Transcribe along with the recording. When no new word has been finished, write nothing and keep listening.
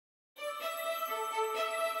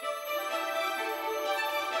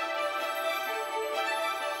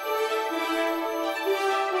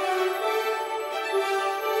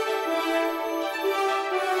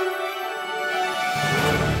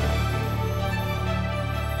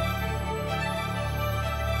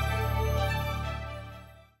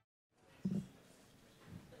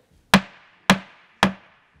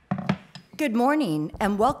Good morning,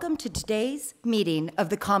 and welcome to today's meeting of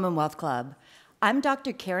the Commonwealth Club. I'm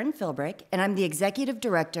Dr. Karen Philbrick, and I'm the Executive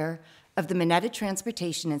Director of the Mineta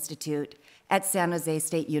Transportation Institute at San Jose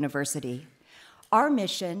State University. Our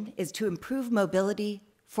mission is to improve mobility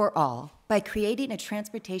for all by creating a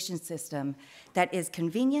transportation system that is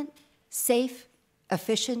convenient, safe,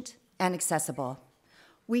 efficient, and accessible.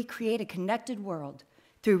 We create a connected world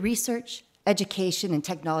through research, education, and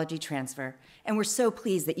technology transfer, and we're so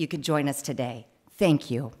pleased that you could join us today.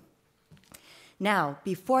 Thank you. Now,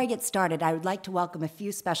 before I get started, I would like to welcome a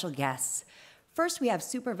few special guests. First, we have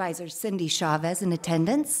Supervisor Cindy Chavez in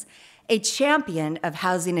attendance, a champion of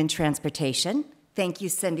housing and transportation. Thank you,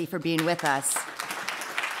 Cindy, for being with us.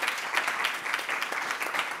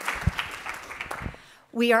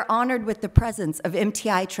 We are honored with the presence of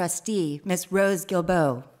MTI trustee, Ms. Rose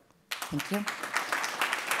Gilbeau. Thank you.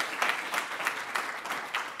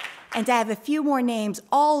 And I have a few more names.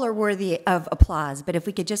 All are worthy of applause, but if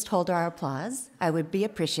we could just hold our applause, I would be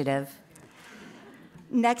appreciative.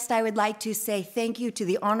 Next, I would like to say thank you to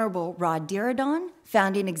the Honorable Rod Diridon,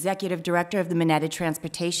 Founding Executive Director of the Mineta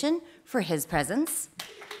Transportation, for his presence.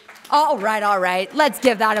 All right, let's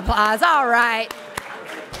give that applause, all right.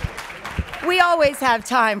 We always have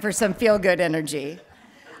time for some feel-good energy.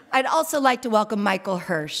 I'd also like to welcome Michael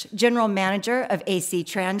Hirsch, General Manager of AC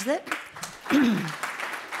Transit.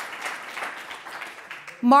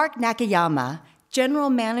 Mark Nakayama,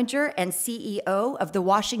 General Manager and CEO of the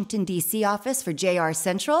Washington, D.C. office for JR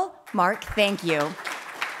Central. Mark, thank you.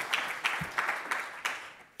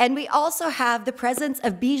 And we also have the presence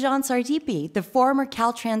of Bijan Sardipi, the former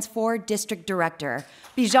Caltrans 4 District Director.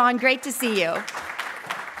 Bijan, great to see you.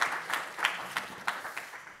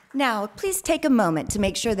 Now, please take a moment to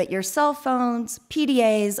make sure that your cell phones,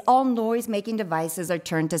 PDAs, all noise-making devices are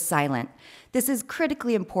turned to silent. This is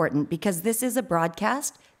critically important because this is a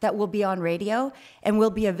broadcast that will be on radio and will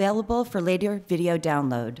be available for later video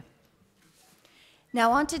download.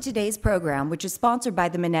 Now on to today's program, which is sponsored by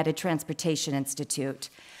the Mineta Transportation Institute.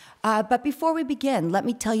 But before we begin, let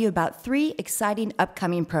me tell you about 3 exciting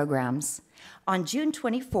upcoming programs. On June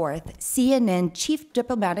 24th, CNN Chief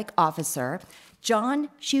Diplomatic Officer John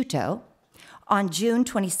Sciutto. On June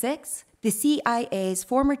 26th, the CIA's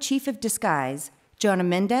former Chief of Disguise, Jonah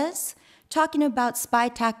Mendez, talking about spy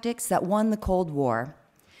tactics that won the Cold War.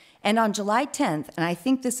 And on July 10th, and I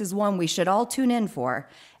think this is one we should all tune in for,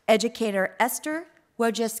 educator Esther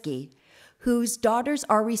Wojcicki, whose daughters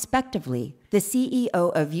are respectively the CEO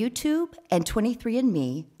of YouTube and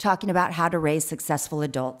 23andMe, talking about how to raise successful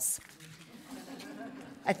adults.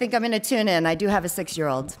 I think I'm going to tune in. I do have a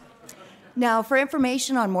 6-year-old. Now, for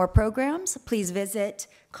information on more programs, please visit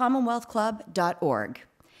commonwealthclub.org.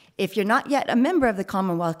 If you're not yet a member of the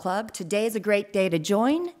Commonwealth Club, today is a great day to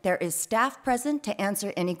join. There is staff present to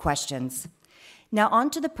answer any questions. Now on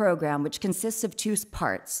to the program, which consists of 2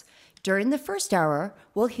 parts. During the first hour,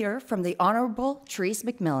 we'll hear from the Honorable Therese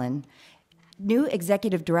McMillan, new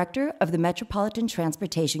Executive Director of the Metropolitan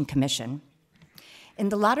Transportation Commission. In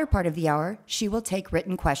the latter part of the hour, she will take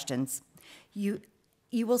written questions.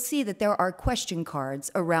 You will see that there are question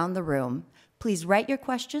cards around the room. Please write your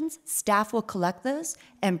questions. Staff will collect those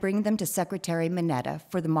and bring them to Secretary Mineta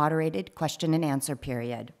for the moderated question and answer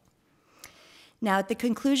period. Now, at the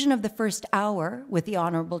conclusion of the first hour with the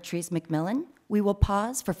Honorable Therese McMillan, we will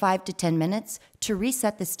pause for 5 to 10 minutes to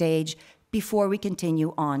reset the stage before we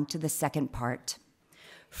continue on to the second part.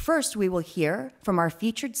 First, we will hear from our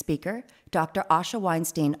featured speaker, Dr. Asha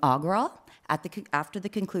Weinstein-Agrawal, after the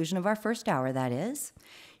conclusion of our first hour, that is.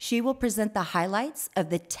 She will present the highlights of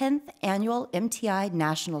the 10th Annual MTI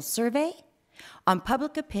National Survey on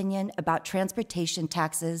public opinion about transportation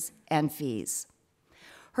taxes and fees.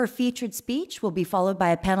 Her featured speech will be followed by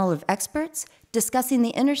a panel of experts discussing the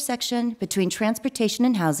intersection between transportation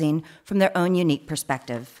and housing from their own unique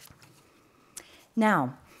perspective.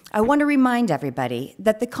 Now, I want to remind everybody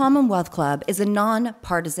that the Commonwealth Club is a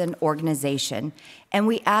nonpartisan organization, and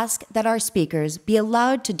we ask that our speakers be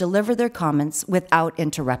allowed to deliver their comments without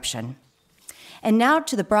interruption. And now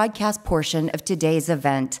to the broadcast portion of today's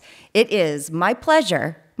event. It is my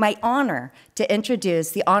pleasure, my honor, to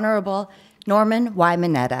introduce the Honorable Norman Y.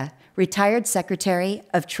 Mineta, retired Secretary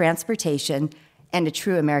of Transportation and a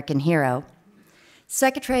true American hero.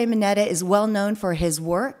 Secretary Mineta is well known for his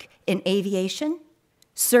work in aviation,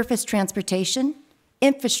 surface transportation,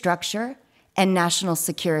 infrastructure, and national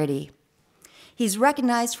security. He's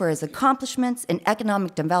recognized for his accomplishments in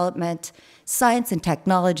economic development, science and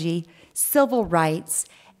technology, civil rights,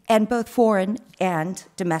 and both foreign and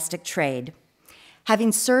domestic trade.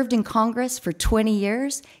 Having served in Congress for 20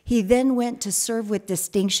 years, he then went to serve with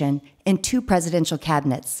distinction in 2 presidential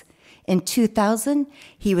cabinets. In 2000,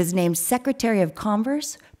 he was named Secretary of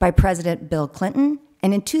Commerce by President Bill Clinton,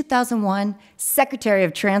 and in 2001, Secretary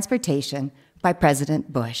of Transportation by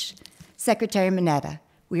President Bush. Secretary Mineta,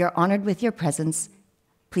 we are honored with your presence.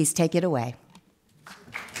 Please take it away.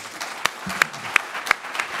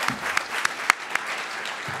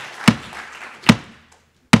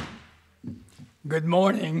 Good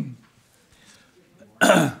morning.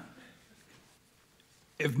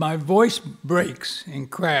 If my voice breaks and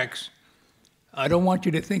cracks, I don't want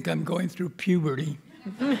you to think I'm going through puberty.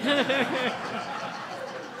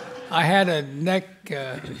 I had a neck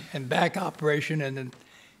and back operation,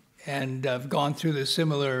 and I've gone through the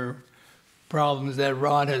similar problems that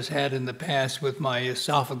Rod has had in the past with my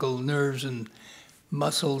esophageal nerves and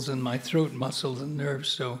muscles and my throat muscles and nerves.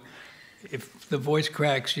 So if the voice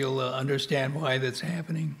cracks, you'll understand why that's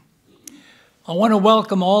happening. I want to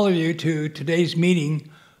welcome all of you to today's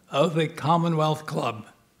meeting of the Commonwealth Club,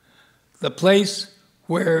 the place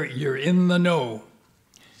where you're in the know.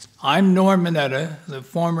 I'm Norm Mineta, the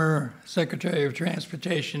former Secretary of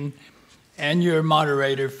Transportation and your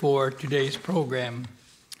moderator for today's program.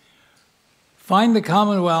 Find the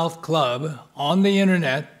Commonwealth Club on the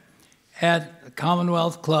internet at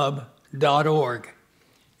commonwealthclub.org.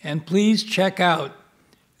 And please check out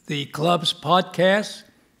the club's podcasts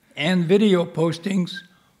and video postings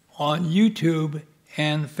on YouTube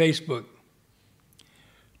and Facebook.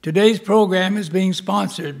 Today's program is being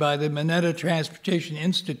sponsored by the Mineta Transportation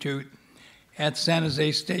Institute at San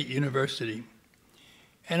Jose State University.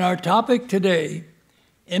 And our topic today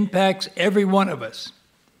impacts every one of us,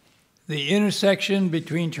 the intersection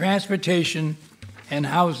between transportation and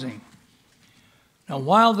housing. Now,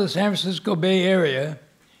 while the San Francisco Bay Area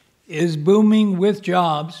is booming with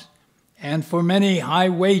jobs and for many high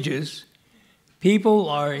wages, people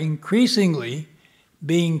are increasingly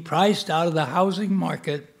being priced out of the housing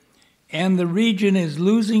market, and the region is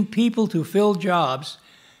losing people to fill jobs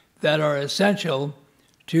that are essential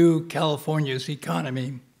to California's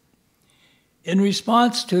economy. In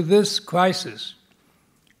response to this crisis,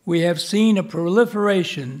 we have seen a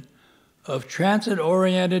proliferation of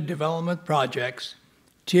transit-oriented development projects,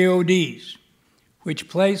 TODs, which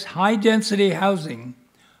place high-density housing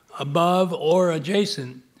above or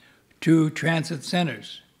adjacent to transit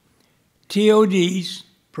centers. TODs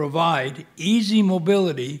provide easy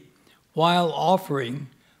mobility while offering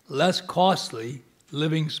less costly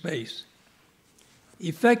living space.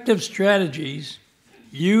 Effective strategies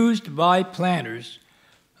used by planners,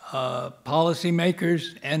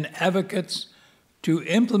 policymakers, and advocates to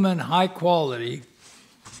implement high-quality,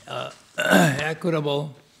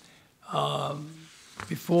 equitable,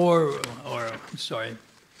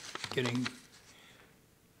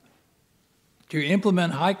 to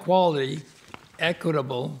implement high-quality,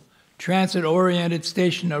 equitable, transit-oriented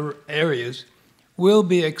station areas will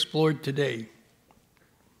be explored today.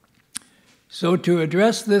 So to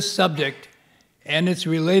address this subject and its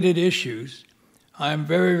related issues, I am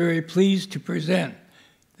very, very pleased to present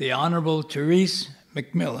the Honorable Therese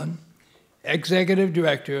McMillan, Executive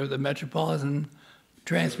Director of the Metropolitan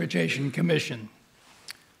Transportation Commission.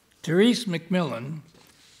 Therese McMillan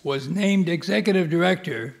was named Executive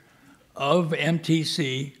Director of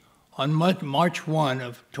MTC on March 1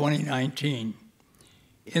 of 2019.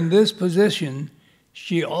 In this position,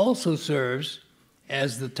 she also serves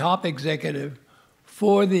as the top executive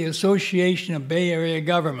for the Association of Bay Area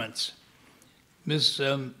Governments. Ms.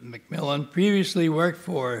 McMillan previously worked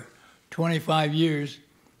for 25 years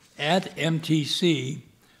at MTC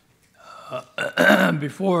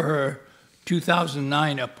before her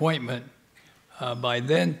 2009 appointment by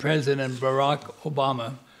then President Barack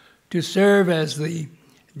Obama to serve as the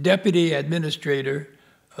Deputy Administrator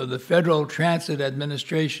of the Federal Transit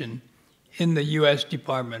Administration in the U.S.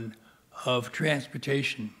 Department of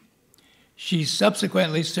Transportation. She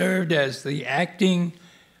subsequently served as the Acting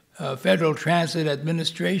Federal Transit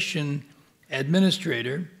Administration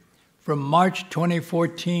Administrator from March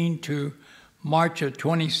 2014 to March of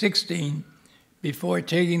 2016 before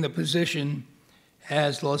taking the position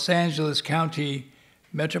as Los Angeles County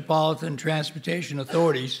Metropolitan Transportation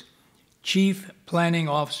Authority's Chief Planning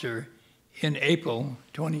Officer in April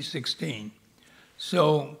 2016.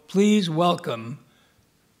 So please welcome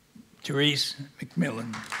Therese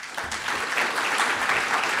McMillan.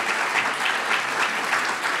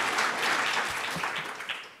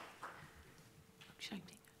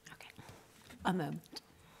 A moment.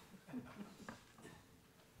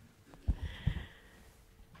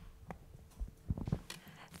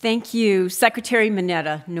 Thank you, Secretary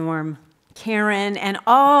Mineta, Norm, Karen, and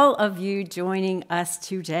all of you joining us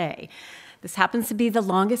today. This happens to be the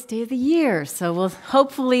longest day of the year, so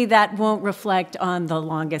hopefully that won't reflect on the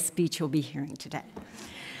longest speech you'll be hearing today.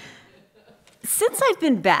 Since I've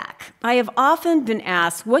been back, I have often been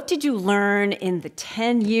asked, what did you learn in the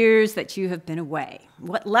 10 years that you have been away?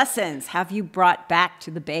 What lessons have you brought back to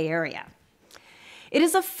the Bay Area? It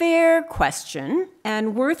is a fair question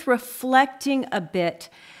and worth reflecting a bit,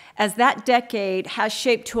 as that decade has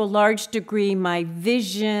shaped to a large degree my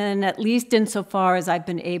vision, at least insofar as I've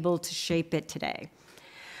been able to shape it today.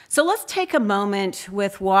 So let's take a moment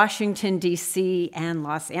with Washington, D.C. and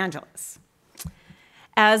Los Angeles.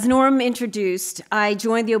 As Norm introduced, I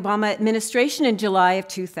joined the Obama administration in July of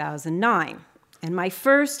 2009, and my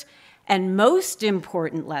first and most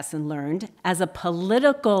important lesson learned as a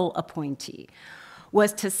political appointee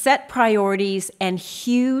was to set priorities and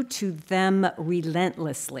hew to them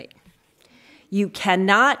relentlessly. You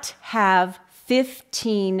cannot have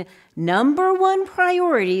 15 number one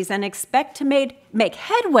priorities and expect to make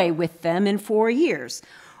headway with them in 4 years,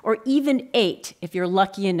 or even 8 if you're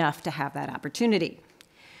lucky enough to have that opportunity.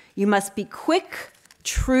 You must be quick,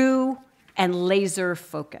 true, and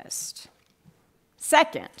laser-focused.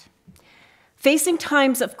 Second, facing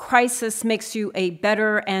times of crisis makes you a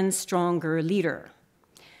better and stronger leader.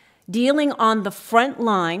 Dealing on the front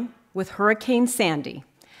line with Hurricane Sandy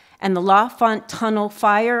and the L'Enfant Tunnel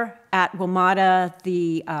fire at WMATA,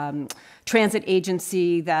 the transit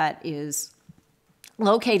agency that is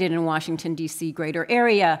located in Washington, D.C. greater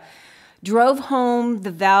area, drove home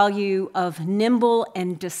the value of nimble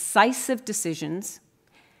and decisive decisions,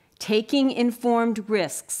 taking informed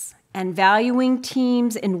risks, and valuing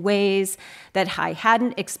teams in ways that I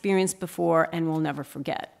hadn't experienced before and will never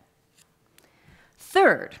forget.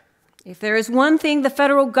 Third, if there is one thing the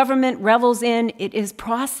federal government revels in, it is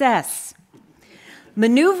process.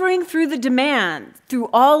 Maneuvering through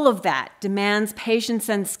all of that demands patience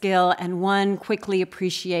and skill, and one quickly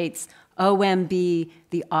appreciates OMB,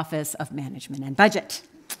 the Office of Management and Budget.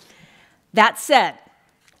 That said,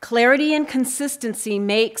 clarity and consistency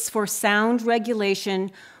makes for sound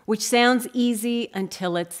regulation, which sounds easy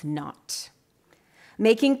until it's not.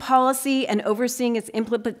 Making policy and overseeing its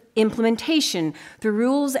implementation through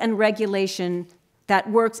rules and regulation that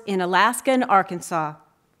works in Alaska and Arkansas,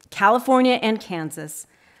 California and Kansas,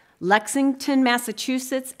 Lexington,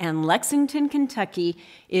 Massachusetts, and Lexington, Kentucky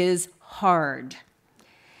is hard.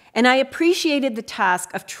 And I appreciated the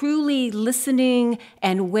task of truly listening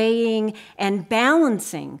and weighing and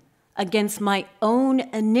balancing against my own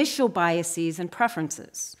initial biases and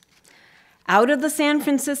preferences. Out of the San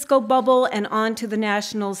Francisco bubble and onto the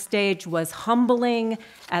national stage was humbling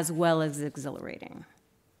as well as exhilarating.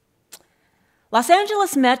 Los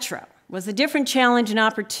Angeles Metro was a different challenge and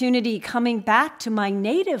opportunity coming back to my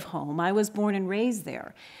native home. I was born and raised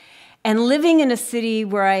there. And living in a city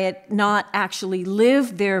where I had not actually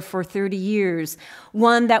lived there for 30 years,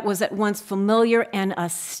 one that was at once familiar and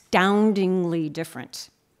astoundingly different.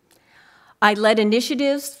 I led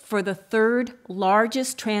initiatives for the third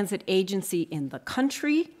largest transit agency in the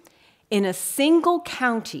country in a single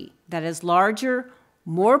county that is larger,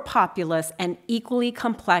 more populous, and equally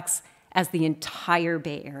complex as the entire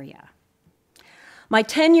Bay Area. My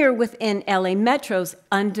tenure within LA Metro's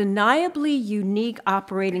undeniably unique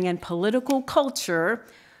operating and political culture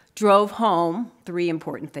drove home 3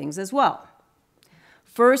 important things as well.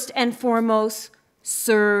 First and foremost,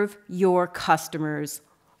 serve your customers,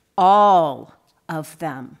 all of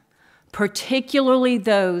them, particularly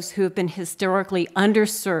those who have been historically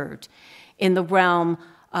underserved in the realm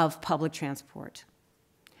of public transport.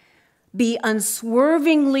 Be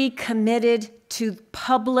unswervingly committed to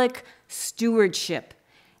public stewardship,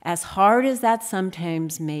 as hard as that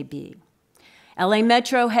sometimes may be. LA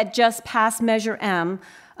Metro had just passed Measure M,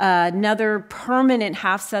 another permanent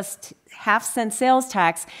half-cent sales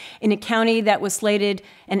tax in a county that was slated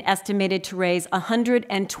and estimated to raise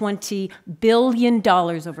 $120 billion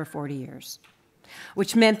over 40 years,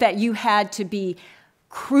 which meant that you had to be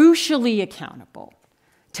crucially accountable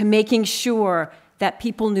to making sure that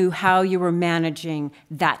people knew how you were managing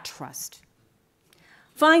that trust.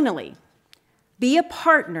 Finally, be a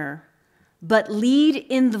partner, but lead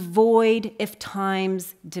in the void if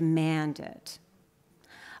times demand it.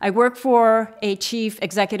 I work for a chief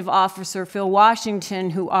executive officer, Phil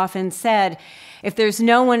Washington, who often said, if there's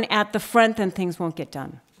no one at the front, then things won't get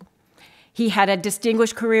done. He had a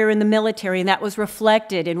distinguished career in the military, and that was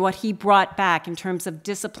reflected in what he brought back in terms of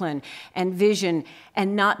discipline and vision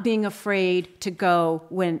and not being afraid to go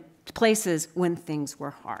places when things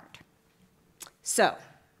were hard. So,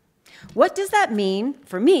 what does that mean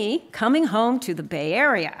for me coming home to the Bay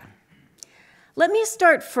Area? Let me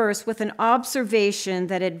start first with an observation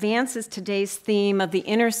that advances today's theme of the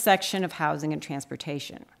intersection of housing and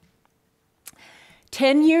transportation.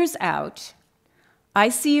 10 years out, I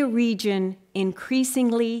see a region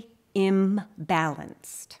increasingly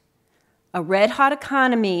imbalanced, a red-hot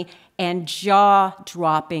economy and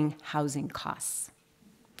jaw-dropping housing costs.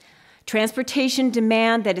 Transportation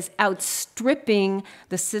demand that is outstripping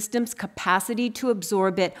the system's capacity to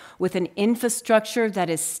absorb it with an infrastructure that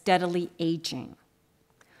is steadily aging.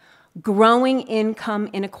 Growing income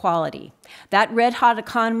inequality. That red-hot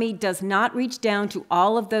economy does not reach down to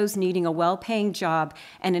all of those needing a well-paying job,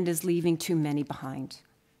 and it is leaving too many behind.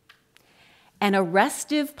 An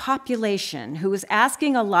restive population who is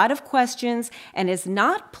asking a lot of questions and is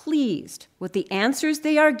not pleased with the answers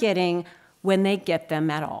they are getting when they get them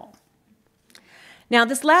at all. Now,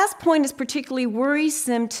 this last point is particularly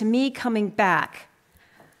worrisome to me coming back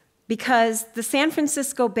because the San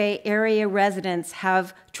Francisco Bay Area residents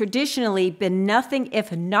have traditionally been nothing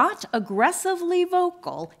if not aggressively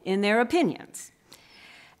vocal in their opinions.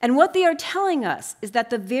 And what they are telling us is that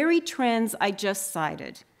the very trends I just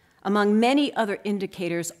cited, among many other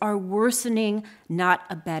indicators, are worsening, not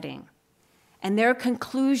abetting. And their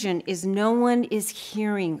conclusion is no one is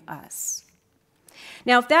hearing us.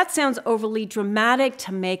 Now, if that sounds overly dramatic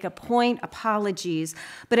to make a point, apologies,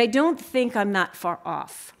 but I don't think I'm not far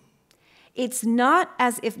off. It's not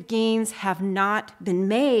as if gains have not been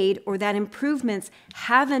made or that improvements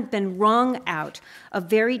haven't been wrung out of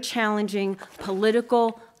very challenging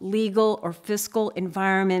political, legal, or fiscal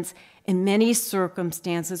environments in many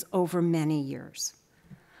circumstances over many years.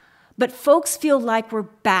 But folks feel like we're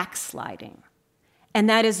backsliding, and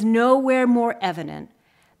that is nowhere more evident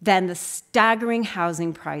than the staggering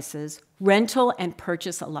housing prices, rental and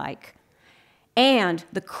purchase alike, and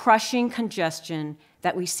the crushing congestion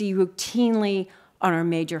that we see routinely on our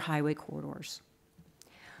major highway corridors.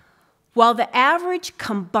 While the average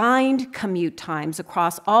combined commute times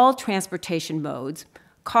across all transportation modes,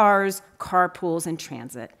 cars, carpools, and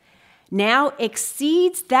transit, now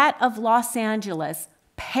exceeds that of Los Angeles,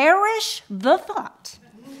 perish the thought.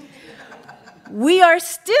 We are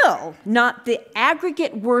still not the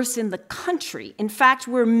aggregate worst in the country. In fact,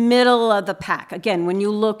 we're middle of the pack. Again, when you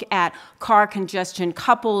look at car congestion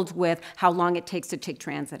coupled with how long it takes to take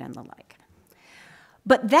transit and the like.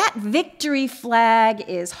 But that victory flag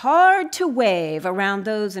is hard to wave around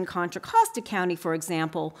those in Contra Costa County, for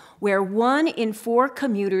example, where 1 in 4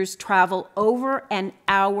 commuters travel over an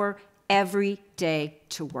hour every day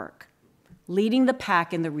to work, leading the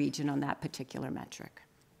pack in the region on that particular metric.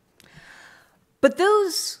 But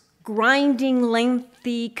those grinding,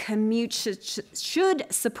 lengthy commutes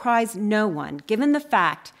should surprise no one, given the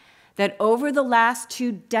fact that over the last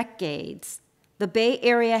 2 decades, the Bay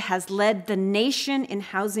Area has led the nation in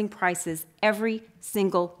housing prices every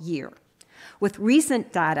single year, with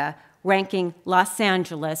recent data ranking Los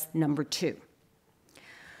Angeles number 2.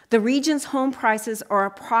 The region's home prices are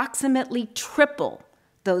approximately triple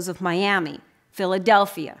those of Miami,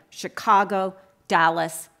 Philadelphia, Chicago,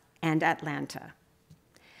 Dallas, and Atlanta.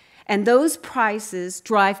 And those prices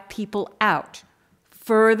drive people out,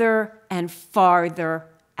 further and farther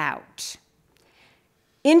out.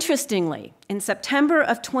 Interestingly, in September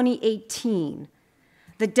of 2018,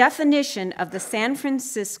 the definition of the San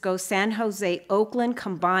Francisco, San Jose, Oakland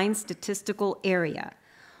combined statistical area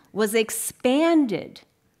was expanded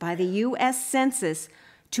by the U.S. Census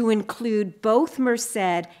to include both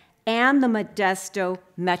Merced and the Modesto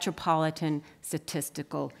Metropolitan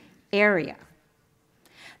Statistical Area.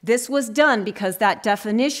 This was done because that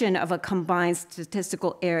definition of a combined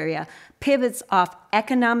statistical area pivots off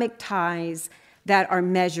economic ties that are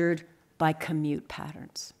measured by commute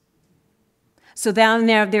patterns. So down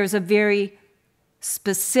there's a very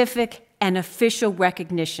specific and official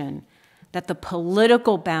recognition that the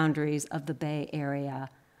political boundaries of the Bay Area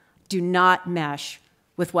do not mesh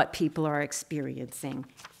with what people are experiencing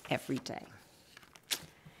every day.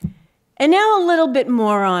 And now a little bit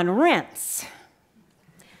more on rents.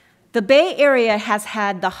 The Bay Area has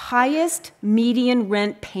had the highest median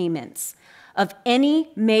rent payments of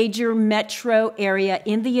any major metro area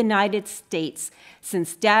in the United States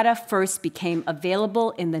since data first became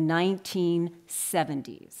available in the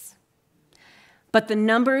 1970s. But the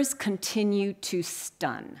numbers continue to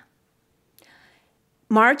stun.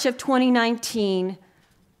 March of 2019,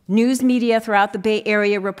 news media throughout the Bay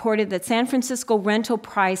Area reported that San Francisco rental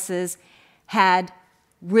prices had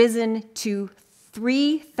risen to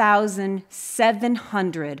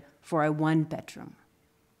 $3,700 for a 1-bedroom,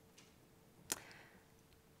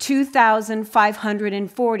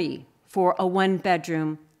 $2,540 for a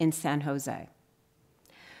 1-bedroom in San Jose,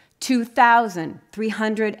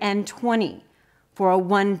 2,320 for a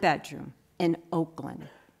one-bedroom in Oakland.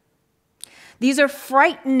 These are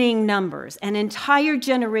frightening numbers. An entire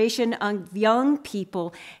generation of young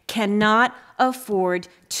people cannot afford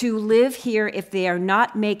to live here if they are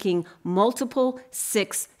not making multiple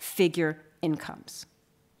six-figure incomes.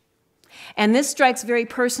 And this strikes very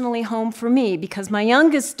personally home for me because my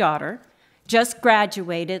youngest daughter just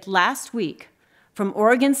graduated last week from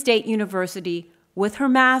Oregon State University with her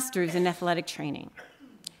master's in athletic training.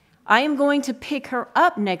 I am going to pick her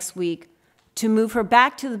up next week to move her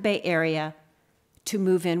back to the Bay Area to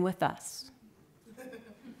move in with us.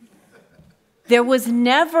 There was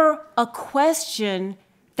never a question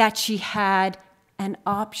that she had an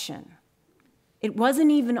option. It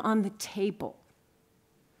wasn't even on the table.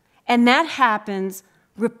 And that happens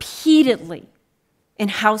repeatedly in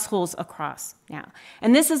households across now.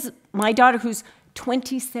 And this is my daughter who's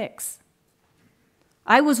 26.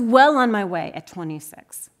 I was well on my way at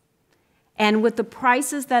 26. And with the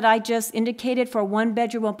prices that I just indicated for a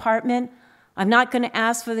one-bedroom apartment, I'm not going to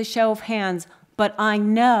ask for the show of hands, but I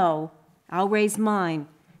know, I'll raise mine,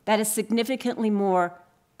 that is significantly more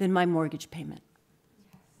than my mortgage payment.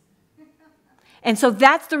 And so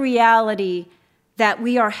that's the reality that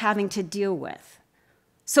we are having to deal with.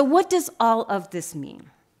 So what does all of this mean?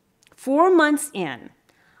 4 months in,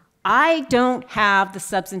 I don't have the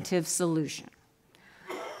substantive solution.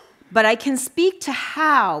 But I can speak to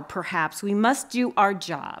how, perhaps, we must do our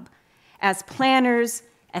job as planners,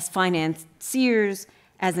 as financiers,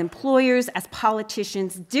 as employers, as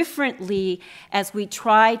politicians, differently as we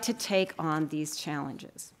try to take on these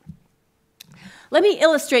challenges. Let me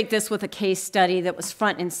illustrate this with a case study that was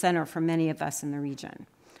front and center for many of us in the region.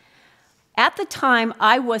 At the time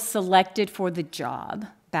I was selected for the job,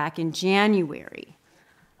 back in January,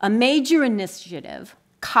 a major initiative,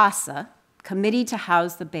 CASA, Committee to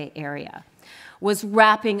House the Bay Area, was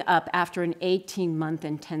wrapping up after an 18-month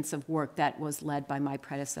intensive work that was led by my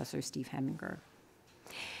predecessor, Steve Heminger.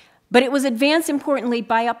 But it was advanced, importantly,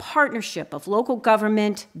 by a partnership of local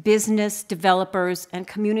government, business, developers, and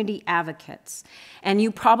community advocates. And you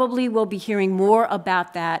probably will be hearing more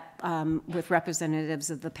about that with representatives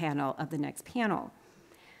of the panel, of the next panel.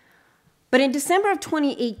 But in December of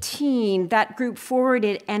 2018, that group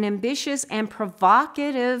forwarded an ambitious and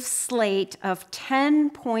provocative slate of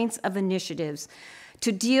 10 points of initiatives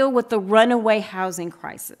to deal with the runaway housing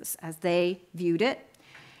crisis, as they viewed it,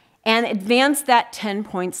 and advanced that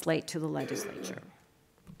 10-point slate to the legislature.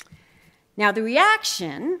 Now, the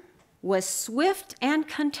reaction was swift and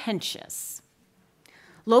contentious.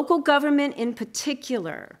 Local government in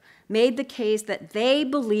particular made the case that they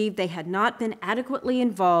believed they had not been adequately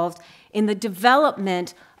involved in the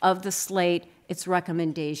development of the slate, its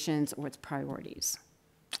recommendations, or its priorities.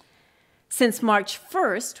 Since March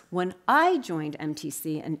 1st, when I joined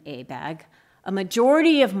MTC and ABAG, a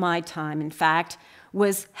majority of my time, in fact,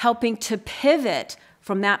 was helping to pivot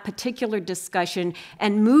from that particular discussion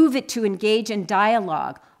and move it to engage in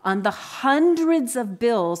dialogue on the hundreds of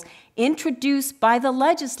bills introduced by the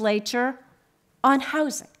legislature on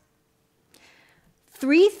housing.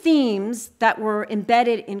 3 themes that were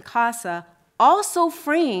embedded in CASA also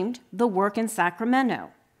framed the work in Sacramento.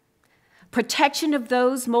 Protection of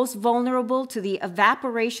those most vulnerable to the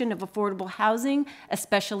evaporation of affordable housing,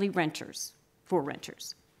 especially renters, for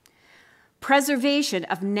renters. Preservation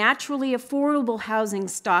of naturally affordable housing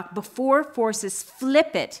stock before forces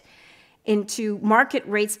flip it into market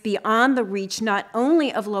rates beyond the reach not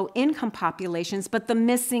only of low-income populations, but the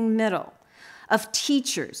missing middle, of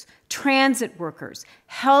teachers, transit workers,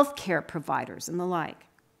 healthcare providers, and the like.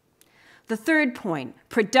 The third point,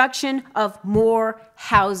 production of more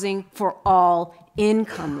housing for all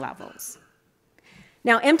income levels.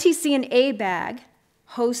 Now, MTC and ABAG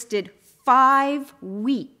hosted 5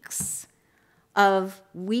 weeks of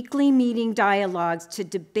weekly meeting dialogues to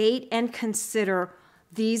debate and consider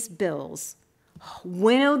these bills,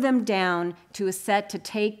 winnow them down to a set to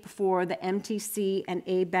take before the MTC and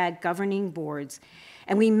ABAG governing boards,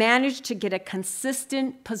 and we managed to get a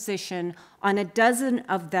consistent position on a dozen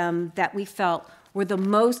of them that we felt were the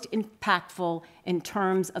most impactful in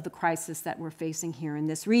terms of the crisis that we're facing here in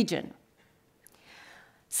this region.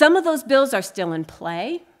 Some of those bills are still in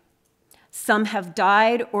play. Some have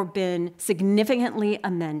died or been significantly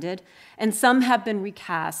amended, and some have been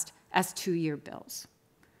recast as 2-year bills.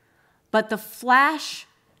 But the flash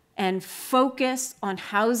and focus on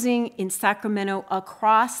housing in Sacramento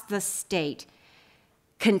across the state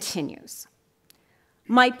continues.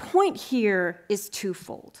 My point here is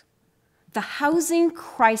twofold. The housing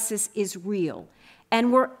crisis is real,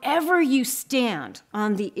 And wherever you stand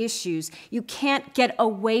on the issues, you can't get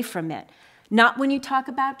away from it. Not when you talk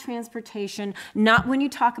about transportation, not when you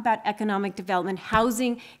talk about economic development.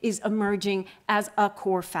 Housing is emerging as a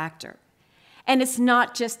core factor. And it's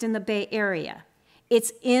not just in the Bay Area.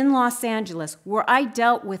 It's in Los Angeles, where I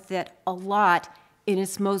dealt with it a lot in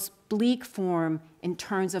its most bleak form in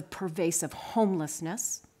terms of pervasive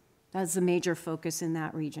homelessness. That's a major focus in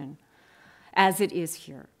that region, as it is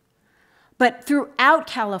here. But throughout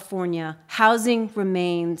California, housing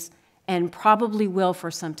remains and probably will for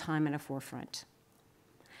some time in a forefront.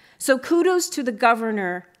 So kudos to the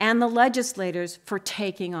governor and the legislators for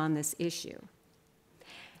taking on this issue.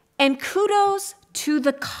 And kudos to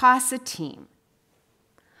the CASA team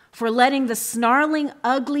for letting the snarling,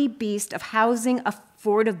 ugly beast of housing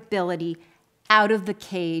affordability out of the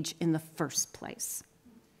cage in the first place.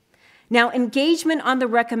 Now, engagement on the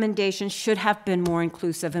recommendation should have been more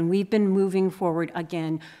inclusive, and we've been moving forward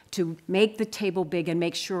again to make the table big and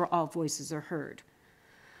make sure all voices are heard.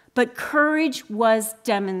 But courage was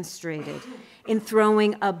demonstrated in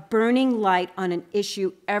throwing a burning light on an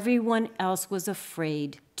issue everyone else was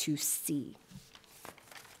afraid to see.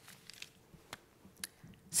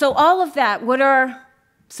 So all of that, what are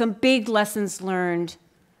some big lessons learned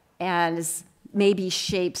as maybe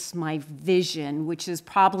shapes my vision, which is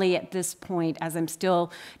probably at this point, as I'm still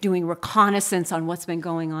doing reconnaissance on what's been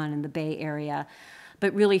going on in the Bay Area,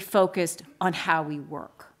 but really focused on how we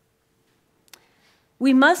work.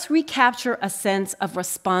 We must recapture a sense of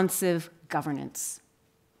responsive governance.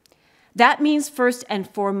 That means first and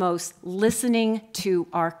foremost, listening to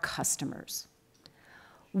our customers.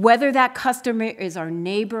 Whether that customer is our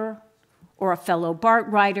neighbor or a fellow BART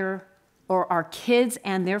rider or our kids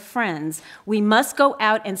and their friends, we must go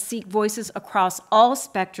out and seek voices across all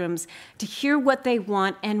spectrums to hear what they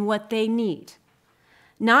want and what they need.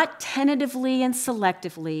 Not tentatively and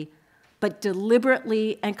selectively, but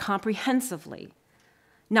deliberately and comprehensively.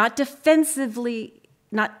 Not defensively,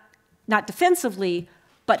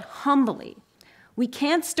 but humbly. We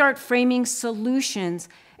can't start framing solutions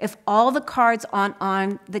if all the cards are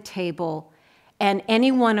on the table and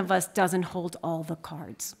any one of us doesn't hold all the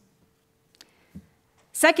cards.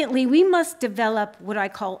 Secondly, we must develop what I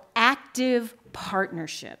call active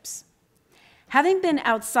partnerships. Having been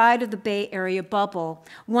outside of the Bay Area bubble,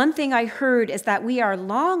 one thing I heard is that we are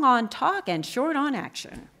long on talk and short on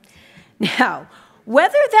action. Now,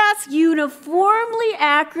 whether that's uniformly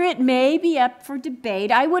accurate may be up for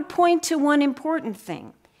debate. I would point to one important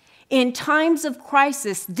thing. In times of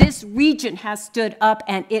crisis, this region has stood up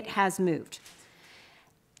and it has moved.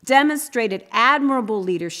 Demonstrated admirable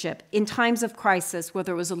leadership in times of crisis,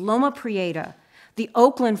 whether it was Loma Prieta, the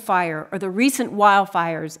Oakland fire, or the recent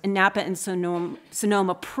wildfires in Napa and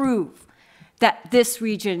Sonoma prove that this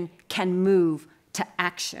region can move to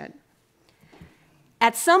action.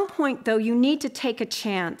 At some point, though, you need to take a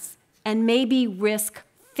chance and maybe risk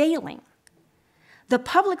failing. The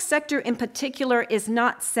public sector in particular is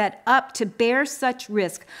not set up to bear such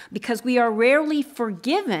risk because we are rarely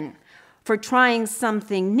forgiven for trying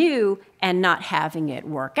something new and not having it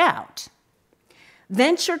work out.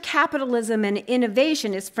 Venture capitalism and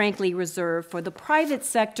innovation is frankly reserved for the private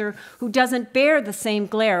sector who doesn't bear the same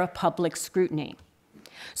glare of public scrutiny.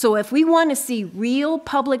 So if we want to see real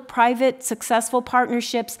public-private successful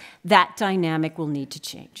partnerships, that dynamic will need to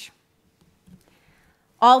change.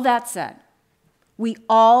 All that said, we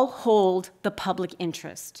all hold the public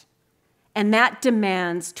interest, and that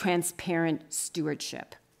demands transparent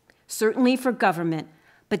stewardship, certainly for government,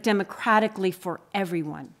 but democratically for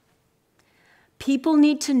everyone. People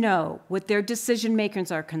need to know what their decision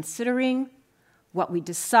makers are considering, what we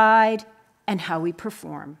decide, and how we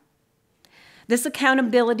perform. This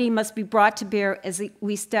accountability must be brought to bear as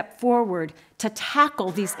we step forward to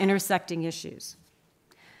tackle these intersecting issues.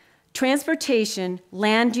 Transportation,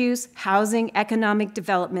 land use, housing, economic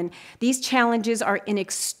development, these challenges are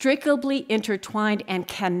inextricably intertwined and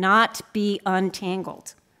cannot be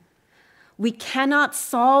untangled. We cannot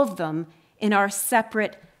solve them in our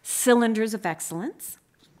separate cylinders of excellence,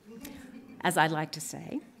 as I like to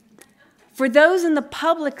say. For those in the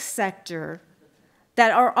public sector that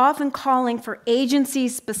are often calling for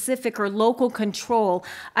agency-specific or local control,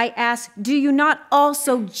 I ask, do you not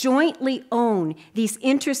also jointly own these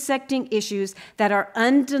intersecting issues that are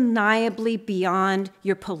undeniably beyond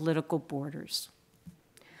your political borders?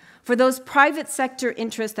 For those private sector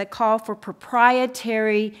interests that call for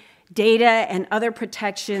proprietary data and other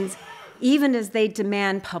protections, even as they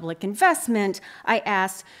demand public investment, I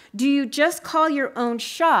ask, do you just call your own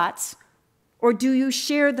shots, Or do you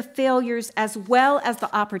share the failures as well as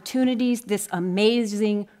the opportunities this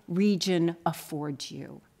amazing region affords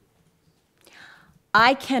you?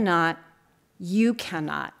 I cannot, you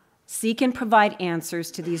cannot, seek and provide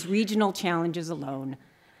answers to these regional challenges alone.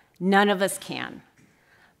 None of us can.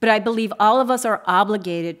 But I believe all of us are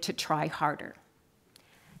obligated to try harder.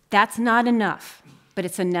 That's not enough, but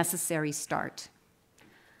it's a necessary start.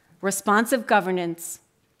 Responsive governance,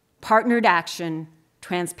 partnered action,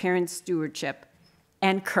 transparent stewardship,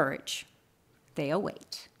 and courage. They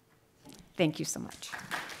await. Thank you so much.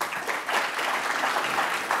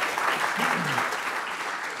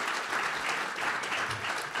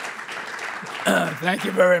 Thank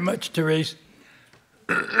you very much, Therese.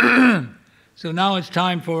 So now it's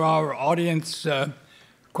time for our audience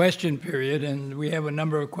question period, and we have a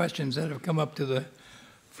number of questions that have come up to the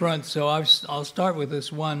front. So I'll start with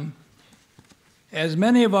this one. As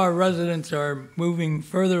many of our residents are moving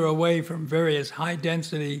further away from various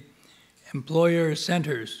high-density employer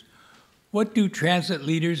centers, what do transit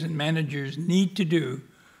leaders and managers need to do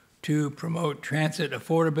to promote transit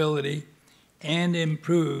affordability and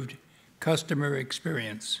improved customer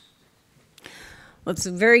experience? Well, it's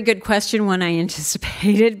a very good question, one I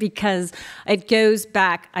anticipated, because it goes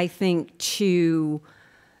back, I think, to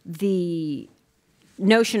the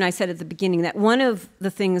notion I said at the beginning that one of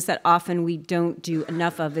the things that often we don't do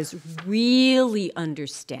enough of is really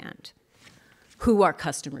understand who our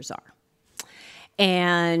customers are.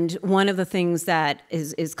 And one of the things that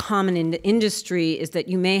is common in the industry is that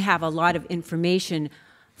you may have a lot of information,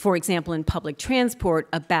 for example, in public transport,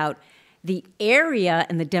 about the area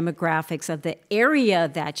and the demographics of the area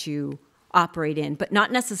that you operate in, but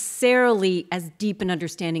not necessarily as deep an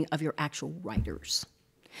understanding of your actual riders.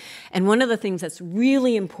 And one of the things that's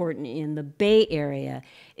really important in the Bay Area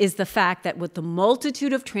is the fact that with the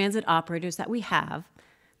multitude of transit operators that we have,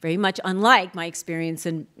 very much unlike my experience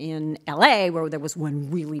in LA, where there was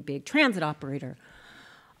one really big transit operator,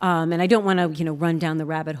 and I don't want to run down the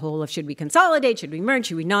rabbit hole of should we consolidate, should we merge,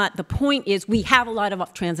 should we not. The point is we have a lot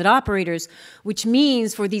of transit operators, which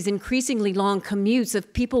means for these increasingly long commutes,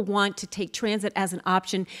 if people want to take transit as an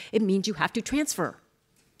option, it means you have to transfer.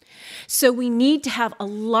 So we need to have a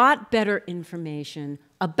lot better information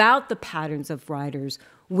about the patterns of riders,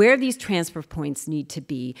 where these transfer points need to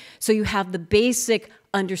be, so you have the basic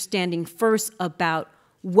understanding first about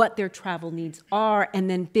what their travel needs are, and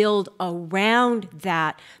then build around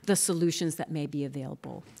that the solutions that may be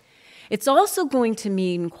available. It's also going to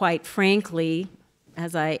mean, quite frankly,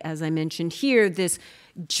 as I mentioned here, this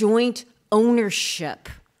joint ownership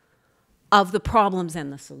of the problems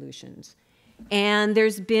and the solutions. And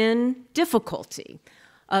there's been difficulty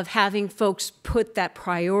of having folks put that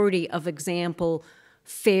priority of, example,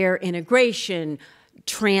 fare integration,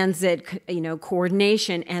 transit,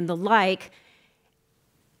 coordination, and the like,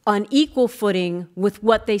 on equal footing with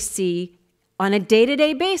what they see on a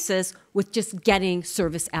day-to-day basis with just getting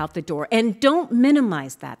service out the door. And don't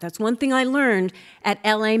minimize that. That's one thing I learned at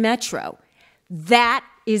LA Metro. That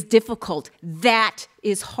is difficult. That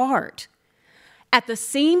is hard. At the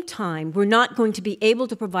same time, we're not going to be able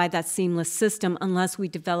to provide that seamless system unless we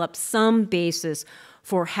develop some basis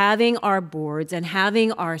for having our boards and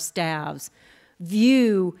having our staffs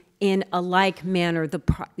view in a like manner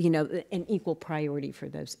an equal priority for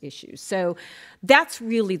those issues. So that's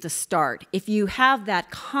really the start. If you have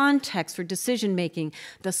that context for decision making,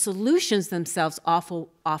 the solutions themselves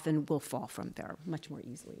often will fall from there much more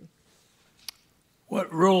easily.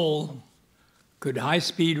 What role could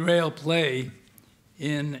high-speed rail play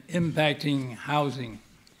in impacting housing?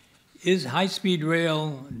 Is high-speed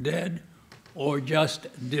rail dead or just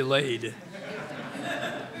delayed?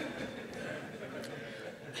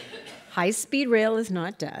 High-speed rail is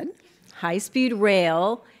not dead. High-speed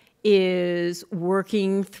rail is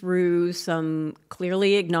working through some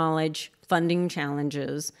clearly acknowledged funding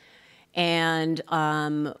challenges. And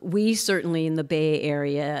we certainly in the Bay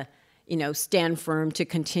Area, stand firm to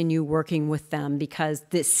continue working with them because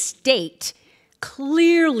the state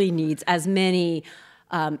clearly needs as many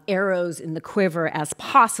arrows in the quiver as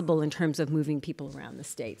possible in terms of moving people around the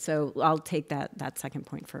state. So I'll take that second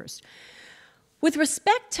point first. With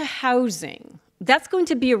respect to housing, that's going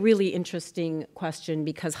to be a really interesting question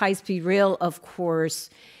because high-speed rail, of course,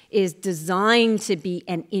 is designed to be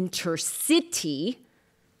an intercity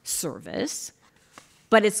service,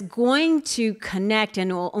 but it's going to connect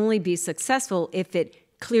and will only be successful if it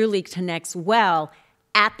clearly connects well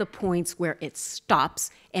at the points where it stops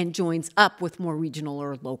and joins up with more regional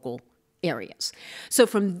or local areas. So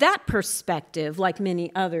from that perspective, like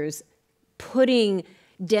many others, putting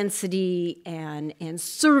density and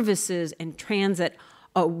services and transit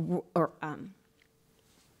in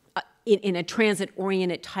a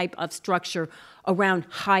transit-oriented type of structure around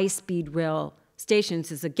high-speed rail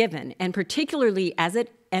stations is a given, and particularly as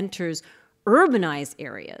it enters urbanized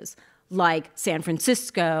areas like San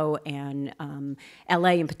Francisco and LA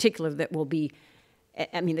in particular, that will be,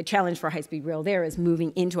 I mean, the challenge for high-speed rail there is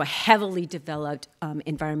moving into a heavily developed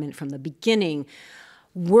environment from the beginning,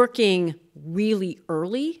 working really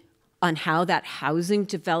early on how that housing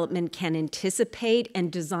development can anticipate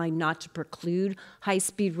and design not to preclude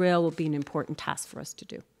high-speed rail will be an important task for us to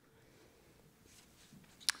do.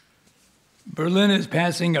 Berlin is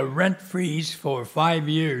passing a rent freeze for 5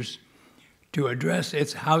 years to address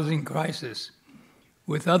its housing crisis.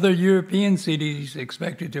 With other European cities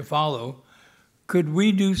expected to follow, could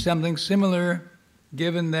we do something similar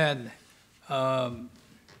given that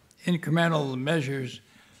incremental measures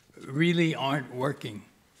really aren't working?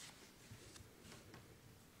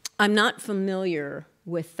 I'm not familiar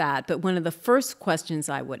with that, but one of the first questions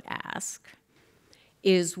I would ask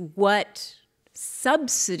is what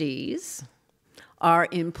subsidies are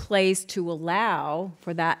in place to allow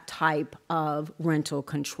for that type of rental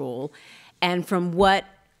control, and from what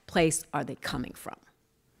place are they coming from?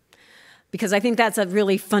 Because I think that's a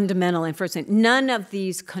really fundamental and first thing. None of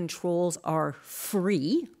these controls are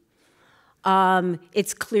free.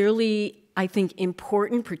 It's clearly, I think,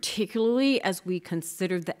 important, particularly as we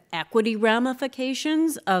consider the equity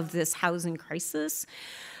ramifications of this housing crisis,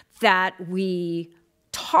 that we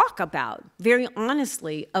talk about very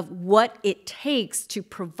honestly of what it takes to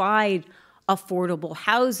provide affordable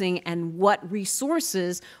housing and what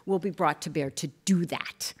resources will be brought to bear to do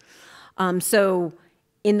that. So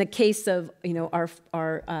in the case of, you know,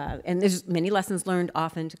 our and there's many lessons learned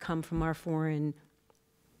often to come from our foreign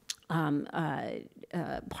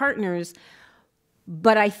partners,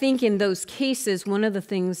 but I think in those cases, one of the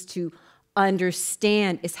things to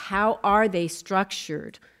understand is how are they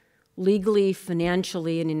structured legally,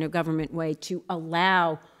 financially, and in a government way to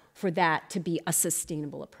allow for that to be a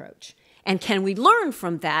sustainable approach. And can we learn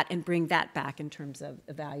from that and bring that back in terms of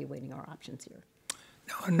evaluating our options here?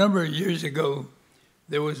 Now, a number of years ago,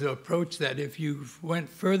 there was an approach that if you went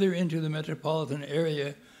further into the metropolitan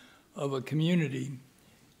area of a community,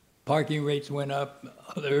 parking rates went up,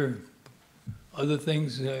 other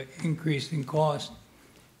things increased in cost.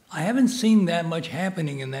 I haven't seen that much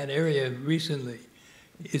happening in that area recently.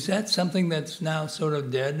 Is that something that's now sort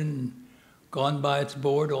of dead and gone by its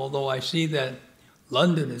board, although I see that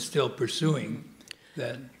London is still pursuing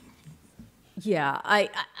that? Yeah,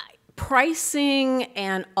 pricing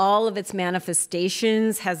and all of its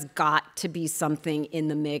manifestations has got to be something in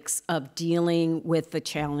the mix of dealing with the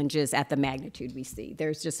challenges at the magnitude we see.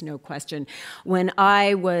 There's just no question. When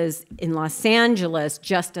I was in Los Angeles,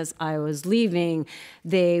 just as I was leaving,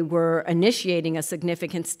 they were initiating a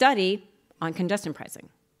significant study on congestion pricing.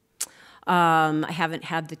 I haven't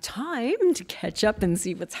had the time to catch up and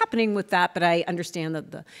see what's happening with that, but I understand that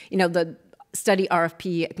the study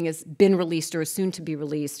RFP, I think, has been released or is soon to be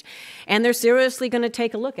released, and they're seriously going to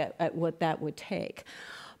take a look at what that would take.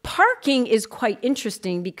 Parking is quite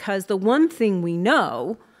interesting because the one thing we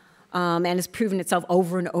know, and has proven itself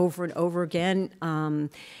over and over and over again,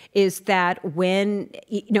 is that when,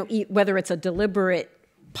 whether it's a deliberate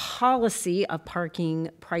policy of parking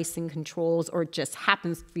pricing controls or it just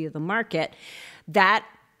happens via the market, that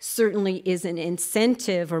certainly is an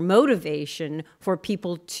incentive or motivation for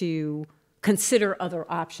people to consider other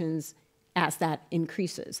options as that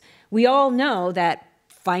increases. We all know that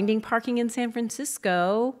finding parking in San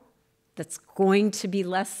Francisco that's going to be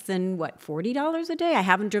less than, what, $40 a day? I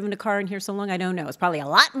haven't driven a car in here so long, I don't know. It's probably a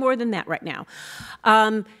lot more than that right now.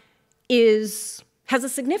 Has a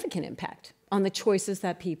significant impact on the choices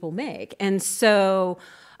that people make. And so,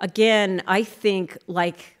 again, I think,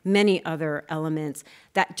 like many other elements,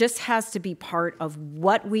 that just has to be part of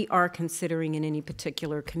what we are considering in any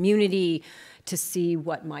particular community to see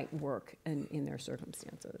what might work in their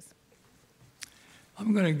circumstances.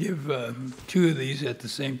 I'm going to give two of these at the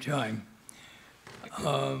same time.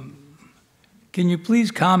 Can you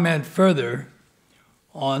please comment further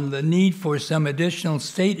on the need for some additional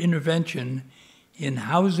state intervention in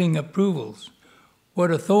housing approvals?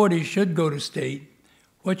 What authorities should go to state?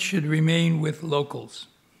 What should remain with locals?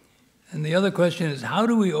 And the other question is, how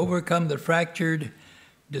do we overcome the fractured,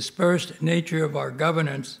 dispersed nature of our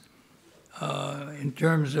governance in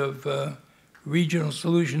terms of regional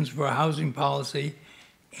solutions for housing policy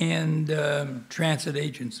and transit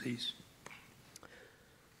agencies?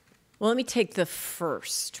 Well, let me take the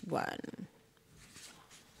first one.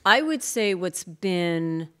 I would say what's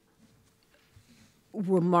been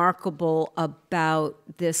remarkable about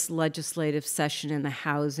this legislative session and the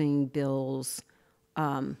housing bills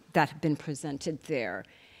that have been presented there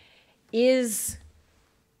is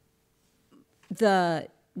the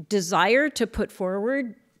desire to put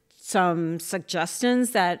forward some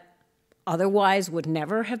suggestions that otherwise would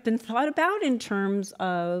never have been thought about in terms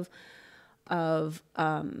of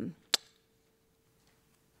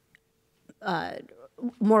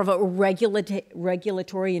more of a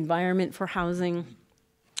regulatory environment for housing,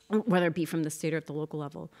 whether it be from the state or at the local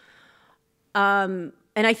level. And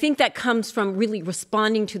I think that comes from really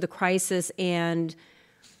responding to the crisis and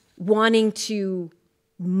wanting to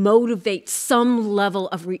motivate some level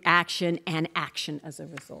of reaction and action as a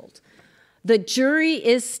result. The jury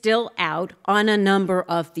is still out on a number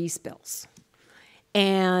of these bills.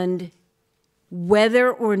 And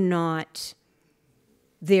whether or not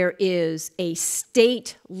there is a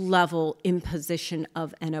state-level imposition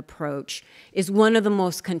of an approach is one of the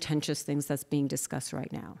most contentious things that's being discussed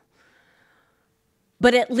right now.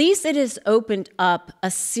 But at least it has opened up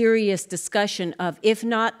a serious discussion of, if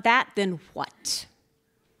not that, then what?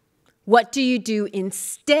 What do you do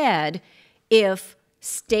instead if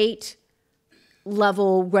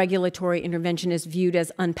state-level regulatory intervention is viewed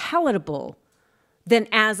as unpalatable? Then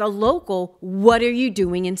as a local, what are you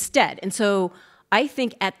doing instead? And so I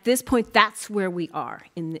think at this point, that's where we are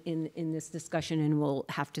in this discussion, and we'll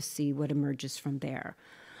have to see what emerges from there.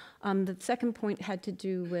 The second point had to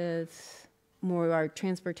do with more our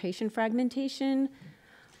transportation fragmentation,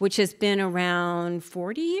 which has been around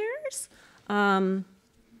 40 years.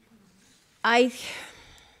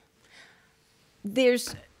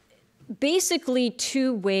 There's basically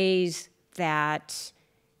two ways that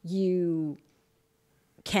you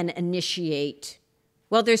can initiate.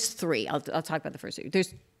 Well, there's three. I'll talk about the first two.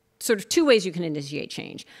 There's sort of two ways you can initiate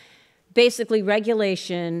change. Basically,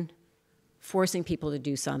 regulation, forcing people to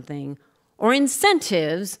do something, or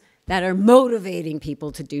incentives that are motivating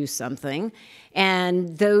people to do something.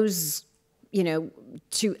 And those,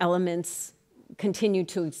 two elements continue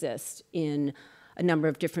to exist in a number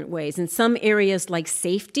of different ways. In some areas like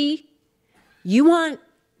safety, you want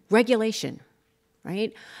regulation,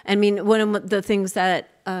 right? I mean, one of the things that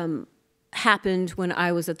happened when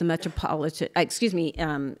I was at the at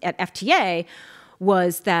FTA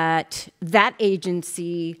was that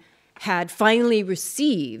agency had finally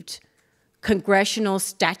received congressional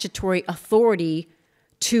statutory authority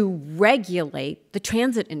to regulate the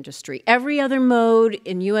transit industry. Every other mode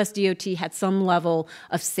in US DOT had some level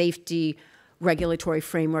of safety regulatory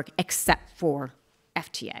framework except for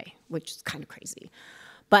FTA, which is kind of crazy.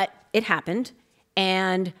 But it happened.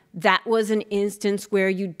 And that was an instance where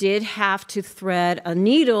you did have to thread a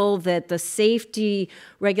needle that the safety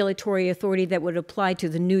regulatory authority that would apply to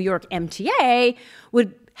the New York MTA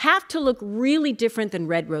would have to look really different than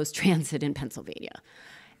Red Rose Transit in Pennsylvania.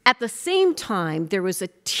 At the same time, there was a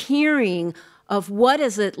tiering of what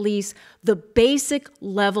is at least the basic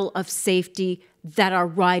level of safety that our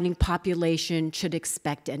riding population should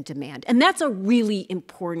expect and demand. And that's a really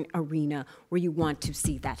important arena where you want to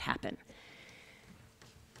see that happen.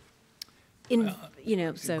 Go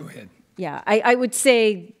ahead. Yeah, I would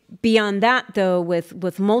say beyond that, though,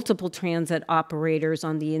 with multiple transit operators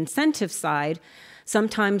on the incentive side,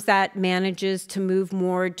 sometimes that manages to move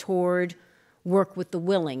more toward work with the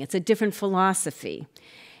willing. It's a different philosophy.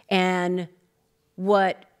 And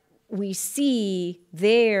what we see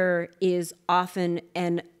there is often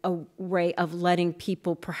an array of letting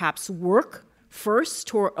people perhaps work first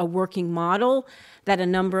toward a working model that a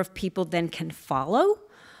number of people then can follow.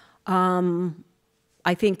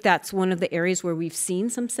 I think that's one of the areas where we've seen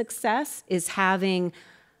some success, is having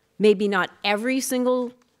maybe not every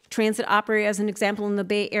single transit operator, as an example, in the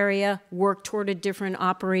Bay Area work toward a different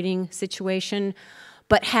operating situation,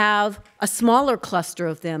 but have a smaller cluster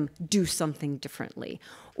of them do something differently,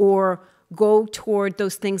 or go toward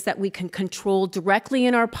those things that we can control directly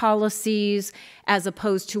in our policies as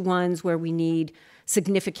opposed to ones where we need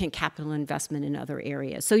significant capital investment in other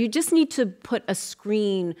areas. So you just need to put a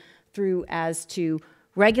screen through as to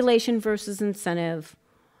regulation versus incentive,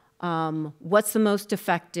 what's the most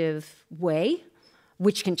effective way,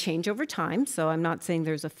 which can change over time. So I'm not saying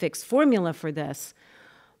there's a fixed formula for this,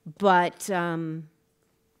 but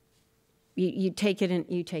you take it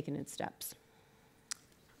in steps.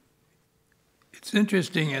 It's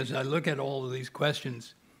interesting as I look at all of these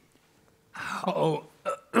questions, how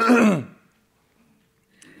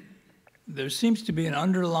there seems to be an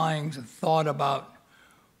underlying thought about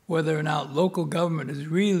whether or not local government is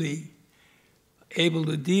really able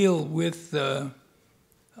to deal with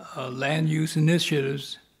land use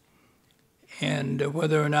initiatives and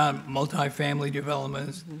whether or not multifamily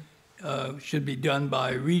developments should be done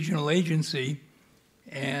by regional agency.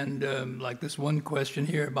 And like this one question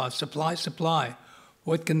here about supply.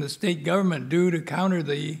 What can the state government do to counter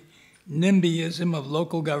the NIMBYism of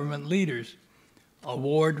local government leaders?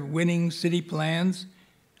 Award-winning city plans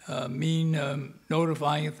mean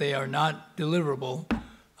notifying if they are not deliverable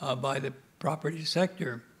by the property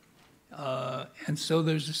sector. And so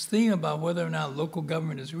there's this thing about whether or not local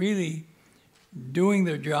government is really doing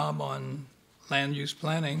their job on land use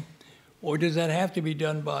planning, or does that have to be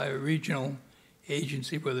done by a regional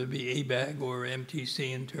agency, whether it be ABAG or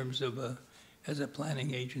MTC in terms of as a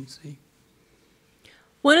planning agency?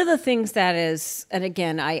 One of the things that is, and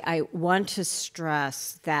again, I want to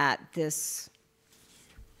stress that this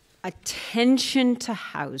attention to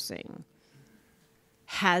housing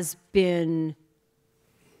has been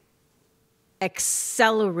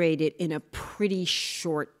accelerated in a pretty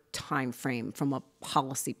short time frame from a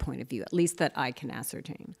policy point of view, at least that I can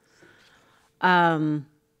ascertain.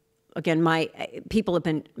 Again, people have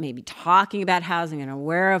been maybe talking about housing and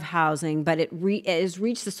aware of housing, but it has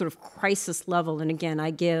reached this sort of crisis level. And again,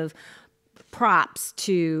 I give props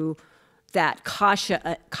to that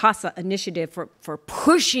CASA initiative for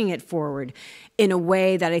pushing it forward in a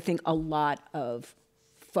way that I think a lot of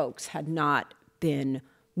folks had not been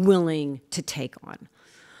willing to take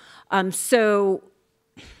on. So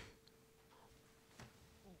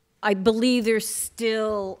I believe there's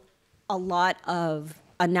still a lot of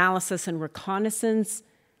analysis and reconnaissance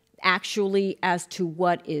actually as to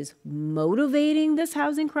what is motivating this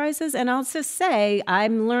housing crisis. And I'll just say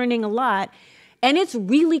I'm learning a lot, and it's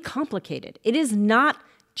really complicated. It is not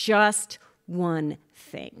just one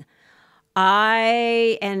thing.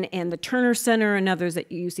 I and the Turner Center and others at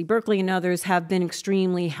UC Berkeley and others have been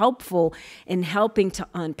extremely helpful in helping to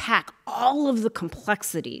unpack all of the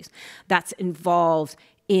complexities that's involved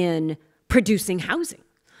in producing housing.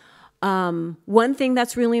 One thing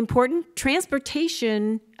that's really important,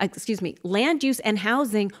 land use and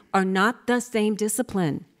housing are not the same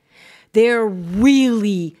discipline. They're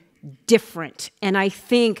really different. And I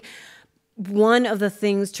think one of the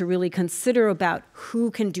things to really consider about who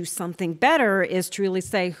can do something better is to really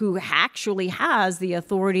say who actually has the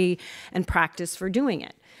authority and practice for doing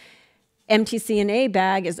it. MTC and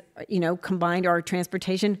ABAG is, combined our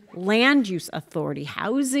transportation land use authority.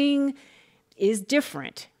 Housing is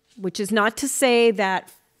different, which is not to say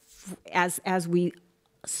that as we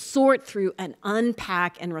sort through and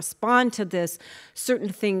unpack and respond to this, certain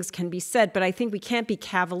things can be said, but I think we can't be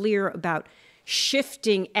cavalier about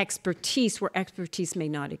shifting expertise where expertise may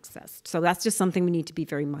not exist. So that's just something we need to be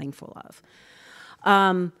very mindful of.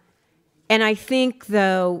 And I think,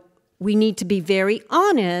 though, we need to be very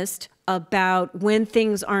honest about when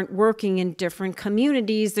things aren't working in different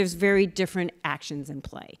communities, there's very different actions in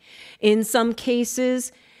play. In some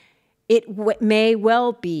cases, it may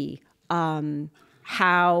well be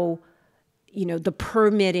how the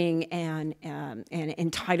permitting and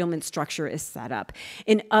entitlement structure is set up.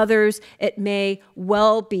 In others, it may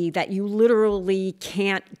well be that you literally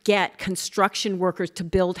can't get construction workers to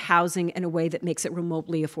build housing in a way that makes it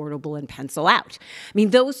remotely affordable and pencil out. I mean,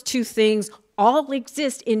 those two things all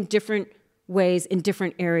exist in different ways in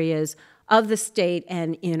different areas of the state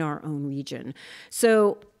and in our own region.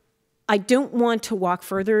 So I don't want to walk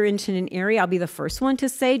further into an area. I'll be the first one to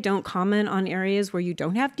say don't comment on areas where you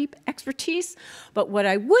don't have deep expertise. But what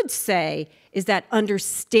I would say is that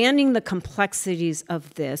understanding the complexities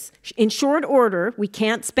of this, in short order, we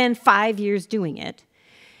can't spend 5 years doing it,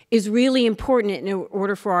 is really important in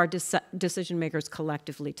order for our decision makers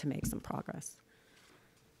collectively to make some progress.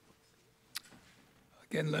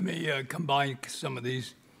 Again, let me combine some of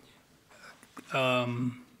these.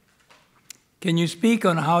 Can you speak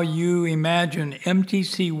on how you imagine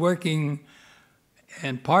MTC working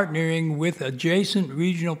and partnering with adjacent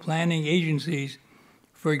regional planning agencies,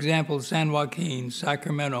 for example, San Joaquin,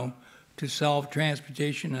 Sacramento, to solve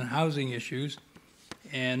transportation and housing issues?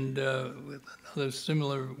 And with another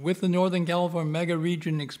similar, with the Northern California mega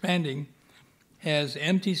region expanding, has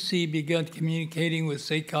MTC begun communicating with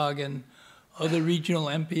SACOG and other regional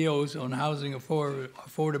MPOs on housing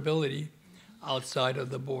affordability outside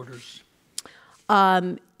of the borders?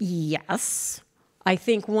 Yes. I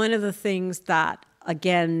think one of the things that,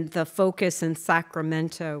 again, the focus in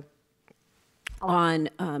Sacramento on,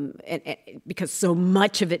 because so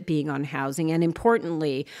much of it being on housing, and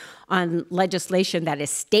importantly, on legislation that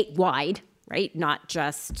is statewide, right, not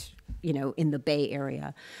just, in the Bay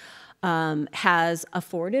Area, has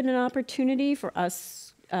afforded an opportunity for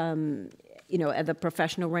us, at the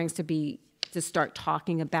professional ranks to start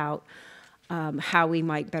talking about how we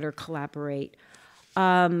might better collaborate,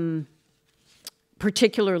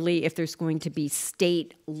 particularly if there's going to be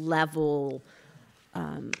state-level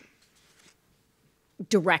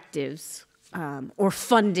directives or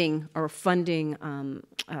funding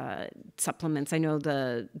supplements. I know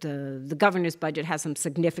the governor's budget has some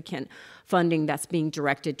significant funding that's being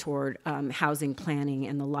directed toward housing planning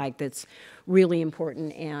and the like. That's really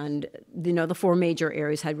important. And the four major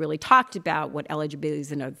areas had really talked about what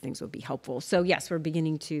eligibilities and other things would be helpful. So yes, we're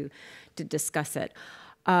beginning to discuss it.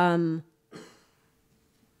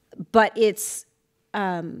 But it's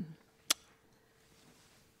a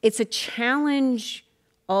challenge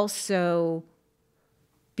also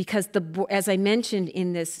because as I mentioned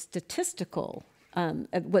in this statistical,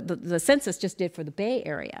 what the census just did for the Bay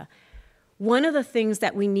Area, one of the things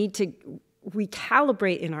that we need to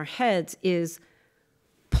recalibrate in our heads is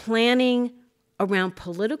planning around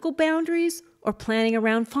political boundaries or planning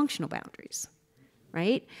around functional boundaries,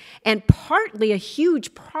 right? And partly a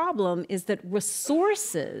huge problem is that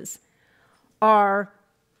resources are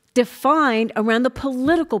defined around the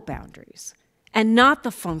political boundaries and not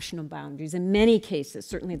the functional boundaries in many cases,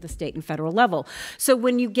 certainly at the state and federal level. So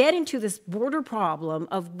when you get into this border problem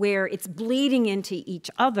of where it's bleeding into each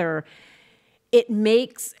other, it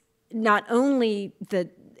makes not only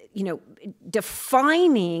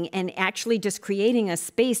defining and actually just creating a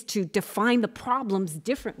space to define the problems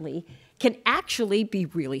differently can actually be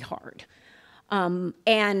really hard.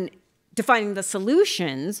 And defining the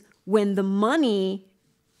solutions when the money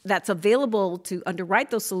that's available to underwrite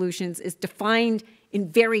those solutions is defined in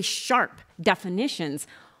very sharp definitions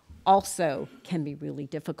also can be really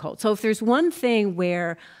difficult. So if there's one thing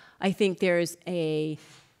where I think there's a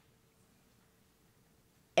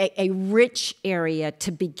rich area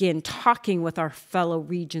to begin talking with our fellow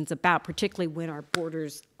regions about, particularly when our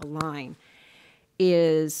borders align,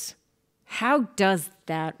 is how does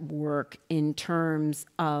that work in terms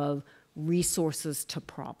of resources to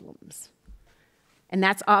problems? And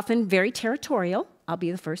that's often very territorial. I'll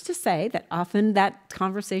be the first to say that often that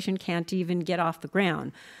conversation can't even get off the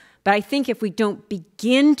ground. But I think if we don't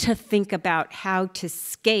begin to think about how to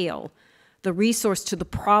scale the resource to the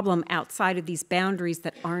problem outside of these boundaries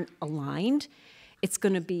that aren't aligned, it's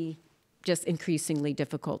going to be just increasingly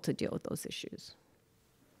difficult to deal with those issues.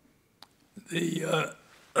 The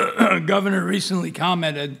governor recently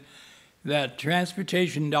commented that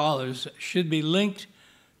transportation dollars should be linked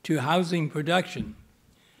to housing production.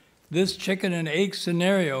 This chicken and egg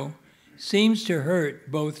scenario seems to hurt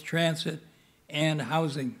both transit and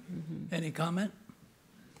housing. Mm-hmm. Any comment?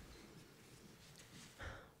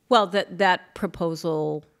 Well, that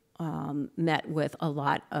proposal met with a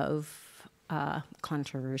lot of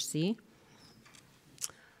controversy.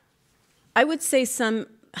 I would say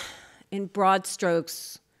in broad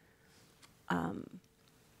strokes,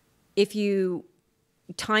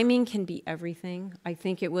 timing can be everything. I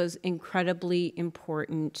think it was incredibly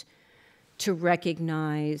important to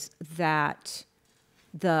recognize that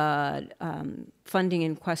the funding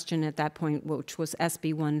in question at that point, which was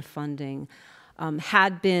SB1 funding,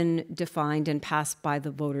 had been defined and passed by the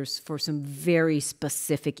voters for some very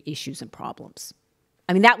specific issues and problems.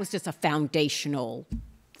 I mean, that was just a foundational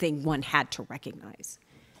thing one had to recognize.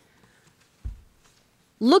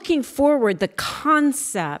 Looking forward, the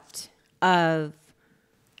concept of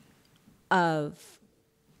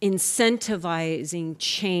incentivizing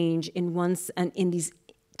change in these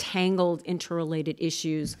tangled, interrelated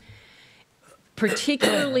issues,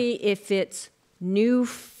 particularly if it's new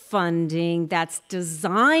funding that's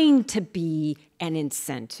designed to be an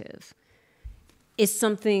incentive, is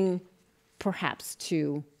something perhaps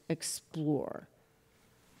to explore.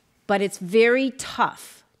 But it's very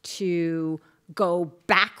tough to go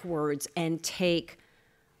backwards and take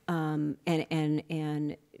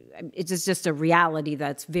it's just a reality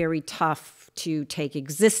that's very tough to take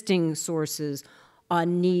existing sources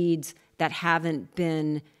on needs that haven't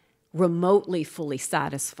been remotely fully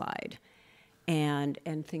satisfied and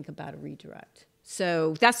think about a redirect.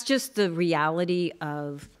 So that's just the reality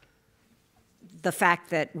of the fact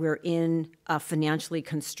that we're in a financially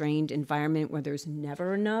constrained environment where there's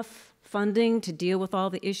never enough funding to deal with all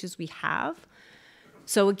the issues we have.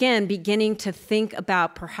 So again, beginning to think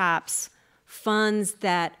about perhaps funds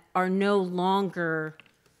that are no longer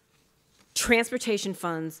transportation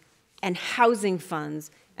funds and housing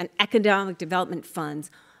funds and economic development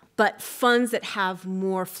funds, but funds that have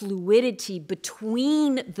more fluidity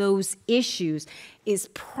between those issues is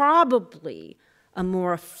probably a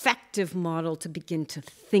more effective model to begin to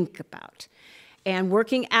think about. And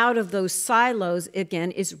working out of those silos,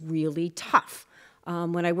 again, is really tough.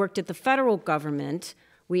 When I worked at the federal government,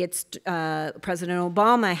 President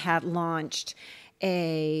Obama had launched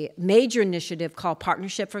a major initiative called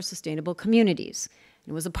Partnership for Sustainable Communities.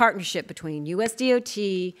 It was a partnership between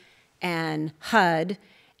USDOT and HUD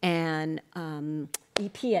and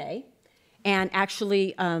EPA, and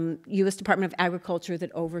actually U.S. Department of Agriculture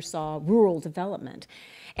that oversaw rural development.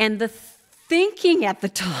 And the thinking at the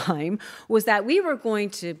time was that we were going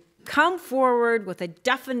to come forward with a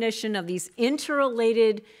definition of these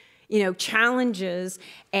interrelated challenges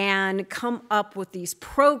and come up with these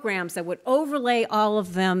programs that would overlay all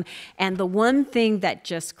of them. And the one thing that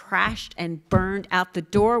just crashed and burned out the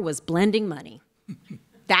door was blending money.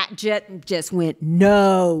 That just went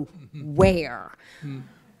nowhere.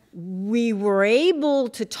 We were able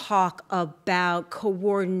to talk about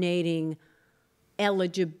coordinating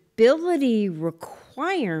eligibility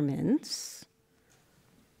requirements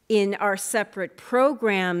in our separate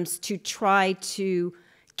programs to try to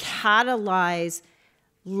catalyze,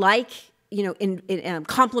 in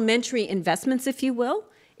complementary investments, if you will,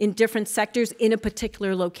 in different sectors in a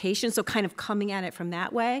particular location, so kind of coming at it from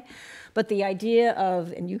that way. But the idea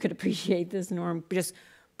of, and you could appreciate this, Norm, just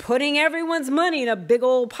putting everyone's money in a big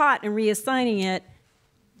old pot and reassigning it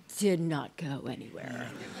did not go anywhere.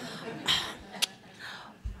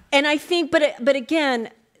 And I think, but again,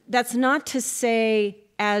 that's not to say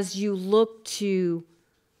as you look to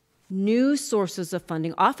new sources of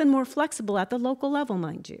funding, often more flexible at the local level,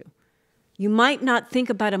 mind you, you might not think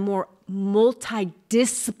about a more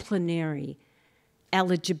multidisciplinary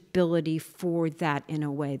eligibility for that in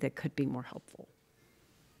a way that could be more helpful.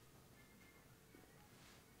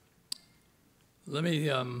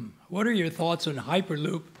 What are your thoughts on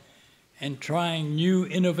Hyperloop and trying new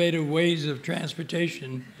innovative ways of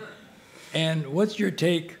transportation? And what's your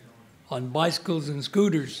take on bicycles and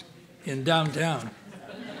scooters in downtown?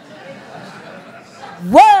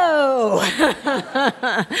 Whoa!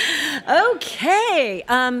 Okay.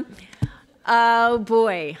 Oh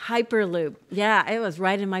boy, Hyperloop. Yeah, it was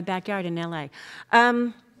right in my backyard in LA.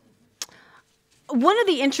 One of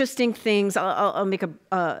the interesting things, I'll make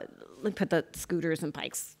let me put the scooters and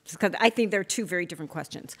bikes, because I think they're two very different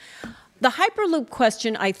questions. The Hyperloop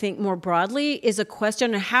question, I think, more broadly, is a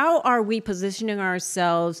question of how are we positioning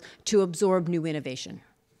ourselves to absorb new innovation?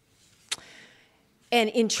 And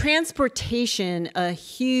in transportation, a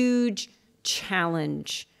huge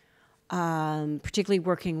challenge, particularly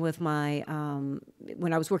working with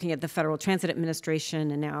when I was working at the Federal Transit Administration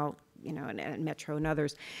and now, and Metro and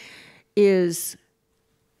others, is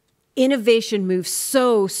innovation moves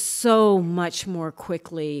so much more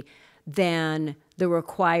quickly than the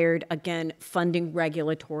required, again, funding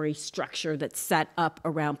regulatory structure that's set up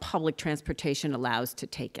around public transportation allows to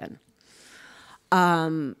take in.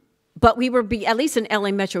 But we were, at least in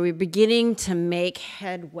LA Metro, we were beginning to make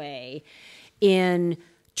headway in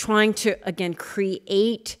trying to, again,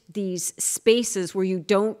 create these spaces where you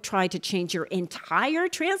don't try to change your entire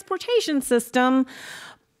transportation system,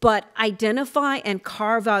 but identify and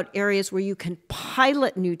carve out areas where you can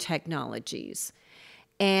pilot new technologies.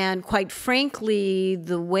 And quite frankly,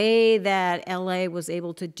 the way that LA was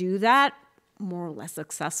able to do that, more or less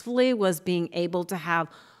successfully, was being able to have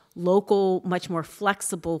local, much more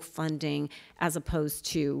flexible funding as opposed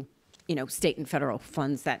to, state and federal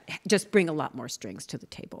funds that just bring a lot more strings to the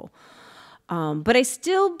table. But I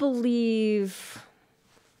still believe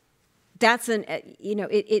that's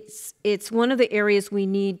it's one of the areas we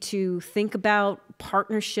need to think about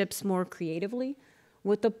partnerships more creatively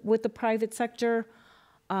with the private sector.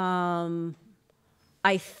 I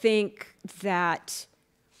think that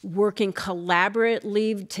working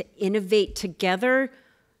collaboratively to innovate together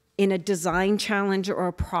in a design challenge or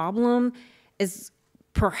a problem is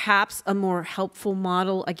perhaps a more helpful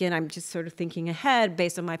model. Again, I'm just sort of thinking ahead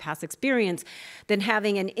based on my past experience than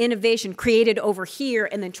having an innovation created over here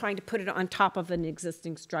and then trying to put it on top of an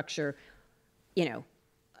existing structure,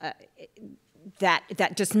 that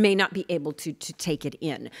just may not be able to take it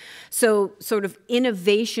in. So sort of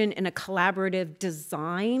innovation in a collaborative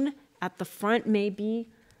design at the front may be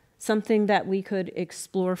something that we could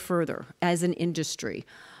explore further as an industry.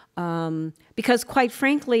 Because quite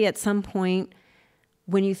frankly, at some point,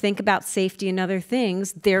 when you think about safety and other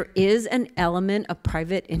things, there is an element of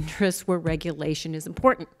private interest where regulation is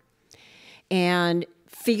important. And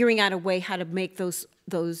figuring out a way how to make those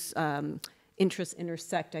interests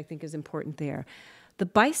intersect, I think, is important there. The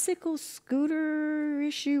bicycle scooter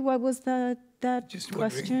issue, what was that Just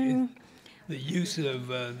question? The use of,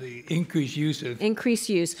 the increased use of... Increased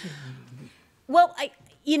use. Well,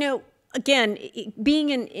 again,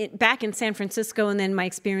 being back in San Francisco and then my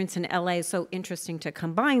experience in LA is so interesting to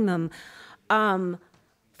combine them.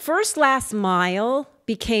 First, last mile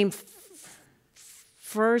became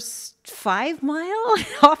first 5 mile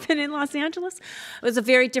often in Los Angeles. It was a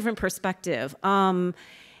very different perspective. And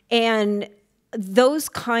those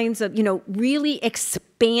kinds of, really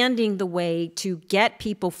expanding the way to get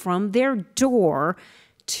people from their door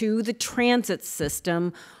to the transit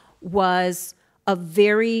system was a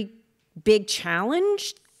very big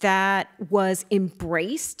challenge that was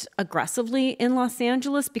embraced aggressively in Los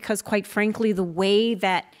Angeles because, quite frankly, the way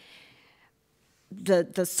that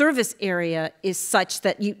the service area is such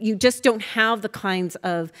that you just don't have the kinds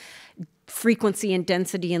of frequency and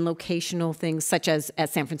density and locational things such as at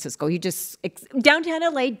San Francisco.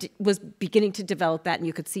 Downtown LA was beginning to develop that, and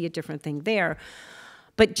you could see a different thing there.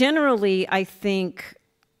 But generally, I think,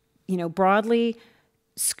 broadly,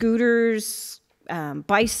 scooters,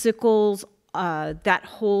 bicycles, that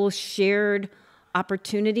whole shared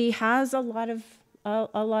opportunity has a lot of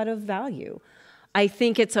value. I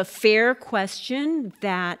think it's a fair question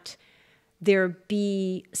that there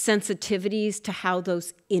be sensitivities to how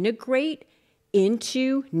those integrate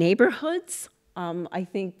into neighborhoods. I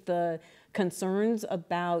think the concerns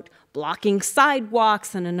about blocking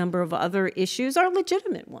sidewalks and a number of other issues are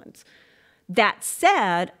legitimate ones. That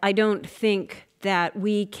said, I don't think that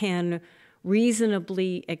we can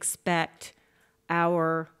reasonably expect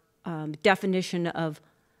our definition of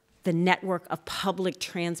the network of public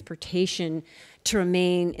transportation to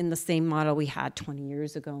remain in the same model we had 20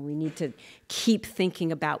 years ago. We need to keep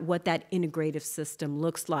thinking about what that integrative system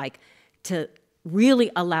looks like to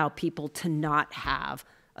really allow people to not have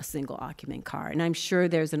a single occupant car. And I'm sure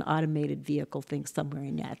there's an automated vehicle thing somewhere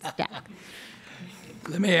in that stack.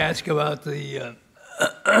 Let me ask about the,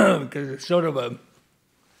 because it's sort of a,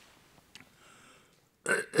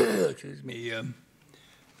 excuse me,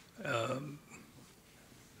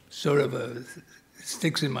 sort of a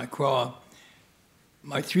sticks in my craw.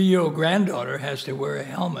 My 3-year-old granddaughter has to wear a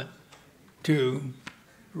helmet to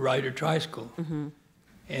ride her tricycle. Mm-hmm.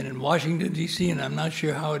 And in Washington, D.C., and I'm not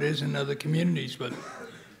sure how it is in other communities, but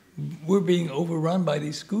we're being overrun by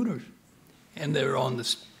these scooters. And they're on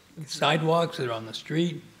the sidewalks, they're on the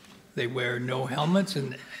street, they wear no helmets,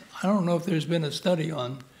 and I don't know if there's been a study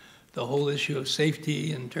on the whole issue of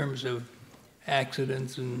safety in terms of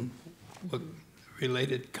accidents and what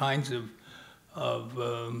related kinds of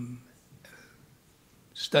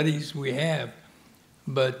studies we have.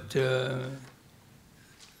 But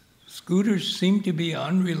scooters seem to be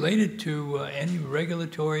unrelated to any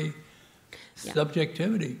regulatory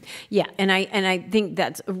subjectivity. Yeah, and I think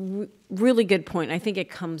that's a really good point. I think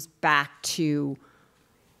it comes back to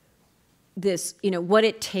this, what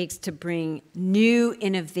it takes to bring new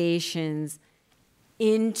innovations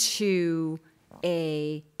into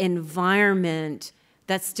a environment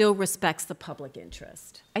that still respects the public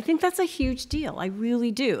interest. I think that's a huge deal. I really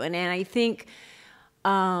do. And I think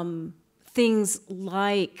things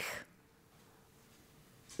like,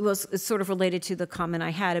 well, it's sort of related to the comment I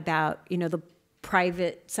had about, the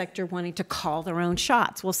private sector wanting to call their own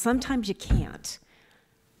shots. Well, sometimes you can't.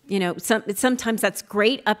 Sometimes that's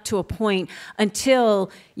great up to a point until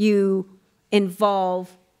you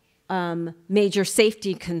involve major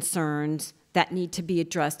safety concerns that need to be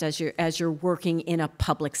addressed as you're working in a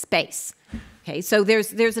public space. Okay, so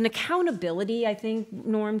there's an accountability, I think,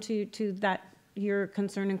 Norm, to that your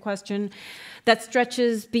concern and question that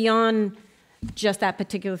stretches beyond just that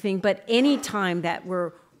particular thing. But any time that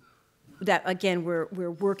we're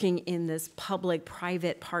working in this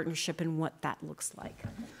public-private partnership and what that looks like.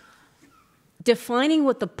 Defining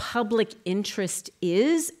what the public interest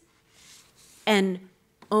is and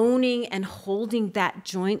owning and holding that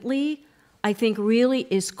jointly, I think really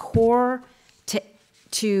is core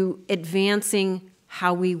to advancing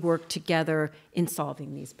how we work together in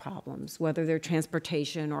solving these problems, whether they're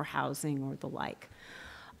transportation or housing or the like.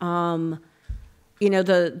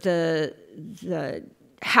 The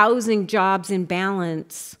housing jobs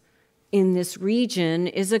imbalance in this region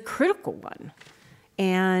is a critical one.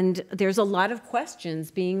 And there's a lot of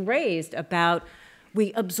questions being raised about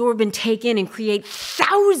we absorb and take in and create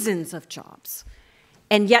thousands of jobs.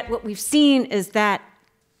 And yet what we've seen is that,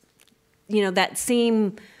 that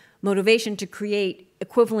same motivation to create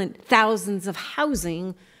equivalent thousands of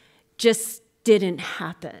housing just didn't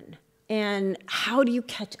happen. And how do you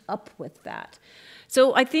catch up with that?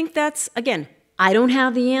 So I think that's, again, I don't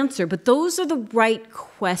have the answer, but those are the right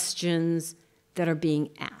questions that are being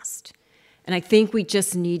asked. And I think we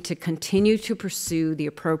just need to continue to pursue the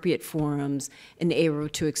appropriate forums in able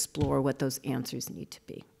to explore what those answers need to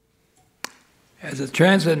be. As a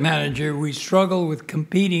transit manager, we struggle with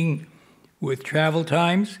competing with travel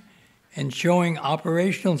times and showing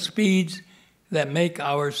operational speeds that make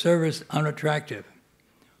our service unattractive.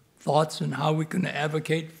 thoughts on how we can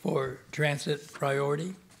advocate for transit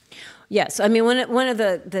priority? Yes, I mean, one of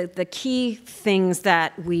the key things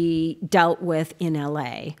that we dealt with in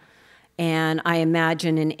LA, and I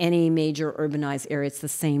imagine in any major urbanized area it's the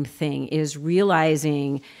same thing, is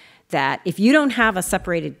realizing that if you don't have a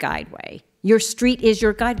separated guideway, your street is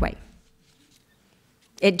your guideway.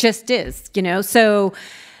 It just is, you know? So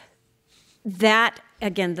that,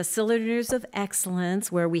 again, the cylinders of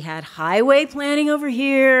excellence, where we had highway planning over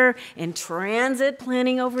here and transit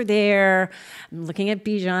planning over there. I'm looking at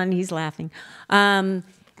Bijan, he's laughing.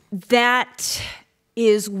 That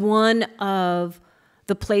is one of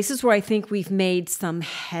the places where I think we've made some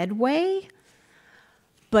headway.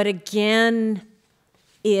 But again,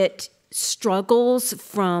 it struggles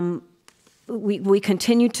from, we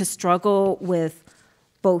continue to struggle with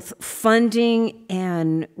both funding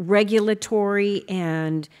and regulatory,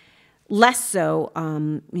 and less so,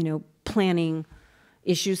 you know, planning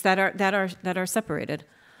issues that are separated.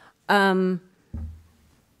 You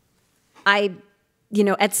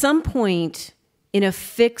know, at some point in a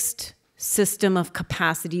fixed system of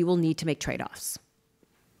capacity, you will need to make trade-offs.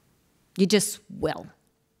 You just will.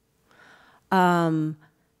 The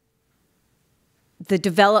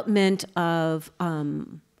development of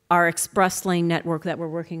our express lane network that we're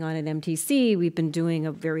working on at MTC, we've been doing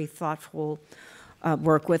a very thoughtful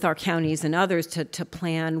work with our counties and others to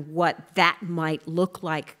plan what that might look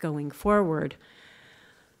like going forward.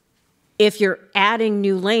 If you're adding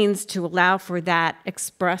new lanes to allow for that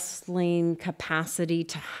express lane capacity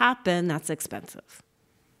to happen, that's expensive.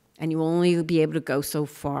 And you will only be able to go so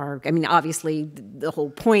far. I mean, obviously, the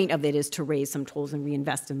whole point of it is to raise some tolls and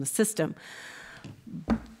reinvest in the system.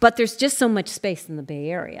 But there's just so much space in the Bay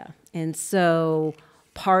Area. And so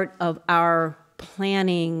part of our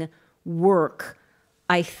planning work,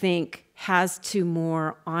 I think, has to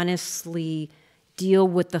more honestly deal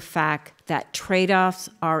with the fact that trade-offs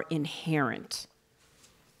are inherent.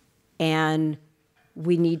 And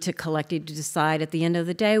we need to collectively decide at the end of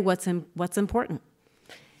the day what's important.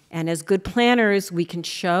 And as good planners, we can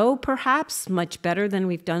show perhaps much better than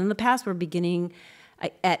we've done in the past. We're beginning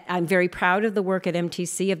I'm very proud of the work at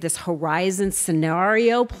MTC of this horizon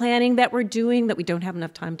scenario planning that we're doing that we don't have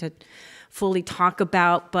enough time to fully talk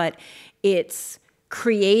about, but it's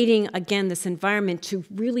creating, again, this environment to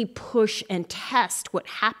really push and test what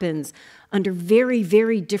happens under very,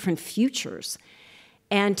 very different futures,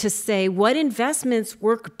 and to say what investments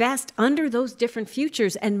work best under those different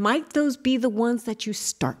futures, and might those be the ones that you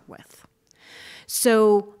start with.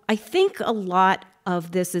 So I think a lot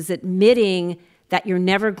of this is admitting that you're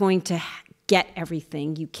never going to get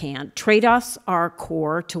everything you can. Trade-offs are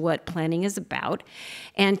core to what planning is about,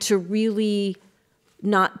 and to really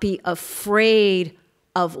not be afraid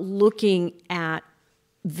of looking at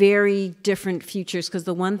very different futures, because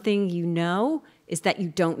the one thing you know is that you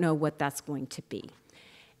don't know what that's going to be.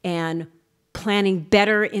 And planning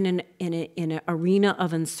better in an arena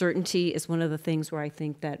of uncertainty is one of the things where I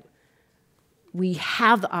think that we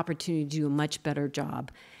have the opportunity to do a much better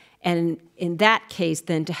job. And in that case,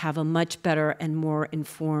 then to have a much better and more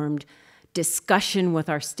informed discussion with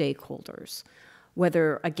our stakeholders,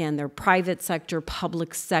 whether, again, they're private sector,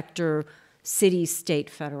 public sector, city,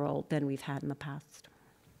 state, federal, than we've had in the past.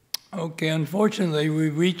 Okay, unfortunately,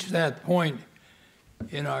 we've reached that point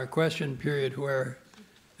in our question period where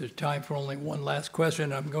there's time for only one last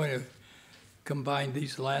question. I'm going to combine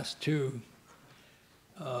these last two.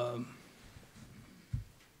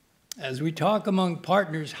 As we talk among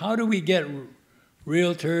partners, how do we get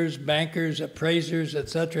realtors, bankers, appraisers,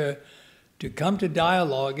 etc., to come to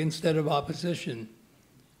dialogue instead of opposition?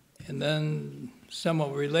 And then,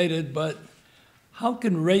 somewhat related, but how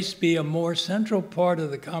can race be a more central part of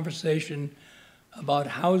the conversation about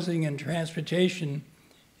housing and transportation,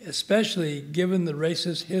 especially given the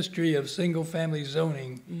racist history of single-family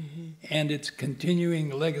zoning and its continuing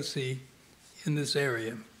legacy in this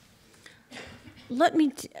area?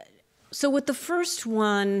 So with the first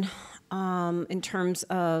one, in terms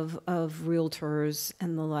of realtors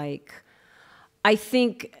and the like, I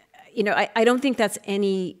think, you know, I don't think that's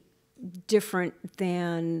any different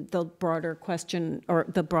than the broader question or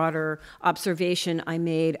the broader observation I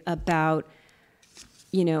made about,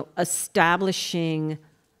 you know, establishing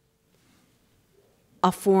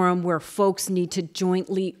a forum where folks need to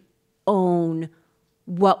jointly own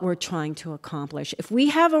what we're trying to accomplish. If we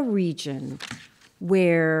have a region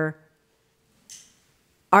where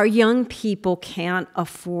our young people can't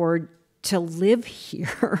afford to live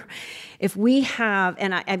here, if we have,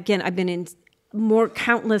 and I've been in more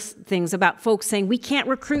countless things about folks saying we can't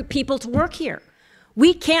recruit people to work here.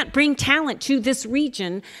 We can't bring talent to this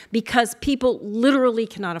region because people literally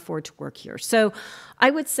cannot afford to work here. So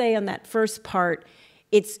I would say on that first part,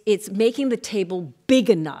 it's making the table big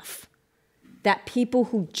enough that people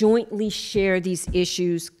who jointly share these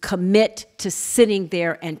issues commit to sitting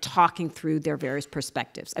there and talking through their various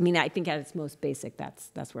perspectives. I mean, I think at its most basic,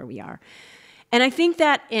 that's where we are. And I think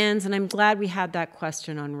that ends, and I'm glad we had that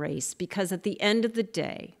question on race, because at the end of the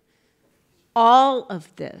day, all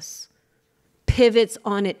of this pivots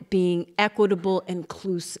on it being equitable and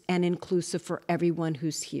inclusive for everyone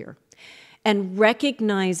who's here. And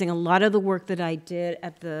recognizing a lot of the work that I did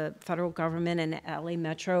at the federal government and LA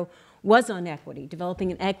Metro was on equity,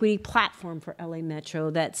 developing an equity platform for LA Metro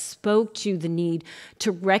that spoke to the need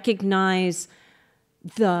to recognize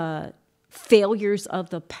the failures of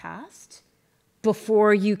the past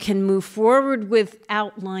before you can move forward with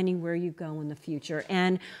outlining where you go in the future.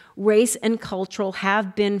 And race and cultural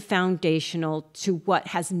have been foundational to what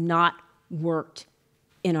has not worked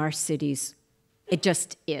in our cities. It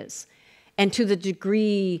just is. And to the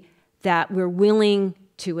degree that we're willing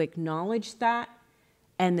to acknowledge that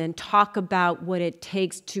and then talk about what it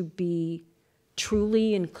takes to be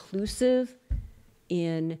truly inclusive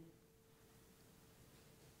in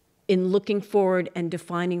looking forward and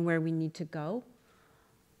defining where we need to go,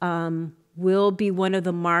 will be one of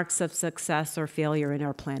the marks of success or failure in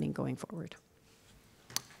our planning going forward.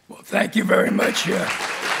 Well, thank you very much.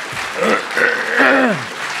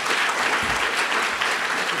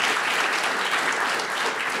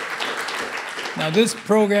 Now, this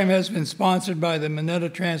program has been sponsored by the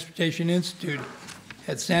Mineta Transportation Institute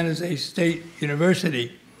at San Jose State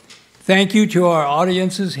University. Thank you to our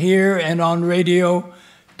audiences here and on radio,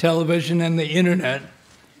 television, and the internet.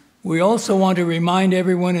 We also want to remind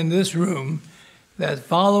everyone in this room that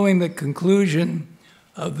following the conclusion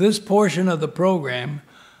of this portion of the program,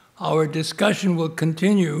 our discussion will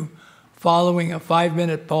continue following a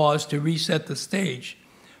 5-minute pause to reset the stage.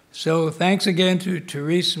 So thanks again to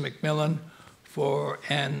Therese McMillan for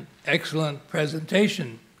an excellent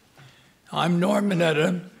presentation. I'm Norm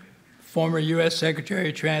Mineta, former U.S. Secretary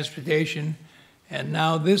of Transportation, and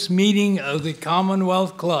now this meeting of the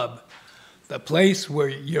Commonwealth Club, the place where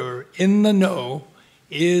you're in the know,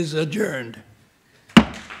 is adjourned.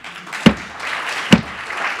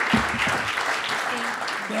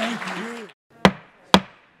 Thank you.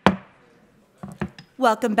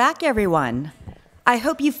 Welcome back, everyone. I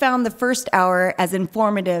hope you found the first hour as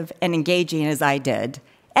informative and engaging as I did,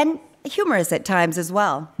 and humorous at times as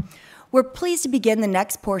well. We're pleased to begin the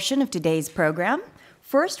next portion of today's program.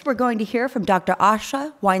 First, we're going to hear from Dr.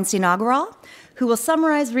 Asha Weinstein-Agarwal, who will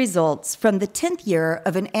summarize results from the 10th year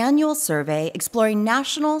of an annual survey exploring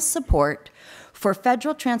national support for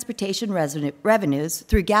federal transportation revenues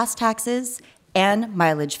through gas taxes and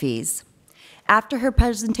mileage fees. After her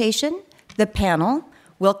presentation, the panel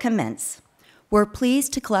will commence. We're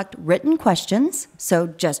pleased to collect written questions, so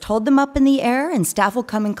just hold them up in the air and staff will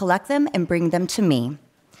come and collect them and bring them to me.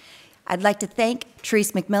 I'd like to thank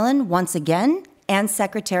Therese McMillan once again and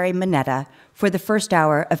Secretary Mineta for the first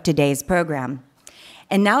hour of today's program.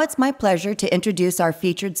 And now it's my pleasure to introduce our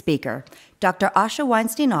featured speaker. Dr. Asha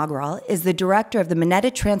Weinstein-Agarwal is the director of the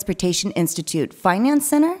Mineta Transportation Institute Finance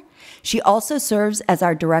Center. She also serves as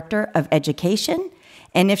our director of education,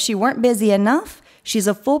 and if she weren't busy enough, she's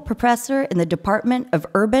a full professor in the Department of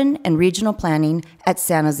Urban and Regional Planning at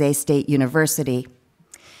San Jose State University.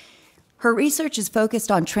 Her research is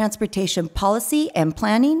focused on transportation policy and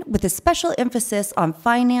planning with a special emphasis on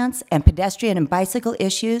finance and pedestrian and bicycle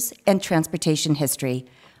issues and transportation history.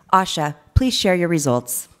 Asha, please share your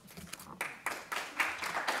results.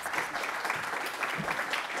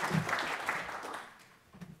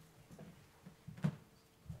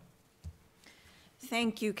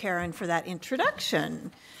 Thank you, Karen, for that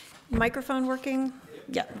introduction. Microphone working?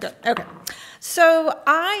 Yeah, good. Okay. So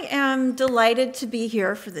I am delighted to be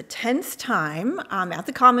here for the 10th time at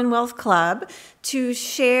the Commonwealth Club to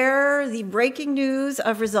share the breaking news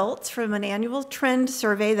of results from an annual trend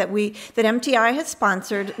survey that MTI has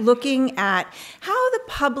sponsored, looking at how the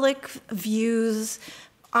public views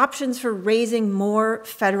options for raising more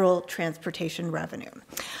federal transportation revenue.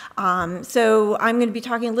 So I'm going to be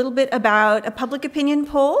talking a little bit about a public opinion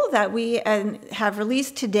poll that we have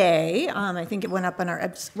released today. I think it went up on our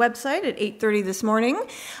website at 8:30 this morning.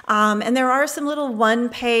 And there are some little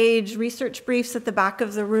one-page research briefs at the back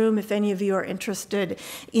of the room if any of you are interested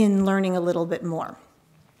in learning a little bit more.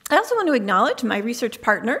 I also want to acknowledge my research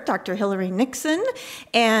partner, Dr. Hillary Nixon,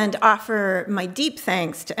 and offer my deep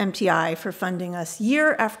thanks to MTI for funding us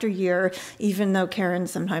year after year, even though Karen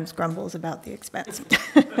sometimes grumbles about the expense.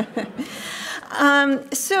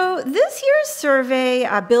 So this year's survey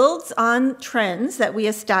builds on trends that we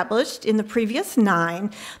established in the previous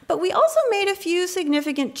 9, but we also made a few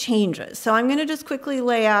significant changes. So I'm going to just quickly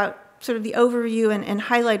lay out sort of the overview and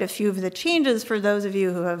highlight a few of the changes for those of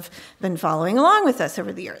you who have been following along with us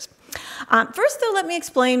over the years. First, though, let me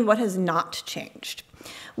explain what has not changed.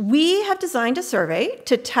 We have designed a survey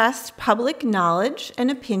to test public knowledge and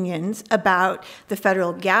opinions about the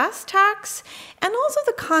federal gas tax and also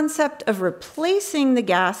the concept of replacing the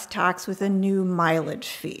gas tax with a new mileage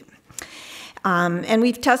fee. And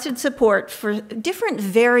we've tested support for different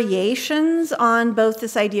variations on both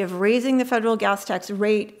this idea of raising the federal gas tax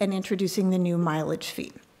rate and introducing the new mileage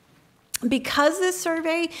fee. Because this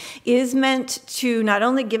survey is meant to not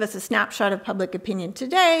only give us a snapshot of public opinion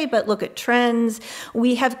today, but look at trends,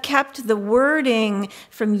 we have kept the wording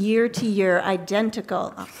from year to year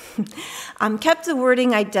identical. Kept the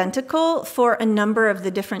wording identical for a number of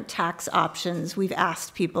the different tax options. We've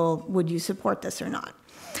asked people, would you support this or not?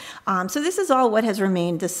 So this is all what has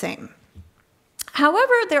remained the same.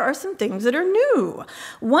 However, there are some things that are new.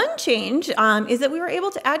 One change is that we were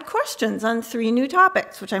able to add questions on 3 new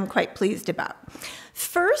topics, which I'm quite pleased about.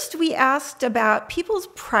 First, we asked about people's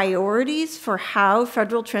priorities for how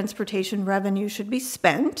federal transportation revenue should be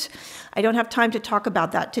spent. I don't have time to talk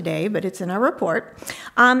about that today, but it's in our report.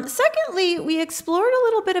 Secondly, we explored a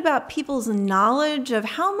little bit about people's knowledge of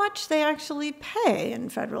how much they actually pay in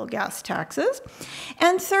federal gas taxes.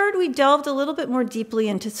 And third, we delved a little bit more deeply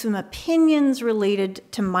into some opinions related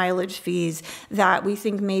to mileage fees that we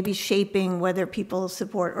think may be shaping whether people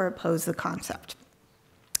support or oppose the concept.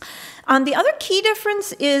 The other key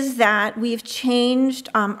difference is that we've changed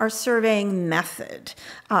our surveying method.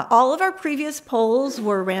 All of our previous polls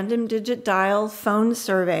were random digit dial phone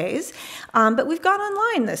surveys, but we've gone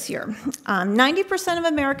online this year. 90% of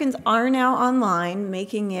Americans are now online,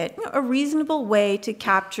 making it a reasonable way to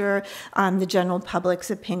capture the general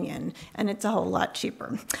public's opinion, and it's a whole lot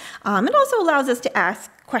cheaper. It also allows us to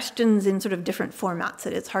ask questions in sort of different formats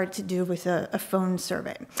that it's hard to do with a phone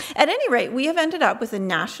survey. At any rate, we have ended up with a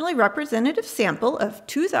nationally representative sample of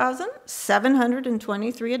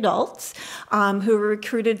 2,723 adults who were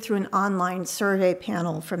recruited through an online survey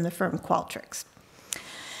panel from the firm Qualtrics.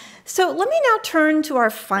 So let me now turn to our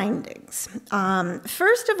findings.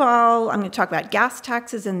 First of all, I'm going to talk about gas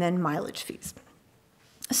taxes and then mileage fees.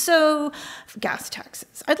 So, gas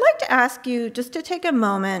taxes. I'd like to ask you just to take a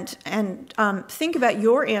moment and think about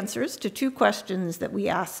your answers to 2 questions that we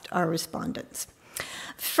asked our respondents.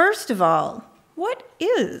 First of all, what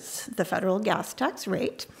is the federal gas tax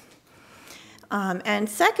rate? And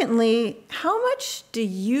secondly, how much do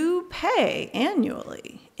you pay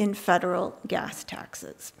annually in federal gas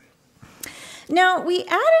taxes? Now, we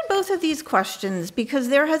added both of these questions because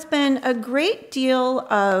there has been a great deal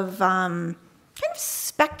of kind of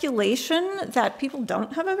speculation that people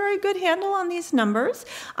don't have a very good handle on these numbers,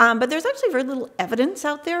 but there's actually very little evidence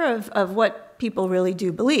out there of what people really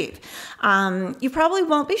do believe. You probably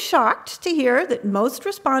won't be shocked to hear that most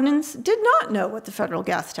respondents did not know what the federal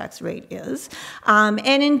gas tax rate is,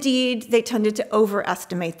 and indeed, they tended to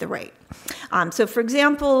overestimate the rate. So for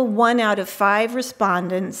example, 1 out of 5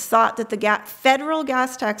 respondents thought that the federal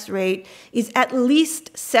gas tax rate is at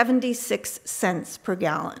least 76 cents per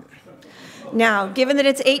gallon. Now, given that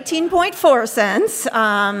it's 18.4 cents,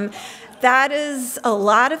 that is a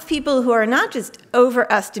lot of people who are not just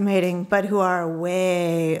overestimating, but who are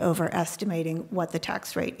way overestimating what the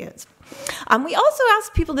tax rate is. We also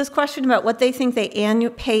asked people this question about what they think they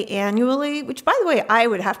pay annually, which, by the way, I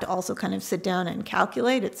would have to also kind of sit down and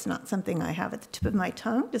calculate. It's not something I have at the tip of my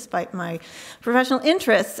tongue, despite my professional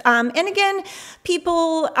interests. And again,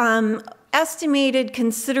 people estimated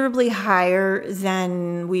considerably higher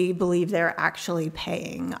than we believe they're actually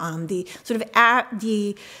paying. The sort of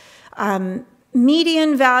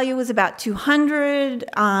median value was about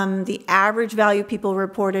 $200. The average value people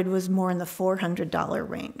reported was more in the $400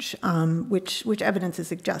 range, which evidence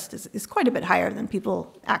suggests is quite a bit higher than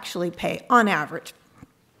people actually pay on average.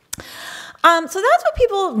 So that's what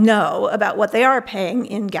people know about what they are paying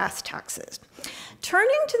in gas taxes.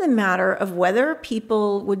 Turning to the matter of whether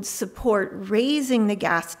people would support raising the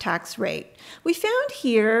gas tax rate, we found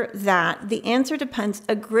here that the answer depends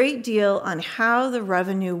a great deal on how the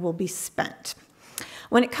revenue will be spent.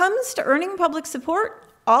 When it comes to earning public support,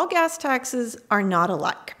 all gas taxes are not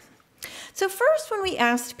alike. So first, when we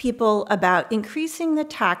asked people about increasing the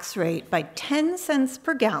tax rate by 10 cents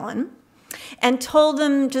per gallon, and told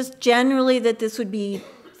them just generally that this would be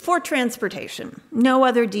for transportation. No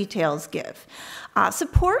other details give.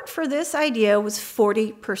 Support for this idea was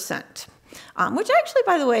 40%. Which actually,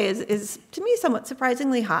 by the way, is to me somewhat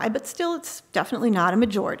surprisingly high, but still it's definitely not a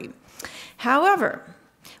majority. However,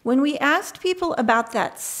 when we asked people about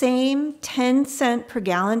that same 10-cent per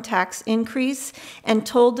gallon tax increase and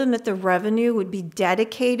told them that the revenue would be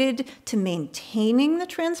dedicated to maintaining the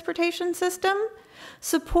transportation system,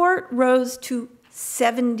 support rose to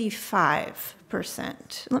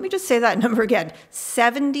 75%. Let me just say that number again,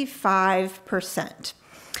 75%.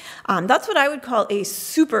 That's what I would call a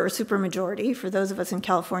super majority for those of us in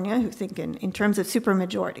California who think in terms of super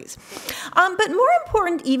majorities. But more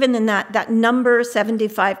important even than that number,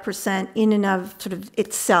 75% in and of sort of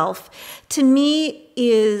itself, to me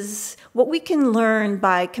is what we can learn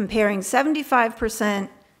by comparing 75%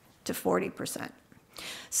 to 40%.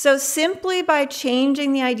 So simply by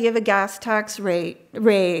changing the idea of a gas tax rate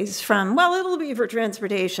raise from, well, it'll be for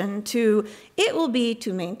transportation to it will be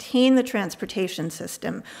to maintain the transportation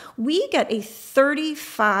system, we get a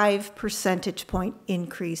 35 percentage point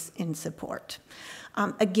increase in support.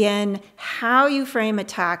 Again, how you frame a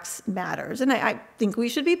tax matters. And I think we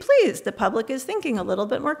should be pleased. The public is thinking a little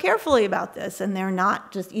bit more carefully about this, and they're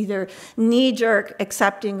not just either knee-jerk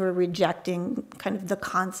accepting or rejecting kind of the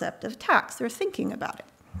concept of tax. They're thinking about it.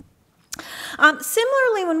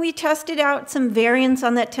 Similarly, when we tested out some variants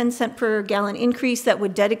on that 10 cent per gallon increase that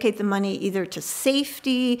would dedicate the money either to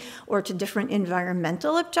safety or to different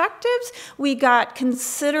environmental objectives, we got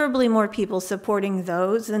considerably more people supporting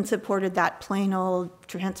those than supported that plain old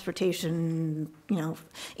transportation,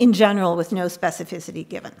 in general with no specificity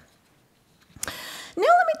given. Now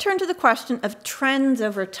let me turn to the question of trends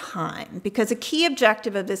over time, because a key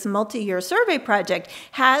objective of this multi-year survey project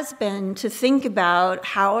has been to think about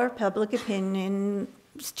how our public opinion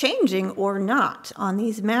is changing or not on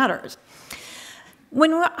these matters.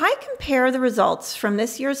 When I compare the results from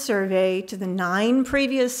this year's survey to the 9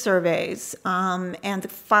 previous surveys and the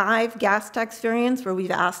 5 gas tax variants where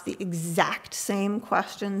we've asked the exact same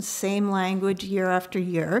questions, same language year after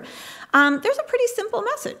year, there's a pretty simple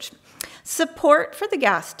message. Support for the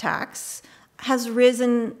gas tax has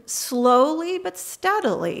risen slowly but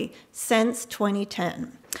steadily since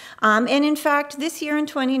 2010. And in fact, this year in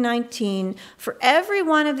 2019, for every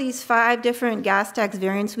one of these 5 different gas tax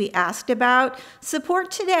variants we asked about,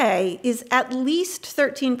 support today is at least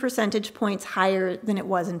 13 percentage points higher than it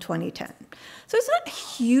was in 2010. So it's not a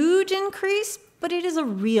huge increase, but it is a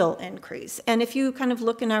real increase. And if you kind of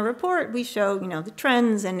look in our report, we show, the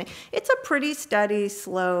trends, and it's a pretty steady,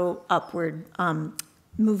 slow, upward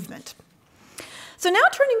movement. So now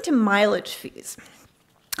turning to mileage fees.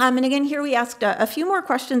 And again, here we asked a few more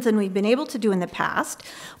questions than we've been able to do in the past.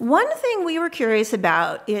 One thing we were curious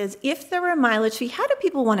about is if there were a mileage fee, how do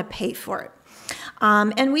people want to pay for it?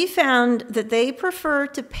 And we found that they prefer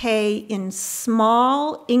to pay in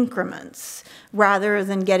small increments rather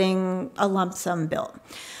than getting a lump sum bill.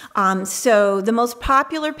 So the most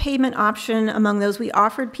popular payment option among those we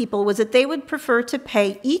offered people was that they would prefer to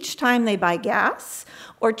pay each time they buy gas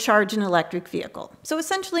or charge an electric vehicle. So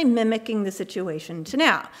essentially mimicking the situation to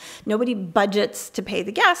now. Nobody budgets to pay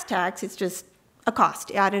the gas tax, it's just a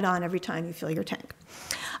cost added on every time you fill your tank.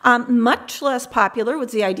 Much less popular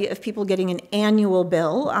was the idea of people getting an annual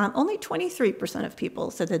bill. Only 23% of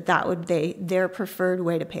people said that would be their preferred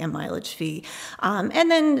way to pay a mileage fee.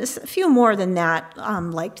 And then a few more than that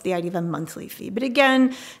liked the idea of a monthly fee. But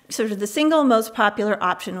again, sort of the single most popular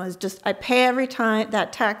option was just I pay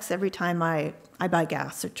that tax every time I buy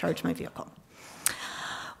gas or charge my vehicle.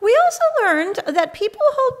 We also learned that people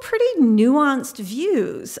hold pretty nuanced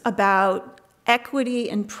views about equity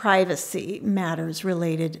and privacy matters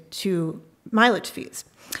related to mileage fees.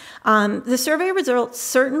 The survey results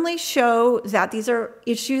certainly show that these are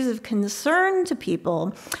issues of concern to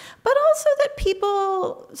people, but also that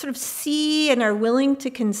people sort of see and are willing to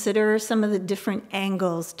consider some of the different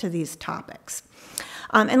angles to these topics.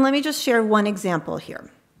 And let me just share one example here.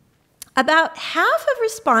 About half of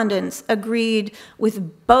respondents agreed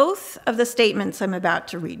with both of the statements I'm about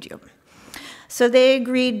to read you. So they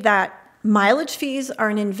agreed that mileage fees are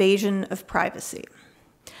an invasion of privacy.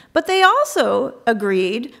 But they also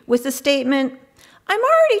agreed with the statement, I'm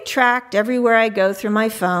already tracked everywhere I go through my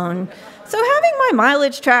phone, so having my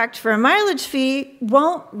mileage tracked for a mileage fee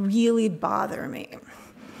won't really bother me.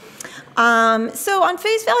 So on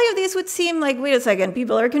face value, these would seem like, wait a second,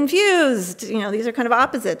 people are confused. These are kind of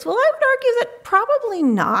opposites. Well, I would argue that probably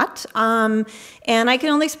not. And I can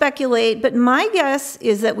only speculate, but my guess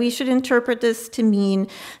is that we should interpret this to mean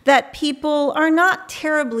that people are not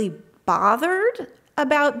terribly bothered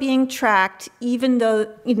about being tracked, even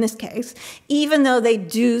though, in this case, even though they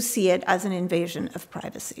do see it as an invasion of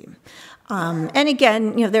privacy. And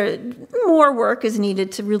again, more work is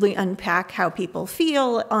needed to really unpack how people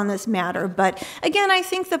feel on this matter. But again, I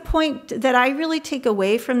think the point that I really take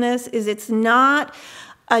away from this is it's not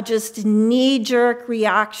a just knee-jerk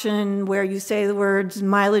reaction where you say the words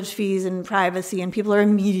mileage fees and privacy and people are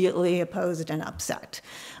immediately opposed and upset.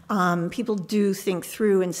 People do think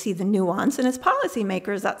through and see the nuance, and as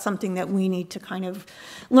policymakers, that's something that we need to kind of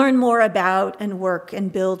learn more about and work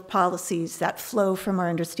and build policies that flow from our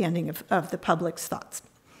understanding of the public's thoughts.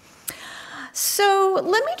 So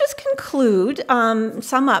let me just conclude,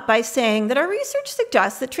 sum up by saying that our research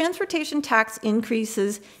suggests that transportation tax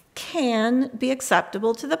increases can be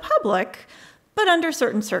acceptable to the public, but under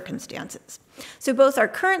certain circumstances. So both our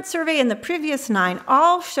current survey and the previous 9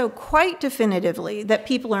 all show quite definitively that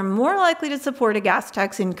people are more likely to support a gas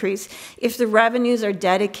tax increase if the revenues are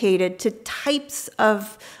dedicated to types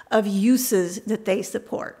of uses that they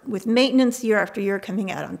support, with maintenance year after year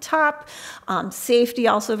coming out on top, safety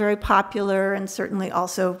also very popular, and certainly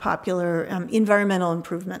also popular environmental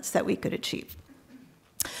improvements that we could achieve.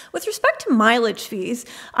 With respect to mileage fees,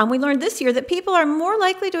 we learned this year that people are more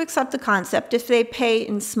likely to accept the concept if they pay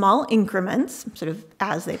in small increments, sort of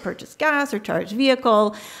as they purchase gas or charge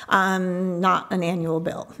vehicle, not an annual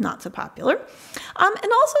bill, not so popular.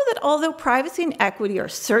 And also that although privacy and equity are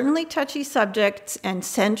certainly touchy subjects and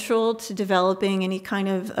central to developing any kind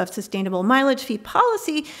of sustainable mileage fee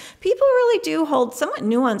policy, people really do hold somewhat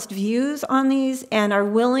nuanced views on these and are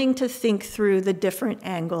willing to think through the different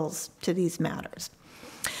angles to these matters.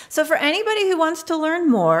 So for anybody who wants to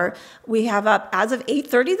learn more, we have up, as of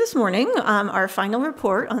 8:30 this morning, our final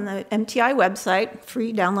report on the MTI website,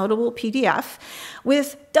 free downloadable PDF,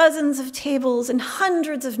 with dozens of tables and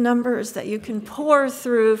hundreds of numbers that you can pour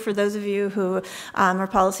through for those of you who are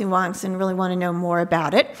policy wonks and really want to know more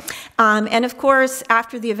about it. And of course,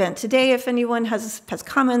 after the event today, if anyone has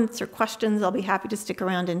comments or questions, I'll be happy to stick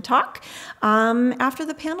around and talk after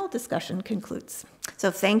the panel discussion concludes.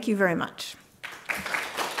 So thank you very much.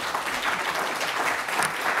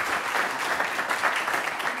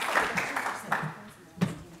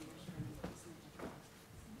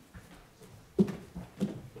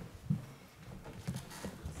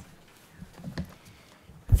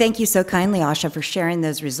 Thank you so kindly, Asha, for sharing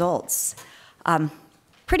those results.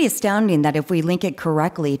 Pretty astounding that if we link it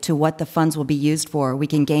correctly to what the funds will be used for, we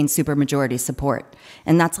can gain supermajority support.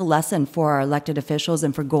 And that's a lesson for our elected officials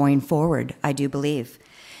and for going forward, I do believe.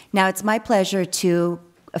 Now, it's my pleasure to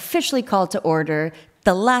officially call to order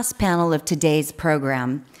the last panel of today's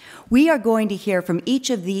program. We are going to hear from each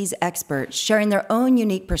of these experts sharing their own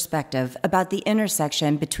unique perspective about the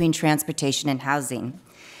intersection between transportation and housing.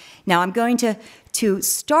 Now, I'm going to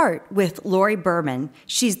start with Lori Berman.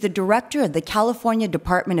 She's the director of the California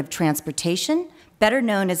Department of Transportation, better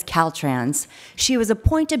known as Caltrans. She was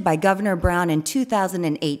appointed by Governor Brown in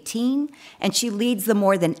 2018, and she leads the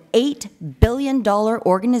more than $8 billion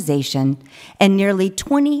organization and nearly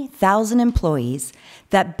 20,000 employees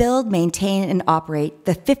that build, maintain, and operate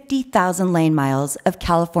the 50,000 lane miles of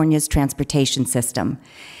California's transportation system.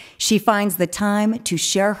 She finds the time to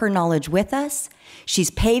share her knowledge with us.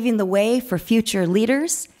 She's paving the way for future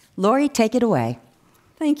leaders. Lori, take it away.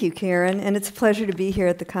 Thank you, Karen, and it's a pleasure to be here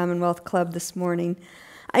at the Commonwealth Club this morning.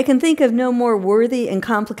 I can think of no more worthy and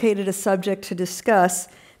complicated a subject to discuss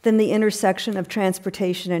than the intersection of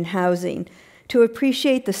transportation and housing. To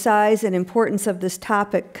appreciate the size and importance of this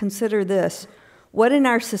topic, consider this: what in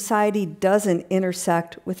our society doesn't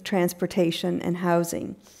intersect with transportation and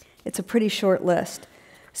housing? It's a pretty short list.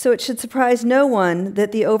 So it should surprise no one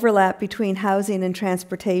that the overlap between housing and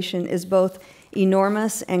transportation is both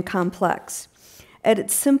enormous and complex. At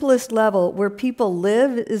its simplest level, where people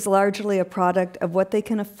live is largely a product of what they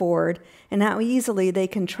can afford and how easily they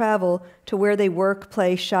can travel to where they work,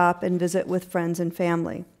 play, shop, and visit with friends and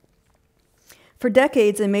family. For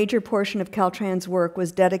decades, a major portion of Caltrans' work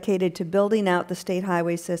was dedicated to building out the state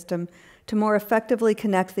highway system to more effectively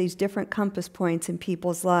connect these different compass points in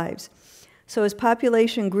people's lives. So as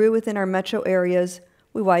population grew within our metro areas,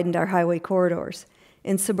 we widened our highway corridors.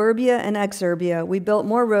 In suburbia and exurbia, we built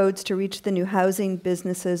more roads to reach the new housing,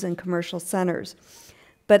 businesses, and commercial centers.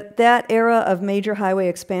 But that era of major highway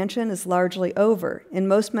expansion is largely over. In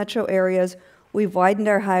most metro areas, we've widened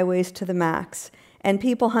our highways to the max, and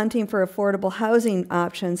people hunting for affordable housing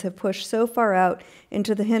options have pushed so far out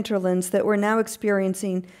into the hinterlands that we're now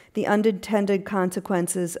experiencing the unintended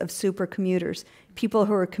consequences of super commuters, people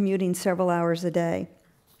who are commuting several hours a day.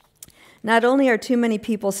 Not only are too many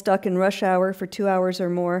people stuck in rush hour for 2 hours or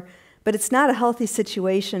more, but it's not a healthy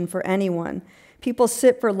situation for anyone. People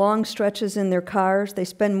sit for long stretches in their cars, they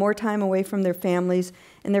spend more time away from their families,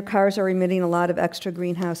 and their cars are emitting a lot of extra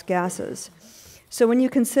greenhouse gases. So when you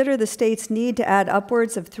consider the state's need to add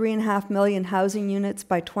upwards of 3.5 million housing units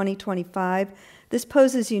by 2025, this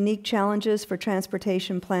poses unique challenges for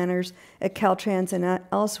transportation planners at Caltrans and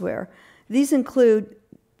elsewhere. These include,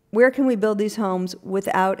 where can we build these homes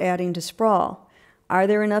without adding to sprawl? Are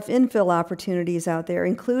there enough infill opportunities out there,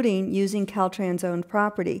 including using Caltrans-owned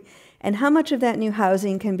property? And how much of that new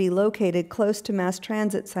housing can be located close to mass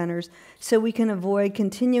transit centers so we can avoid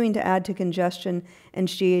continuing to add to congestion and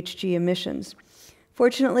GHG emissions?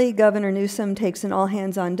 Fortunately, Governor Newsom takes an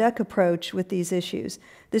all-hands-on-deck approach with these issues.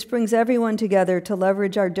 This brings everyone together to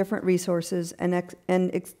leverage our different resources and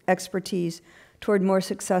expertise toward more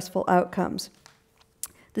successful outcomes.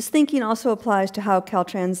 This thinking also applies to how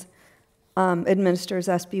Caltrans administers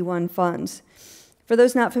SB 1 funds. For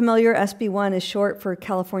those not familiar, SB 1 is short for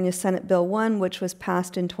California Senate Bill 1, which was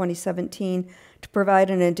passed in 2017 to provide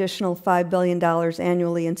an additional $5 billion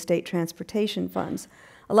annually in state transportation funds.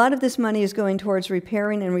 A lot of this money is going towards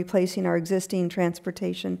repairing and replacing our existing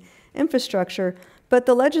transportation infrastructure, but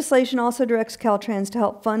the legislation also directs Caltrans to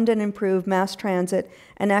help fund and improve mass transit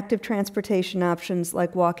and active transportation options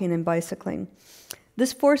like walking and bicycling.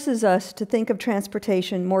 This forces us to think of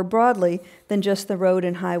transportation more broadly than just the road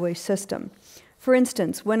and highway system. For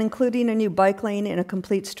instance, when including a new bike lane in a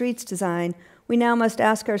complete streets design, we now must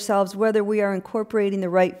ask ourselves whether we are incorporating the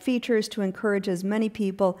right features to encourage as many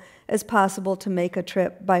people as possible to make a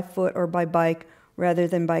trip by foot or by bike rather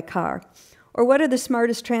than by car. Or what are the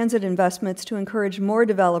smartest transit investments to encourage more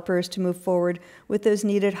developers to move forward with those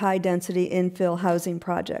needed high-density infill housing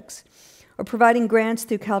projects? Or providing grants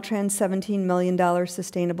through Caltrans' $17 million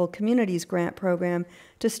Sustainable Communities Grant Program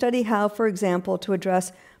to study how, for example, to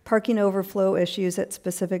address parking overflow issues at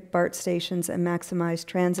specific BART stations and maximize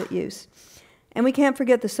transit use. And we can't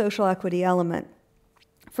forget the social equity element.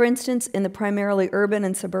 For instance, in the primarily urban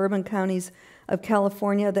and suburban counties of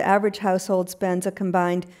California, the average household spends a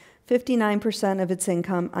combined 59% of its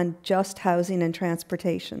income on just housing and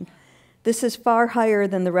transportation. This is far higher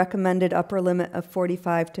than the recommended upper limit of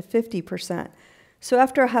 45 to 50%. So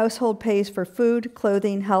after a household pays for food,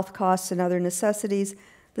 clothing, health costs, and other necessities,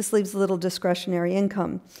 this leaves little discretionary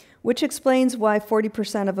income, which explains why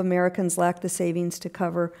 40% of Americans lack the savings to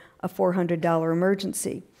cover a $400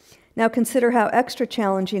 emergency. Now consider how extra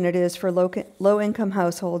challenging it is for low-income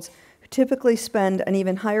households who typically spend an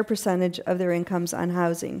even higher percentage of their incomes on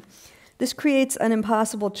housing. This creates an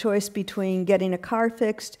impossible choice between getting a car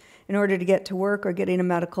fixed in order to get to work or getting a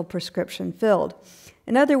medical prescription filled.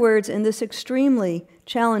 In other words, in this extremely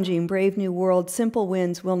challenging Brave New World, simple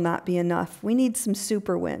wins will not be enough. We need some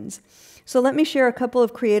super wins. So let me share a couple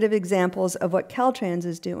of creative examples of what Caltrans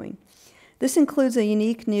is doing. This includes a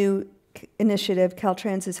unique new initiative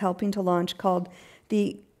Caltrans is helping to launch called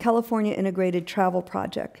the California Integrated Travel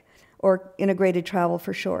Project, or Integrated Travel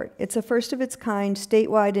for short. It's a first-of-its-kind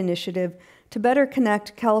statewide initiative to better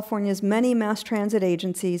connect California's many mass transit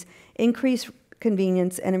agencies, increase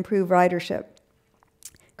convenience, and improve ridership.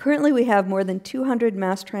 Currently, we have more than 200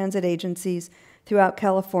 mass transit agencies throughout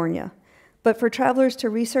California. But for travelers to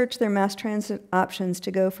research their mass transit options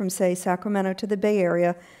to go from, say, Sacramento to the Bay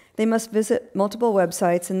Area, they must visit multiple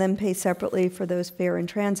websites and then pay separately for those fare and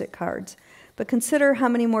transit cards. But consider how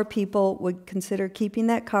many more people would consider keeping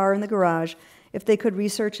that car in the garage if they could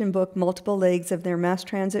research and book multiple legs of their mass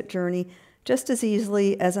transit journey just as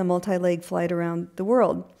easily as a multi-leg flight around the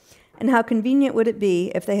world. And how convenient would it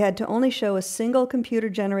be if they had to only show a single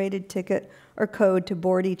computer-generated ticket or code to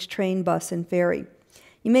board each train, bus, and ferry?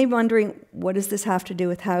 You may be wondering, what does this have to do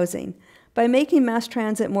with housing? By making mass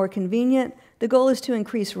transit more convenient, the goal is to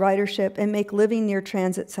increase ridership and make living near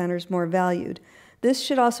transit centers more valued. This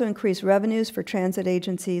should also increase revenues for transit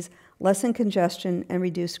agencies, lessen congestion, and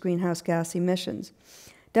reduce greenhouse gas emissions.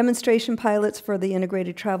 Demonstration pilots for the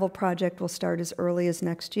Integrated Travel Project will start as early as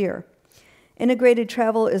next year. Integrated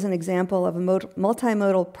travel is an example of a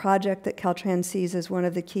multimodal project that Caltrans sees as one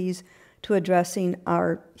of the keys to addressing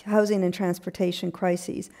our housing and transportation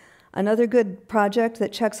crises. Another good project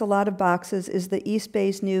that checks a lot of boxes is the East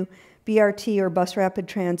Bay's new BRT, or Bus Rapid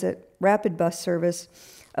Transit, rapid bus service,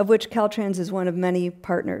 of which Caltrans is one of many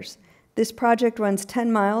partners. This project runs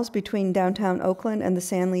 10 miles between downtown Oakland and the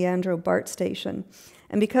San Leandro BART station.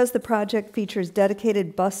 And because the project features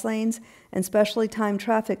dedicated bus lanes and specially timed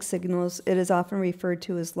traffic signals, it is often referred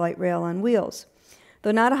to as light rail on wheels.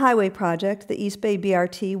 Though not a highway project, the East Bay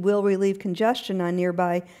BRT will relieve congestion on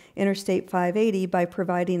nearby Interstate 580 by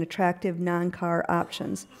providing attractive non-car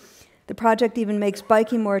options. The project even makes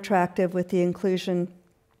biking more attractive with the inclusion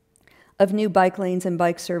of new bike lanes and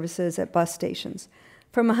bike services at bus stations.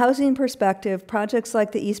 From a housing perspective, projects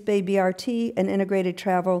like the East Bay BRT and integrated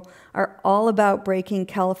travel are all about breaking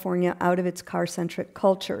California out of its car-centric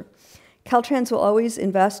culture. Caltrans will always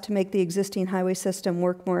invest to make the existing highway system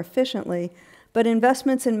work more efficiently, but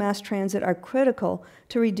investments in mass transit are critical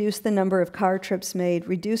to reduce the number of car trips made,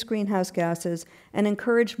 reduce greenhouse gases, and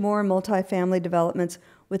encourage more multifamily developments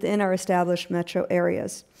within our established metro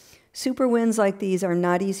areas. Super wins like these are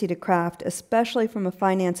not easy to craft, especially from a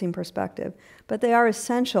financing perspective, but they are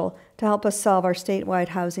essential to help us solve our statewide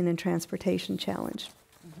housing and transportation challenge.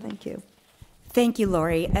 Thank you. Thank you,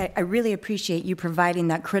 Lori. I really appreciate you providing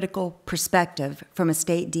that critical perspective from a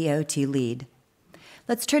state DOT lead.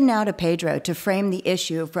 Let's turn now to Pedro to frame the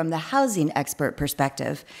issue from the housing expert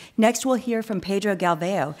perspective. Next, we'll hear from Pedro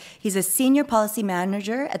Galveo. He's a senior policy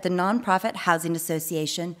manager at the Nonprofit Housing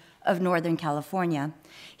Association of Northern California.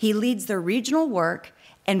 He leads their regional work,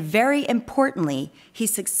 and very importantly, he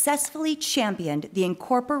successfully championed the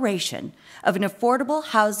incorporation of an affordable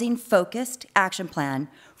housing-focused action plan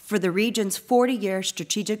for the region's 40-year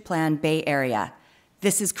strategic plan Bay Area.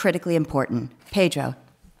 This is critically important. Pedro,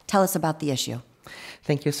 tell us about the issue.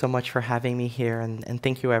 Thank you so much for having me here, and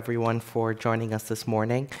thank you everyone for joining us this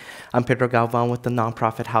morning. I'm Pedro Galvan with the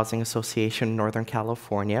Nonprofit Housing Association of Northern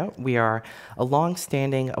California. We are a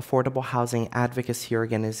long-standing affordable housing advocacy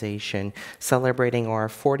organization celebrating our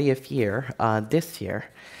 40th year this year.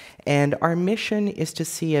 And our mission is to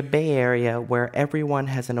see a Bay Area where everyone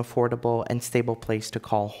has an affordable and stable place to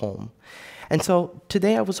call home. And so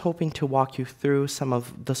today I was hoping to walk you through some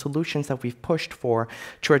of the solutions that we've pushed for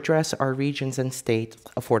to address our regions and states'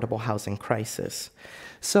 affordable housing crisis.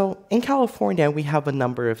 So in California, we have a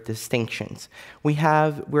number of distinctions.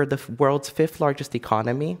 We're the world's 5th largest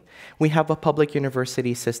economy. We have a public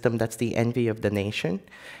university system that's the envy of the nation.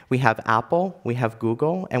 We have Apple, we have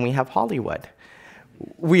Google, and we have Hollywood.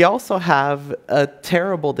 We also have a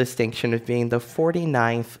terrible distinction of being the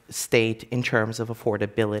 49th state in terms of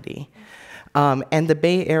affordability. And the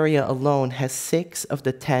Bay Area alone has 6 of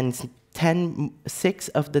the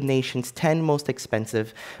nation's 10 most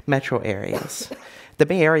expensive metro areas. The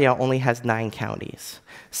Bay Area only has 9 counties,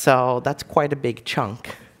 so that's quite a big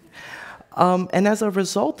chunk. And as a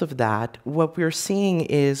result of that, what we're seeing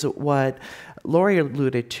is what Lori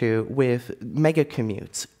alluded to with mega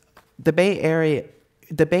commutes. The Bay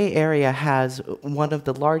Area has one of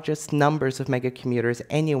the largest numbers of mega commuters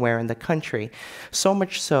anywhere in the country, so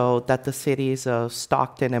much so that the cities of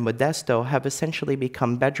Stockton and Modesto have essentially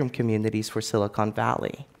become bedroom communities for Silicon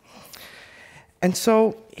Valley. And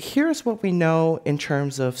so here's what we know in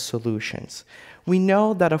terms of solutions. We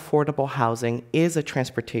know that affordable housing is a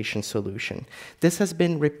transportation solution. This has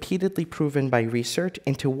been repeatedly proven by research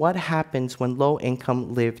into what happens when low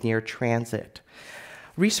income live near transit.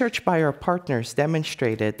 Research by our partners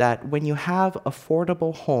demonstrated that when you have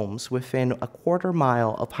affordable homes within a quarter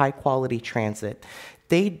mile of high-quality transit,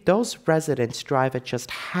 those residents drive at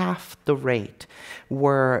just half the rate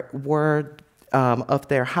of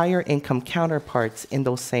their higher-income counterparts in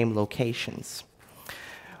those same locations.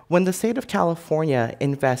 When the state of California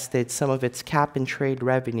invested some of its cap-and-trade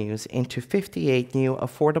revenues into 58 new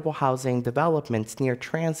affordable housing developments near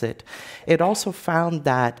transit, it also found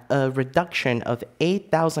that a reduction of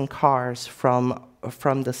 8,000 cars from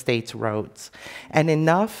the state's roads, and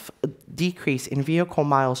enough decrease in vehicle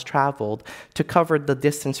miles traveled to cover the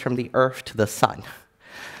distance from the Earth to the sun.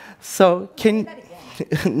 So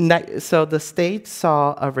the state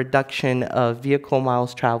saw a reduction of vehicle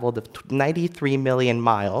miles traveled of 93 million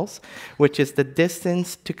miles, which is the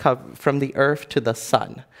distance to cover from the Earth to the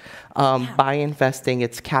sun, by investing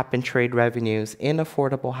its cap-and-trade revenues in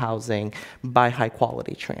affordable housing by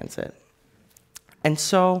high-quality transit. And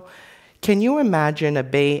so, can you imagine a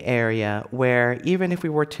Bay Area where even if we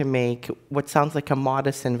were to make what sounds like a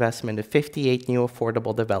modest investment of 58 new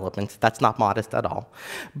affordable developments, that's not modest at all,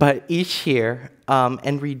 but each year,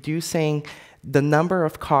 and reducing the number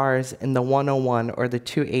of cars in the 101 or the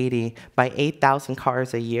 280 by 8,000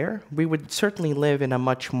 cars a year, we would certainly live in a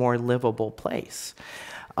much more livable place.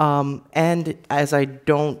 And as I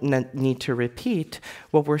don't need to repeat,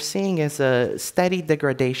 what we're seeing is a steady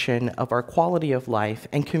degradation of our quality of life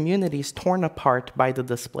and communities torn apart by the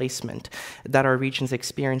displacement that our region's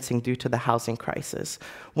experiencing due to the housing crisis.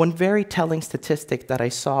 One very telling statistic that I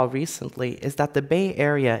saw recently is that the Bay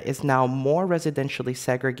Area is now more residentially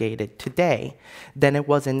segregated today than it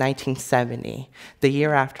was in 1970, the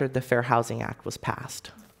year after the Fair Housing Act was passed.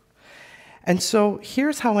 And so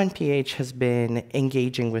here's how NPH has been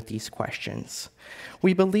engaging with these questions.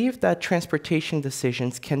 We believe that transportation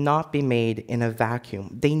decisions cannot be made in a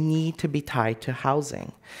vacuum. They need to be tied to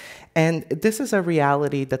housing. And this is a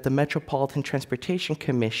reality that the Metropolitan Transportation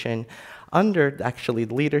Commission, under actually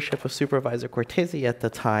the leadership of Supervisor Cortese at the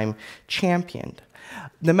time, championed.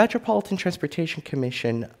 The Metropolitan Transportation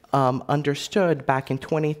Commission understood back in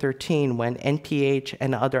 2013 when NPH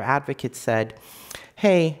and other advocates said,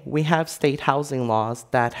 hey, we have state housing laws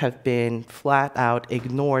that have been flat out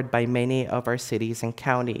ignored by many of our cities and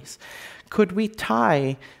counties. Could we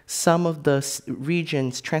tie some of the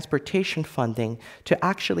region's transportation funding to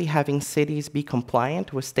actually having cities be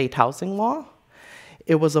compliant with state housing law?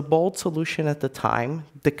 It was a bold solution at the time.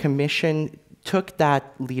 The commission took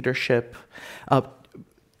that leadership,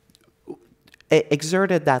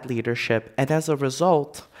 exerted that leadership, and as a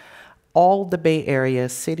result, all the Bay Area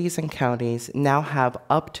cities and counties now have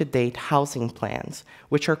up-to-date housing plans,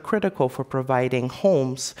 which are critical for providing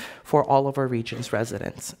homes for all of our region's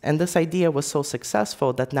residents. And this idea was so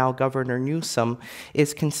successful that now Governor Newsom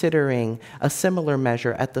is considering a similar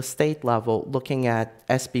measure at the state level, looking at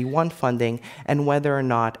SB 1 funding and whether or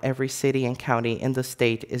not every city and county in the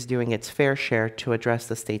state is doing its fair share to address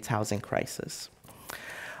the state's housing crisis.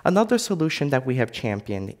 Another solution that we have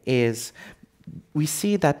championed is we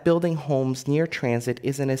see that building homes near transit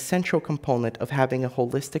is an essential component of having a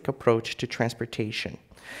holistic approach to transportation.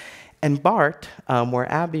 And BART, where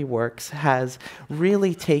Abby works, has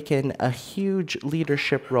really taken a huge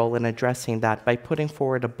leadership role in addressing that by putting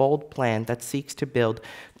forward a bold plan that seeks to build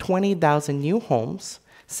 20,000 new homes,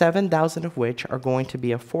 7,000 of which are going to be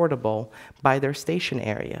affordable by their station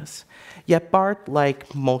areas. Yet BART,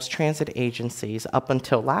 like most transit agencies up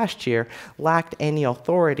until last year, lacked any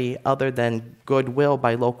authority other than goodwill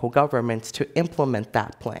by local governments to implement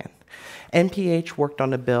that plan. NPH worked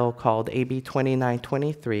on a bill called AB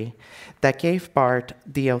 2923 that gave BART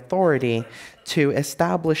the authority to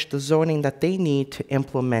establish the zoning that they need to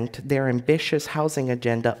implement their ambitious housing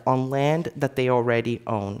agenda on land that they already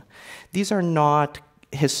own. These are not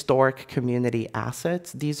historic community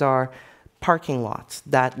assets. These are parking lots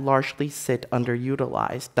that largely sit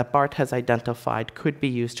underutilized, that BART has identified could be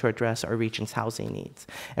used to address our region's housing needs.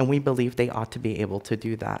 And we believe they ought to be able to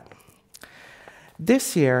do that.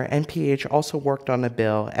 This year, NPH also worked on a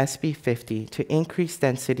bill, SB 50, to increase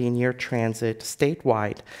density near transit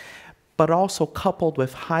statewide, but also coupled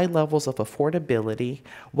with high levels of affordability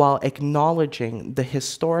while acknowledging the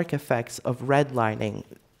historic effects of redlining,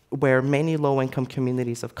 where many low-income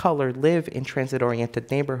communities of color live in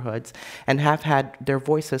transit-oriented neighborhoods and have had their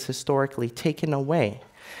voices historically taken away.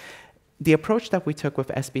 The approach that we took with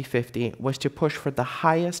SB 50 was to push for the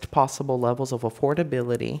highest possible levels of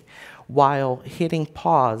affordability while hitting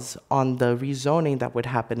pause on the rezoning that would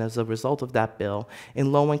happen as a result of that bill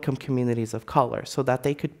in low-income communities of color so that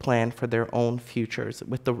they could plan for their own futures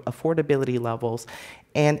with the affordability levels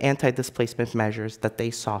and anti-displacement measures that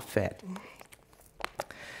they saw fit.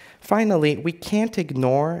 Finally, we can't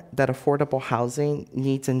ignore that affordable housing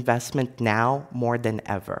needs investment now more than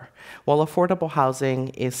ever. While affordable housing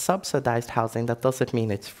is subsidized housing, that doesn't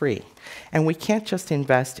mean it's free. And we can't just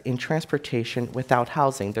invest in transportation without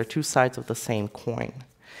housing. They're two sides of the same coin.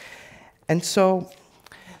 And so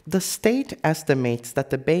the state estimates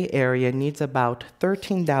that the Bay Area needs about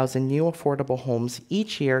 13,000 new affordable homes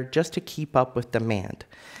each year just to keep up with demand.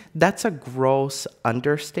 That's a gross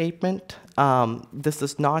understatement. This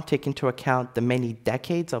does not take into account the many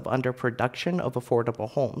decades of underproduction of affordable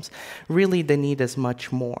homes. Really, the need is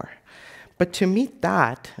much more. But to meet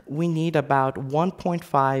that, we need about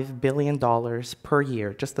 $1.5 billion per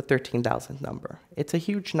year, just the 13,000 number. It's a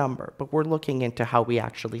huge number, but we're looking into how we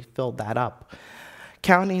actually fill that up.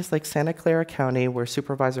 Counties like Santa Clara County, where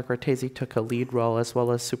Supervisor Cortese took a lead role, as well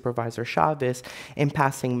as Supervisor Chavez, in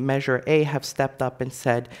passing Measure A, have stepped up and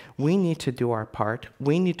said, we need to do our part.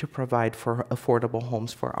 We need to provide for affordable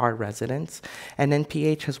homes for our residents. And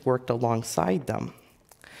NPH has worked alongside them.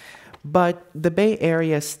 But the Bay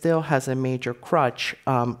Area still has a major crutch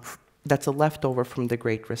that's a leftover from the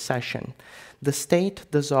Great Recession. The state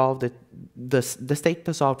dissolved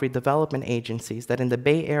redevelopment agencies that in the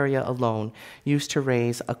Bay Area alone used to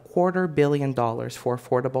raise $250 million for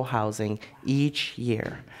affordable housing each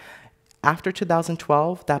year. After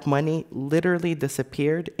 2012, that money literally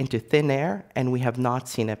disappeared into thin air, and we have not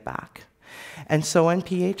seen it back. And so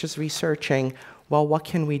NPH is researching, well, what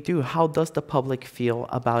can we do? How does the public feel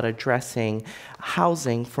about addressing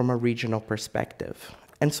housing from a regional perspective?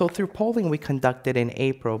 And so through polling we conducted in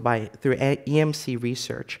April through EMC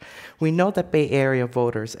research, we know that Bay Area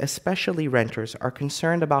voters, especially renters, are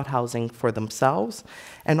concerned about housing for themselves,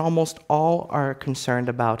 and almost all are concerned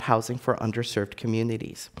about housing for underserved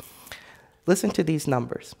communities. Listen to these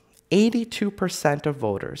numbers. 82% of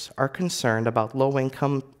voters are concerned about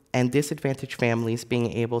low-income and disadvantaged families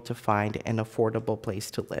being able to find an affordable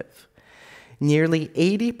place to live. Nearly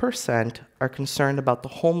 80% are concerned about the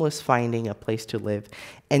homeless finding a place to live,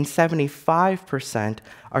 and 75%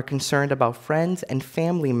 are concerned about friends and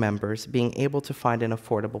family members being able to find an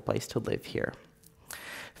affordable place to live here.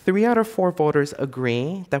 3 out of 4 voters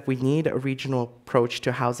agree that we need a regional approach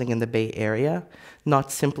to housing in the Bay Area,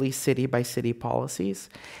 not simply city-by-city policies,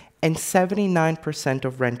 and 79%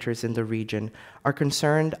 of renters in the region are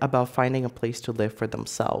concerned about finding a place to live for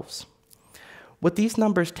themselves. What these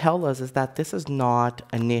numbers tell us is that this is not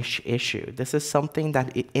a niche issue. This is something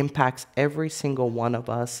that it impacts every single one of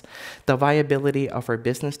us, the viability of our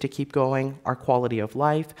business to keep going, our quality of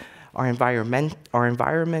life, our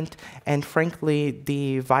environment, and frankly,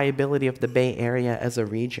 the viability of the Bay Area as a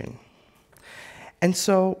region. And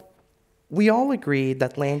so we all agree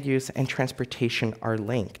that land use and transportation are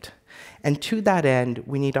linked. And to that end,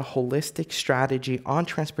 we need a holistic strategy on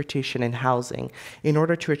transportation and housing in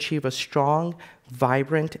order to achieve a strong,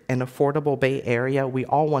 vibrant, and affordable Bay Area we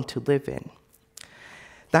all want to live in.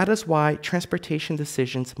 That is why transportation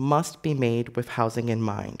decisions must be made with housing in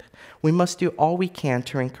mind. We must do all we can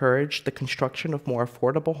to encourage the construction of more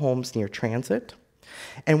affordable homes near transit,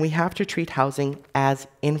 and we have to treat housing as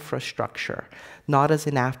infrastructure, not as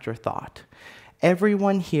an afterthought.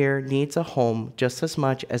 Everyone here needs a home just as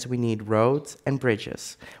much as we need roads and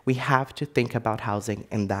bridges. We have to think about housing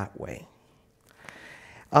in that way.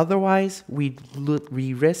 Otherwise, we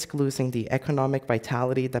risk losing the economic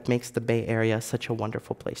vitality that makes the Bay Area such a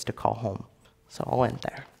wonderful place to call home. So I'll end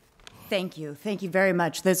there. Thank you. Thank you very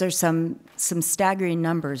much. Those are some staggering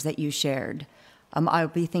numbers that you shared. I'll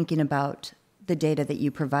be thinking about the data that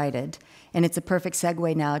you provided. And it's a perfect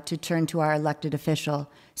segue now to turn to our elected official,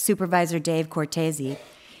 Supervisor Dave Cortese.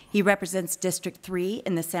 He represents District 3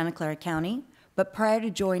 in the Santa Clara County, but prior to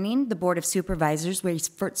joining the Board of Supervisors, where he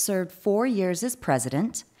served 4 years as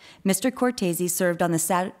president, Mr. Cortese served on the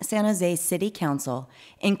San Jose City Council,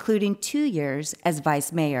 including 2 years as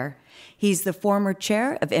vice mayor. He's the former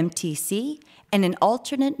chair of MTC and an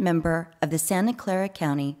alternate member of the Santa Clara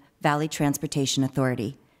County Valley Transportation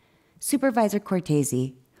Authority. Supervisor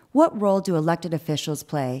Cortese, what role do elected officials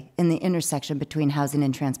play in the intersection between housing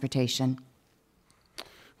and transportation?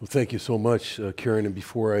 Well, thank you so much, Karen. And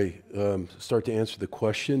before I start to answer the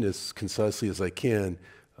question as concisely as I can,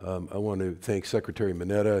 I want to thank Secretary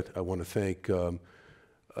Mineta. I want to thank the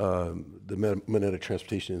Mineta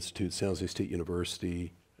Transportation Institute, San Jose State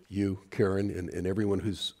University, you, Karen, and everyone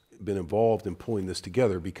who's been involved in pulling this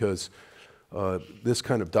together, because this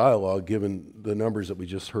kind of dialogue, given the numbers that we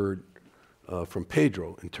just heard from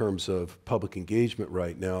Pedro in terms of public engagement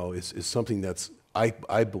right now, is something that's,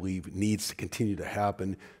 I believe, needs to continue to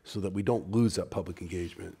happen so that we don't lose that public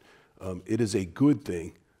engagement. It is a good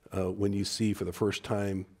thing when you see for the first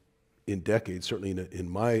time in decades, certainly in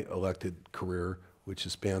my elected career, which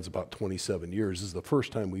spans about 27 years, this is the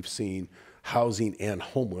first time we've seen housing and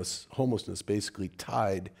homelessness basically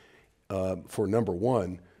tied for number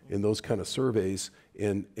one in those kind of surveys.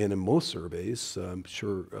 And in most surveys, I'm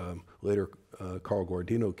sure later Carl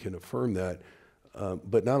Guardino can affirm that,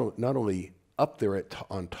 but not only up there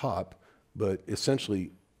on top, but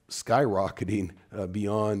essentially skyrocketing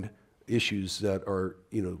beyond issues that are,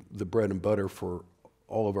 the bread and butter for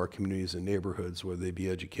all of our communities and neighborhoods, whether they be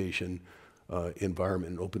education,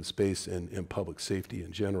 environment, and open space, and public safety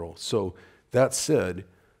in general. So that said,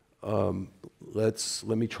 let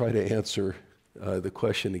me try to answer the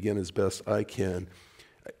question again as best I can.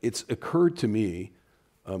 It's occurred to me,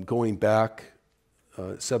 going back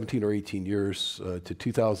 17 or 18 years to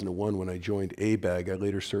 2001 when I joined ABAG. I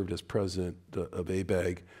later served as president of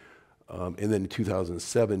ABAG, and then in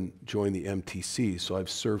 2007 joined the MTC. So I've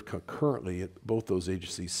served concurrently at both those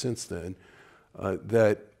agencies since then,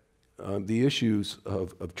 that the issues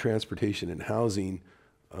of transportation and housing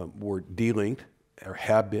were delinked, or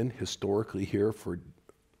have been historically here for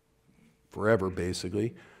forever,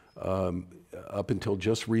 basically. Up until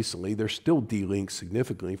just recently, they're still delinked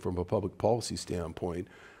significantly from a public policy standpoint,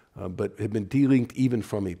 but have been delinked even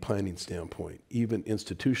from a planning standpoint. Even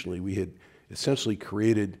institutionally, we had essentially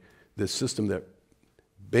created this system that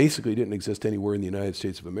basically didn't exist anywhere in the United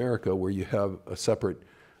States of America, where you have a separate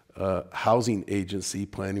housing agency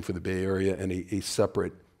planning for the Bay Area and a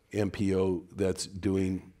separate MPO that's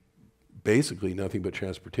doing basically nothing but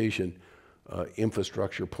transportation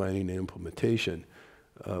infrastructure planning and implementation.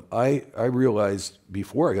 I realized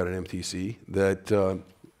before I got an MTC that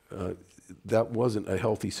that wasn't a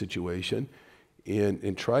healthy situation,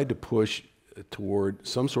 and tried to push toward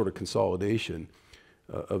some sort of consolidation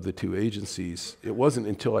of the two agencies. It wasn't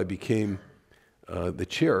until I became the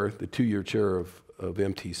chair, the 2-year chair of of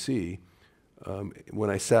MTC, when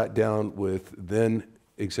I sat down with then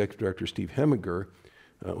Executive Director Steve Heminger,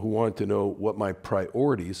 who wanted to know what my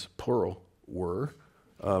priorities, plural, were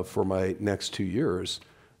for my next 2 years.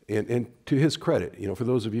 And to his credit, for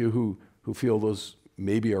those of you who feel those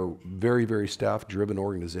maybe are very, very staff-driven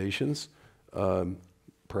organizations,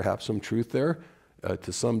 perhaps some truth there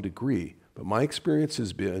to some degree. But my experience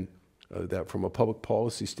has been that from a public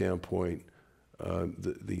policy standpoint,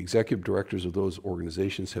 the executive directors of those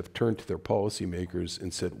organizations have turned to their policymakers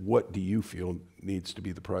and said, what do you feel needs to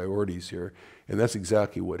be the priorities here? And that's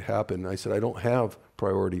exactly what happened. I said, I don't have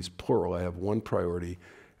priorities, plural. I have one priority,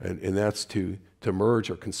 and that's to merge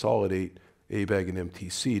or consolidate ABAG and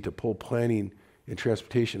MTC, to pull planning and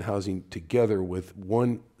transportation housing together with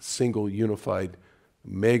one single unified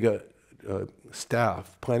mega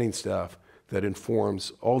planning staff that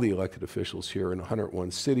informs all the elected officials here in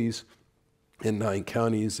 101 cities, in 9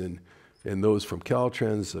 counties, and those from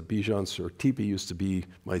Caltrans. Bijan Sortipi used to be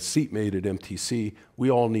my seatmate at MTC. We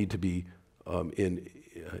all need to be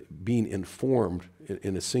being informed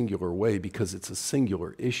in a singular way, because it's a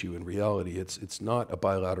singular issue in reality. It's not a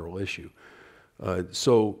bilateral issue.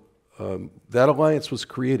 So that alliance was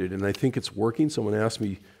created, and I think it's working. Someone asked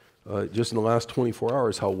me just in the last 24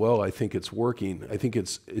 hours how well I think it's working. I think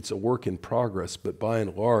it's a work in progress, but by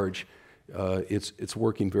and large, it's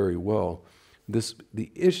working very well.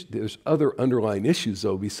 There's other underlying issues,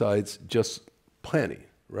 though, besides just planning,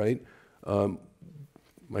 right?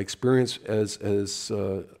 My experience as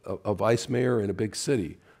a vice mayor in a big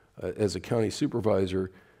city, as a county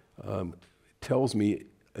supervisor,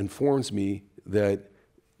 informs me that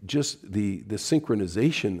just the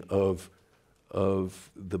synchronization of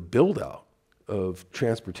the build-out of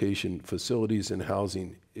transportation facilities and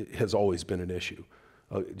housing has always been an issue.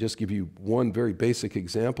 Just give you one very basic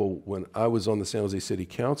example. When I was on the San Jose City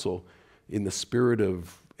Council, in the spirit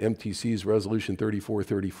of MTC's Resolution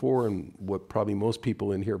 3434 and what probably most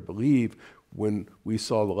people in here believe, when we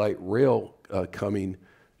saw the light rail coming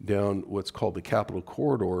down what's called the Capitol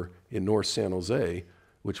Corridor in North San Jose,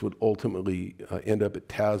 which would ultimately end up at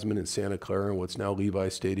Tasman and Santa Clara and what's now Levi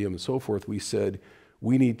Stadium and so forth, we said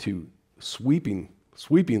we need to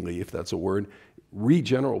sweepingly, if that's a word,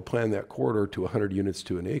 re-general plan that corridor to 100 units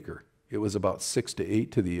to an acre. It was about 6 to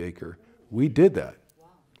 8 to the acre. We did that. Wow.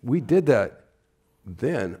 We did that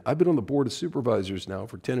then. I've been on the Board of Supervisors now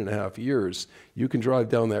for 10 and a half years. You can drive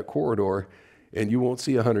down that corridor and you won't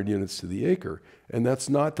see 100 units to the acre. And that's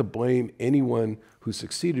not to blame anyone who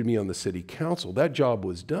succeeded me on the city council. That job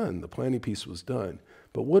was done. The planning piece was done.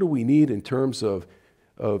 But what do we need in terms of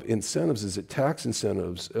incentives? Is it tax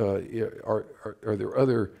incentives? Are there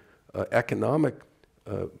other economic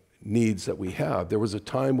needs that we have? There was a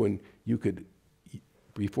time when you could,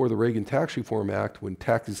 before the Reagan Tax Reform Act, when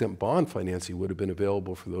tax-exempt bond financing would have been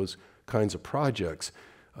available for those kinds of projects.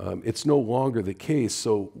 It's no longer the case,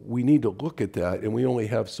 so we need to look at that, and we only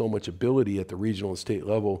have so much ability at the regional and state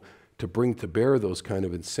level to bring to bear those kind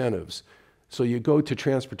of incentives. So you go to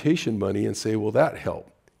transportation money and say, will that help?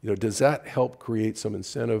 Does that help create some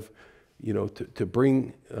incentive, to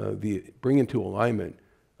bring into alignment,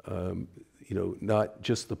 not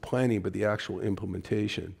just the planning, but the actual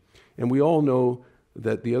implementation? And we all know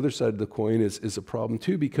that the other side of the coin is a problem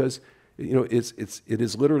too, because it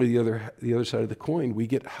is literally the other side of the coin. We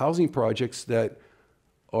get housing projects that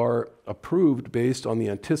are approved based on the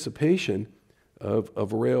anticipation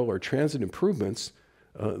of rail or transit improvements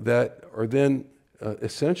that are then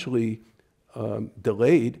essentially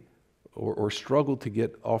delayed or struggle to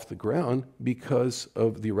get off the ground because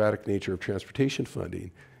of the erratic nature of transportation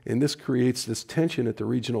funding. And this creates this tension at the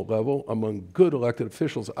regional level among good elected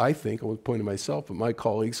officials, I think, I won't point to myself, but my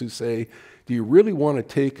colleagues who say, do you really want to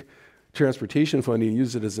take transportation funding and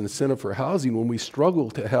use it as an incentive for housing when we struggle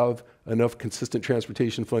to have enough consistent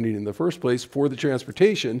transportation funding in the first place for the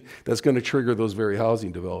transportation that's going to trigger those very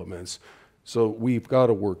housing developments? So we've got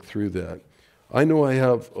to work through that. I know I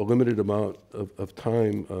have a limited amount of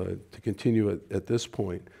time to continue at this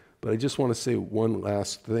point, but I just want to say one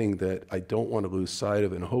last thing that I don't want to lose sight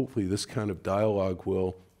of, and hopefully this kind of dialogue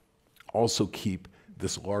will also keep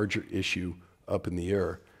this larger issue up in the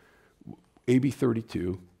air. AB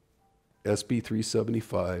 32, SB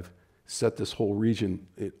 375 set this whole region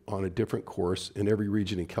on a different course in every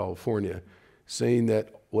region in California, saying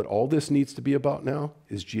that what all this needs to be about now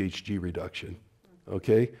is GHG reduction,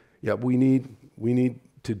 okay? Yeah, we need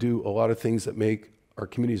to do a lot of things that make our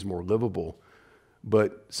communities more livable,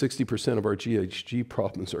 but 60% of our GHG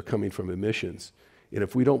problems are coming from emissions. And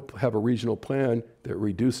if we don't have a regional plan that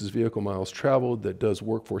reduces vehicle miles traveled, that does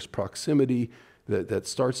workforce proximity, that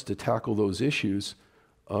starts to tackle those issues,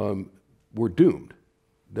 we're doomed.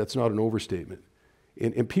 That's not an overstatement.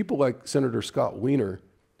 And people like Senator Scott Wiener,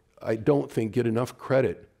 I don't think get enough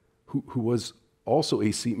credit, who was also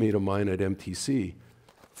a seatmate of mine at MTC,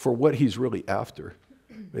 for what he's really after.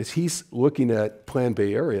 As he's looking at Plan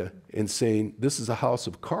Bay Area and saying, this is a house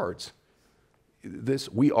of cards.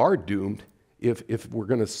 We are doomed if we're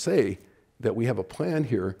going to say that we have a plan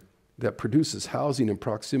here that produces housing in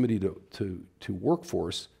proximity to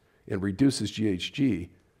workforce and reduces GHG,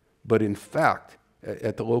 but in fact,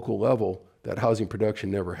 at the local level, that housing production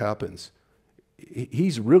never happens.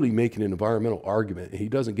 He's really making an environmental argument, and he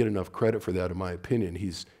doesn't get enough credit for that, in my opinion.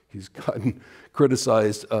 He's gotten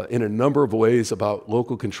criticized in a number of ways about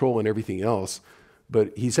local control and everything else,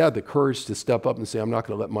 but he's had the courage to step up and say, I'm not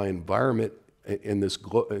going to let my environment in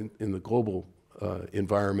the global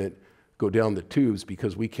environment go down the tubes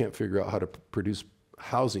because we can't figure out how to produce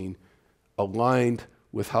housing aligned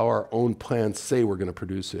with how our own plans say we're going to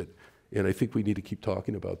produce it. And I think we need to keep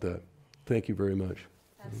talking about that. Thank you very much.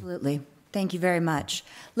 Absolutely. Thank you very much.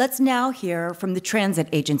 Let's now hear from the transit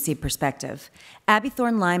agency perspective. Abby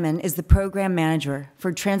Thorne-Lyman is the program manager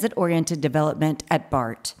for transit-oriented development at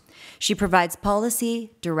BART. She provides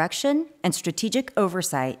policy, direction, and strategic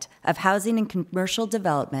oversight of housing and commercial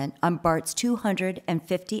development on BART's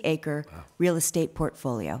 250-acre real estate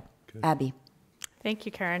portfolio. Good. Abby. Thank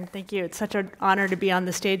you, Karen. Thank you. It's such an honor to be on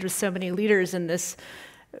the stage with so many leaders in this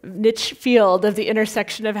niche field of the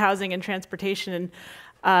intersection of housing and transportation.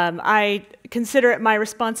 I consider it my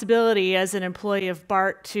responsibility as an employee of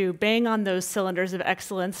BART to bang on those cylinders of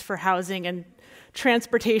excellence for housing and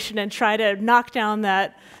transportation and try to knock down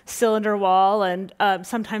that cylinder wall. And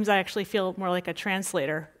sometimes I actually feel more like a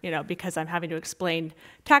translator, because I'm having to explain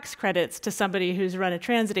tax credits to somebody who's run a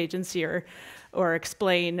transit agency or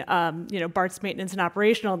explain, BART's maintenance and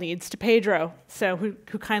operational needs to Pedro, who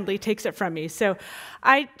kindly takes it from me. So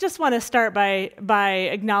I just want to start by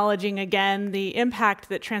acknowledging again the impact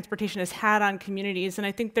that transportation has had on communities. And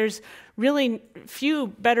I think there's really few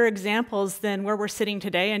better examples than where we're sitting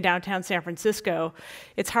today in downtown San Francisco.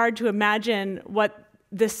 It's hard to imagine what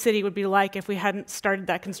this city would be like if we hadn't started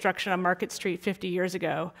that construction on Market Street 50 years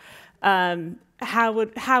ago. How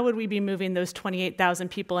would we be moving those 28,000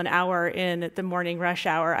 people an hour in at the morning rush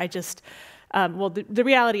hour? The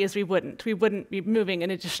reality is we wouldn't. We wouldn't be moving an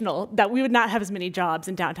additional, that we would not have as many jobs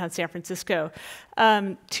in downtown San Francisco.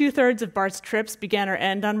 2/3 of BART's trips begin or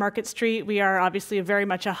end on Market Street. We are obviously very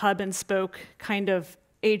much a hub and spoke kind of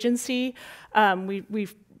agency.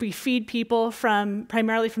 We feed people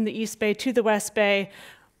primarily from the East Bay to the West Bay.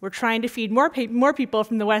 We're trying to feed more people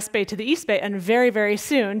from the West Bay to the East Bay, and very, very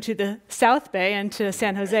soon to the South Bay and to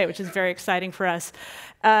San Jose, which is very exciting for us.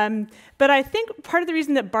 But I think part of the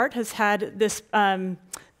reason that BART has had this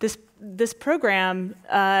program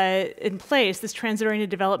in place, this transit-oriented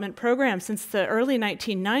development program, since the early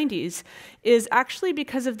 1990s, is actually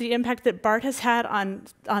because of the impact that BART has had on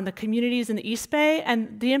the communities in the East Bay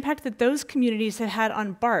and the impact that those communities have had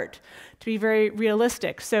on BART, to be very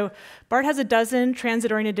realistic. So BART has a dozen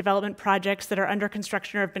transit-oriented development projects that are under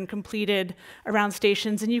construction or have been completed around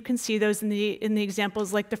stations, and you can see those in the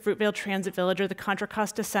examples like the Fruitvale Transit Village or the Contra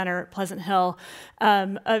Costa Center at Pleasant Hill.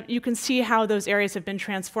 You can see how those areas have been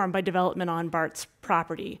transformed by development on BART's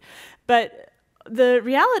property. But the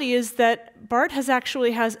reality is that BART has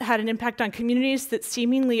had an impact on communities that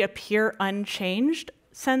seemingly appear unchanged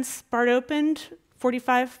since BART opened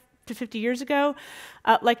 45 to 50 years ago,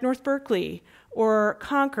 like North Berkeley or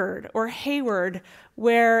Concord or Hayward,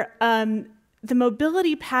 where the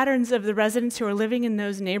mobility patterns of the residents who are living in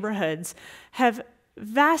those neighborhoods have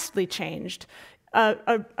vastly changed.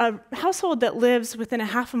 A household that lives within a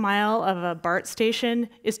half a mile of a BART station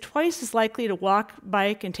is twice as likely to walk,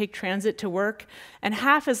 bike, and take transit to work, and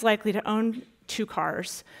half as likely to own 2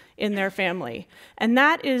 cars in their family. And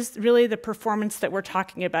that is really the performance that we're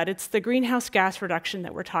talking about. It's the greenhouse gas reduction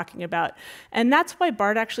that we're talking about. And that's why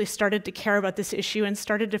BART actually started to care about this issue and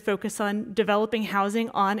started to focus on developing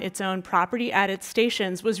housing on its own property at its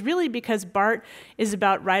stations, was really because BART is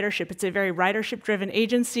about ridership. It's a very ridership-driven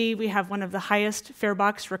agency. We have one of the highest fare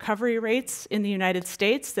box recovery rates in the United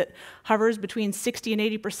States that hovers between 60 and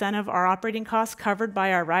 80% of our operating costs covered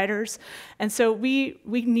by our riders. And so we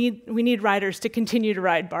need riders to continue to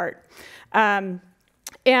ride BART. I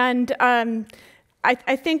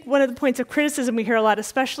think one of the points of criticism we hear a lot,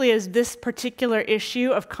 especially is this particular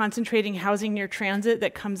issue of concentrating housing near transit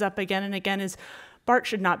that comes up again and again, is BART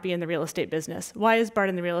should not be in the real estate business. Why is BART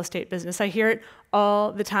in the real estate business? I hear it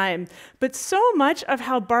all the time. But so much of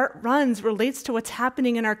how BART runs relates to what's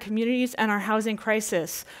happening in our communities and our housing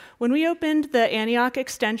crisis. When we opened the Antioch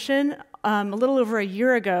extension a little over a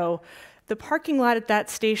year ago, the parking lot at that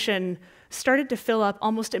station started to fill up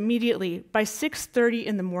almost immediately by 6:30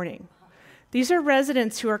 in the morning. These are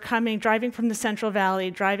residents who are driving from the Central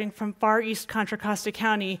Valley, driving from far east Contra Costa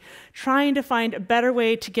County, trying to find a better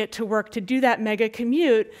way to get to work, to do that mega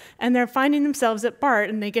commute, and they're finding themselves at BART,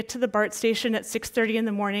 and they get to the BART station at 6:30 in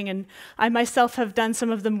the morning, and I myself have done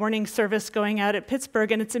some of the morning service going out at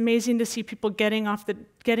Pittsburgh, and it's amazing to see people getting off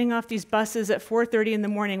these buses at 4:30 in the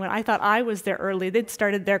morning when I thought I was there early. They'd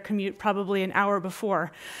started their commute probably an hour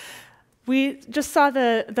before. We just saw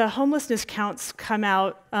the homelessness counts come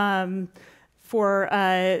out for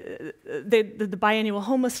the biannual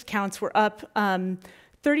homeless counts were up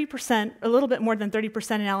 30%, a little bit more than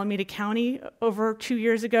 30% in Alameda County over 2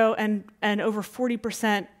 years ago, and over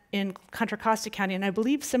 40% in Contra Costa County, and I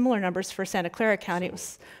believe similar numbers for Santa Clara County. It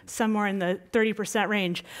was somewhere in the 30%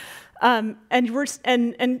 range. And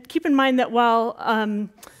keep in mind that while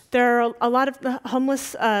there are a lot of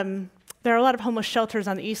homeless shelters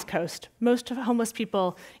on the East Coast. Most homeless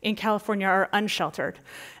people in California are unsheltered.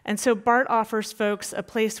 And so BART offers folks a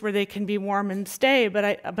place where they can be warm and stay,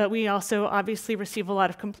 but we also obviously receive a lot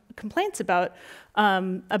of complaints about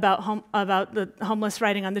the homeless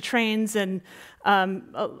riding on the trains and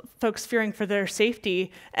folks fearing for their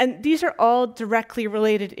safety. And these are all directly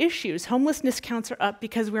related issues. Homelessness counts are up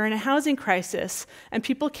because we're in a housing crisis and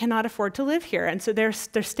people cannot afford to live here. And so they're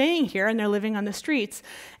staying here and they're living on the streets.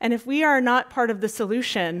 And if we are not part of the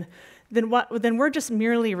solution, then we're just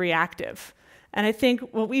merely reactive. And I think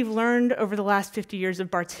what we've learned over the last 50 years of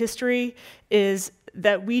BART's history is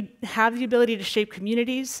that we have the ability to shape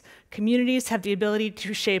communities. Communities have the ability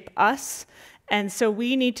to shape us. And so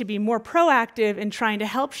we need to be more proactive in trying to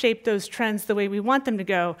help shape those trends the way we want them to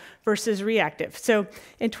go versus reactive. So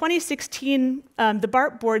in 2016, the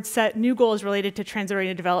BART board set new goals related to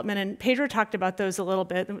transit-oriented development, and Pedro talked about those a little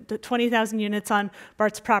bit, the 20,000 units on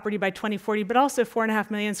BART's property by 2040, but also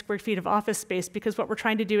 4.5 million square feet of office space, because what we're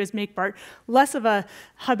trying to do is make BART less of a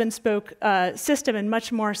hub-and-spoke system and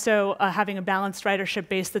much more so having a balanced ridership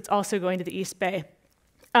base that's also going to the East Bay.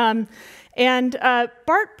 BART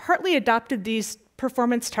partly adopted these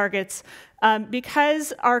performance targets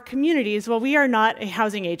because our communities, well, we are not a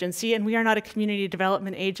housing agency and we are not a community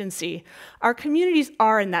development agency. Our communities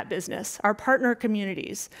are in that business, our partner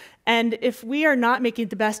communities. And if we are not making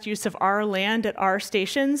the best use of our land at our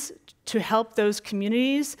stations to help those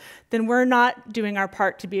communities, then we're not doing our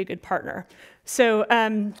part to be a good partner. So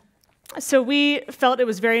we felt it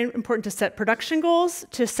was very important to set production goals,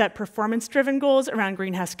 to set performance-driven goals around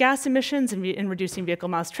greenhouse gas emissions and reducing vehicle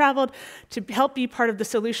miles traveled, to help be part of the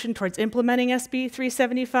solution towards implementing SB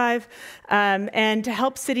 375, and to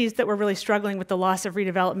help cities that were really struggling with the loss of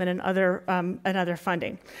redevelopment and other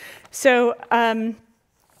funding. So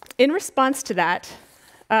in response to that,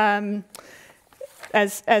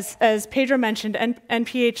 as Pedro mentioned,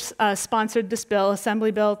 NPH sponsored this bill,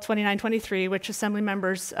 Assembly Bill 2923, which Assembly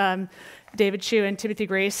members David Chu and Timothy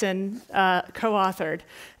Grayson co-authored.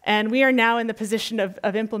 And we are now in the position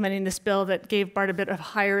of implementing this bill that gave BART a bit of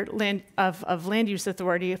higher land use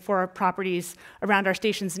authority for our properties around our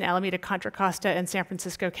stations in Alameda, Contra Costa, and San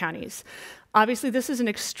Francisco counties. Obviously, this is an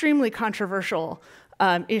extremely controversial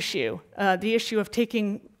issue, the issue of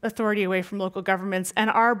taking authority away from local governments, and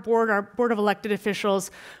our board of elected officials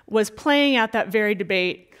was playing out that very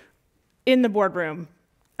debate in the boardroom.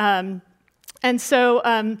 But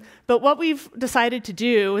what we've decided to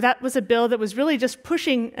do, that was a bill that was really just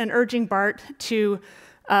pushing and urging BART to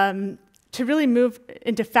really move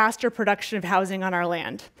into faster production of housing on our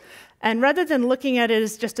land. And rather than looking at it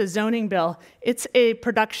as just a zoning bill, it's a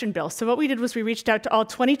production bill. So what we did was we reached out to all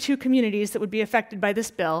 22 communities that would be affected by this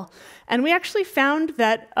bill. And we actually found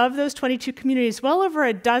that of those 22 communities, well over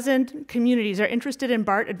a dozen communities are interested in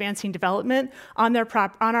BART advancing development on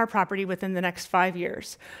our property within the next 5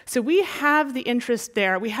 years. So we have the interest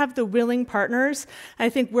there. We have the willing partners. And I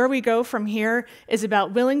think where we go from here is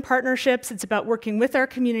about willing partnerships. It's about working with our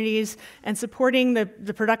communities and supporting the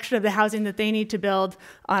production of the housing that they need to build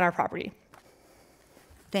on our property.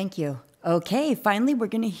 Thank you. Okay, finally, we're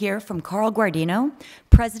going to hear from Carl Guardino,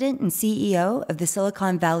 President and CEO of the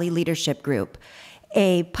Silicon Valley Leadership Group,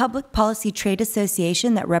 a public policy trade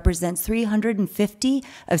association that represents 350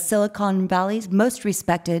 of Silicon Valley's most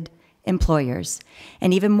respected employers.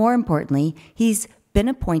 And even more importantly, he's been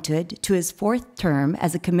appointed to his 4th term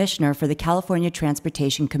as a commissioner for the California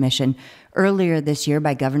Transportation Commission earlier this year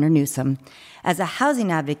by Governor Newsom. As a housing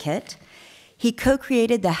advocate, he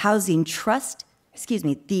co-created the Housing Trust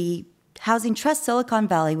Silicon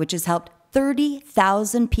Valley, which has helped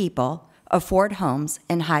 30,000 people afford homes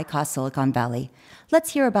in high-cost Silicon Valley.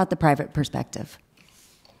 Let's hear about the private perspective.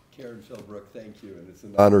 Karen Philbrook, thank you. And it's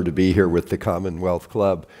an honor to be here with the Commonwealth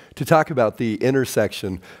Club to talk about the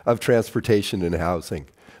intersection of transportation and housing.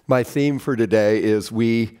 My theme for today is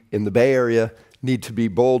we in the Bay Area need to be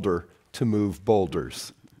bolder to move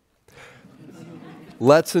boulders.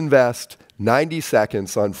 Let's invest 90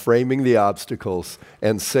 seconds on framing the obstacles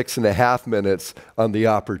and 6.5 minutes on the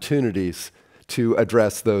opportunities to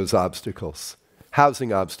address those obstacles.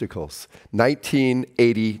 Housing obstacles,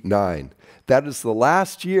 1989. That is the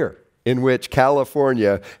last year in which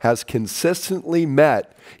California has consistently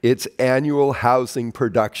met its annual housing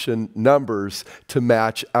production numbers to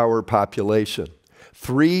match our population.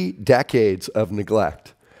 3 decades of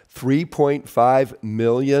neglect, 3.5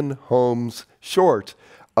 million homes short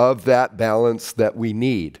of that balance that we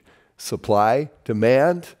need. Supply,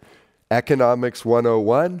 demand, economics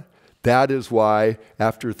 101. That is why,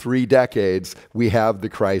 after 3 decades, we have the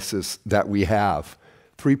crisis that we have.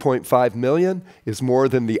 3.5 million is more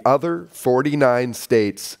than the other 49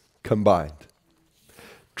 states combined.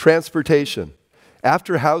 Transportation.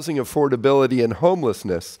 After housing affordability and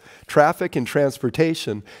homelessness, traffic and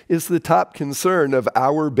transportation is the top concern of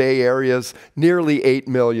our Bay Area's nearly 8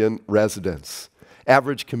 million residents.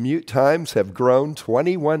 Average commute times have grown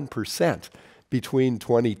 21% between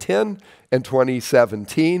 2010 and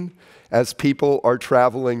 2017 as people are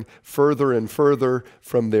traveling further and further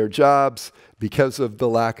from their jobs because of the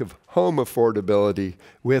lack of home affordability,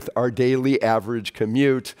 with our daily average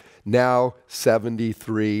commute now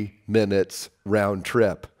 73 minutes round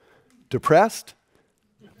trip. Depressed?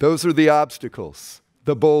 Those are the obstacles,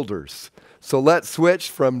 the boulders. So let's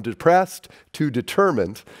switch from depressed to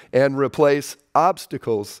determined and replace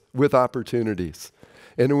obstacles with opportunities.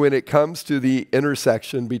 And when it comes to the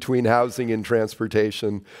intersection between housing and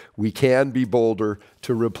transportation, we can be bolder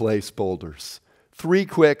to replace boulders. 3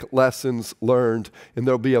 quick lessons learned, and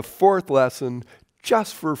there'll be a 4th lesson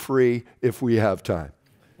just for free if we have time.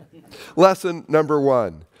 Lesson number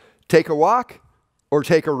 1, take a walk or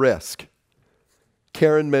take a risk.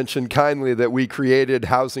 Karen mentioned kindly that we created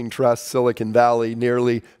Housing Trust Silicon Valley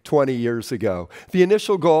nearly 20 years ago. The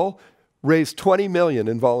initial goal, raise $20 million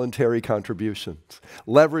in voluntary contributions,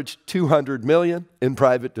 leverage $200 million in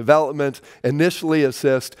private development, initially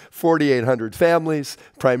assist 4,800 families,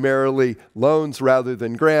 primarily loans rather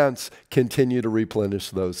than grants, continue to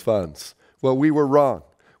replenish those funds. Well, we were wrong.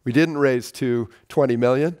 We didn't raise $20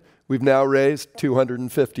 million. We've now raised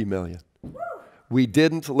 $250 million. We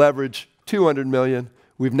didn't leverage $200 million.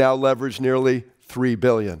 We've now leveraged nearly $3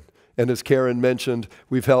 billion. And as Karen mentioned,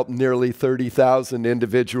 we've helped nearly 30,000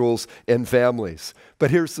 individuals and families.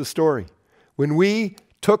 But here's the story. When we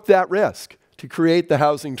took that risk to create the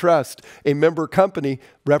Housing Trust, a member company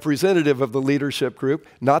representative of the leadership group,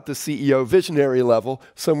 not the CEO visionary level,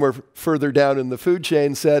 somewhere further down in the food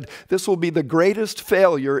chain, said, this will be the greatest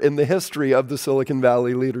failure in the history of the Silicon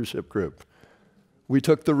Valley leadership group. We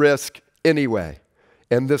took the risk anyway,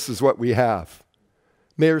 and this is what we have.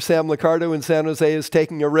 Mayor Sam Liccardo in San Jose is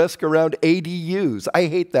taking a risk around ADUs. I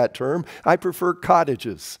hate that term. I prefer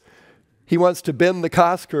cottages. He wants to bend the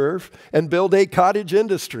cost curve and build a cottage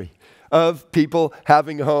industry of people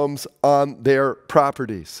having homes on their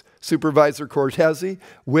properties. Supervisor Cortese,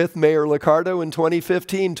 with Mayor Liccardo in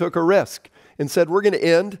 2015, took a risk and said, we're going to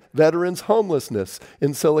end veterans' homelessness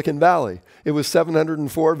in Silicon Valley. It was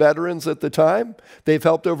 704 veterans at the time. They've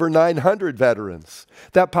helped over 900 veterans.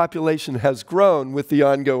 That population has grown with the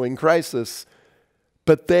ongoing crisis,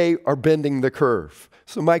 but they are bending the curve.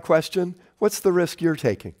 So my question, what's the risk you're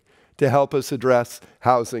taking to help us address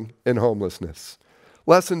housing and homelessness?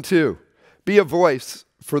 Lesson 2, be a voice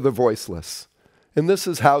for the voiceless. And this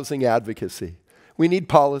is housing advocacy. We need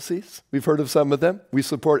policies. We've heard of some of them. We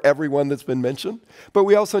support every one that's been mentioned. But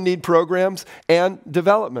we also need programs and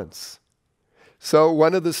developments. So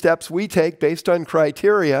one of the steps we take based on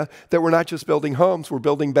criteria that we're not just building homes, we're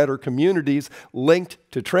building better communities linked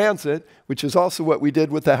to transit, which is also what we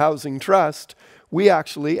did with the Housing Trust. We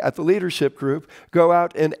actually, at the leadership group, go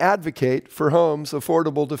out and advocate for homes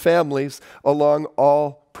affordable to families along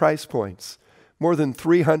all price points. More than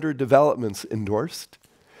 300 developments endorsed.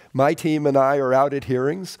 My team and I are out at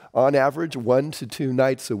hearings, on average 1 to 2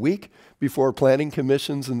 nights a week, before planning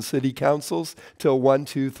commissions and city councils till 1,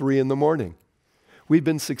 2, 3 in the morning. We've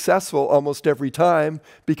been successful almost every time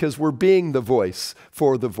because we're being the voice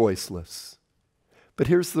for the voiceless. But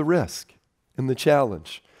here's the risk and the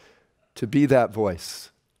challenge to be that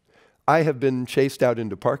voice. I have been chased out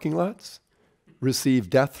into parking lots, received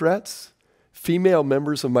death threats. Female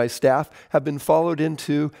members of my staff have been followed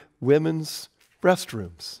into women's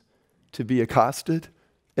restrooms to be accosted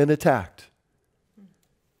and attacked.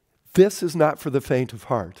 This is not for the faint of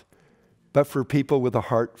heart. but for people with a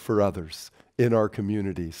heart for others in our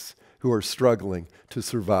communities who are struggling to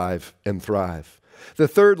survive and thrive. The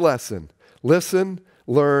third lesson, listen,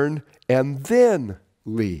 learn, and then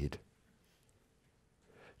lead.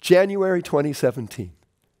 January 2017,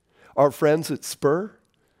 our friends at SPUR,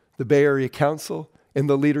 the Bay Area Council, and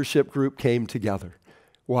the leadership group came together.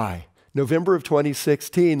 Why? November of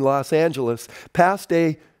 2016, Los Angeles passed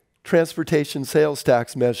a transportation sales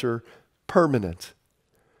tax measure permanent.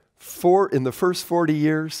 In the first 40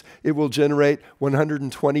 years, it will generate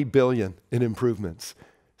 $120 billion in improvements.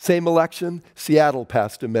 Same election, Seattle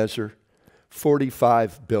passed a measure,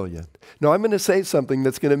 $45 billion. Now I'm going to say something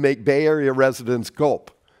that's going to make Bay Area residents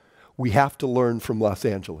gulp. We have to learn from Los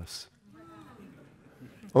Angeles.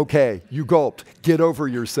 Okay, you gulped. Get over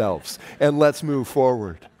yourselves and let's move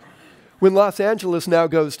forward. When Los Angeles now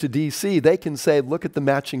goes to DC, they can say, look at the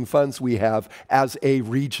matching funds we have as a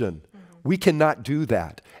region. We cannot do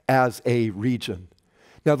that as a region.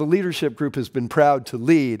 Now, the leadership group has been proud to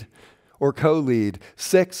lead or co-lead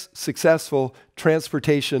 6 successful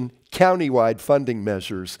transportation countywide funding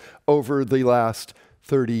measures over the last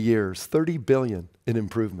 30 years, $30 billion in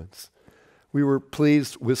improvements. We were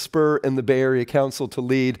pleased with SPUR and the Bay Area Council to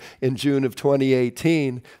lead in June of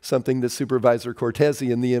 2018, something that Supervisor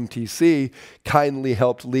Cortese and the MTC kindly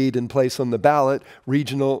helped lead and place on the ballot,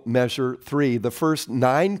 Regional Measure 3, the first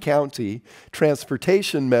 9-county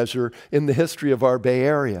transportation measure in the history of our Bay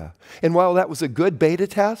Area. And while that was a good beta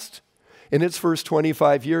test, in its first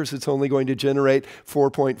 25 years, it's only going to generate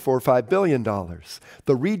 $4.45 billion.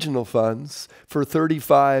 The regional funds for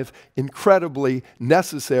 35 incredibly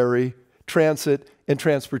necessary transit and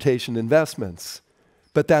transportation investments.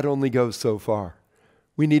 But that only goes so far.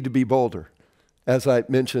 We need to be bolder, as I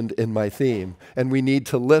mentioned in my theme, and we need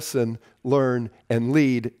to listen, learn, and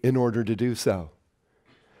lead in order to do so.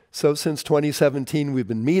 So since 2017, we've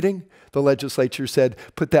been meeting. The legislature said,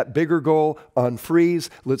 put that bigger goal on freeze.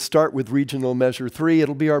 Let's start with Regional Measure 3.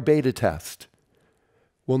 It'll be our beta test.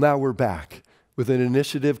 Well, now we're back with an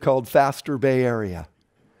initiative called Faster Bay Area.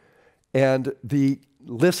 And the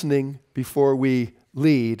listening before we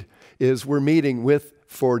lead is we're meeting with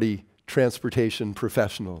 40 transportation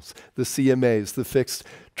professionals, the CMAs, the fixed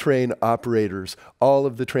train operators, all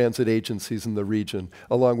of the transit agencies in the region,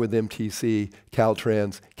 along with MTC,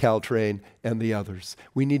 Caltrans, Caltrain, and the others.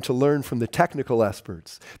 We need to learn from the technical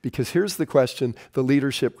experts, because here's the question the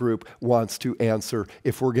leadership group wants to answer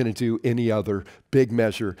if we're going to do any other big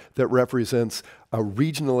measure that represents a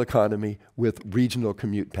regional economy with regional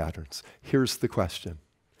commute patterns. Here's the question.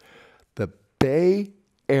 The Bay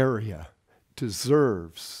Area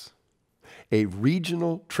deserves a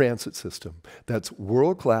regional transit system that's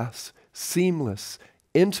world-class, seamless,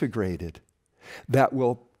 integrated, that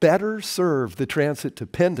will better serve the transit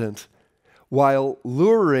dependent while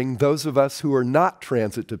luring those of us who are not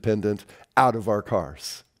transit dependent out of our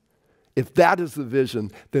cars. If that is the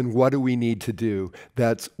vision, then what do we need to do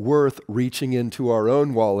that's worth reaching into our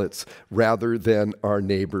own wallets rather than our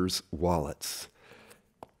neighbors' wallets?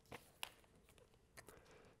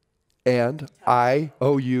 And I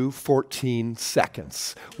owe you 14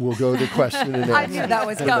 seconds. We'll go to question and answer. I knew that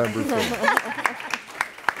was coming.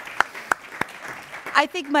 I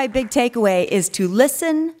think my big takeaway is to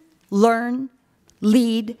listen, learn,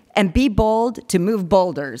 lead, and be bold to move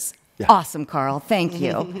boulders. Yeah. Awesome, Carl. Thank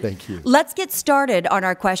you. Thank you. Let's get started on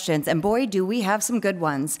our questions. And boy, do we have some good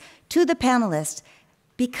ones. To the panelists,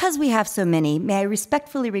 because we have so many, may I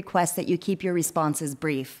respectfully request that you keep your responses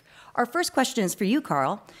brief. Our first question is for you,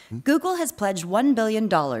 Carl. Google has pledged $1 billion.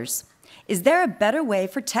 Is there a better way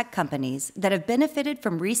for tech companies that have benefited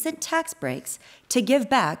from recent tax breaks to give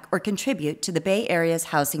back or contribute to the Bay Area's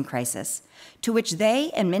housing crisis, to which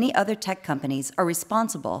they and many other tech companies are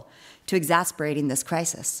responsible to exacerbating this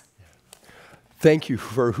crisis? Thank you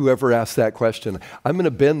for whoever asked that question. I'm going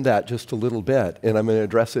to bend that just a little bit, and I'm going to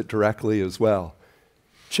address it directly as well.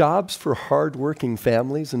 Jobs for hardworking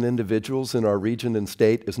families and individuals in our region and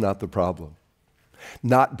state is not the problem.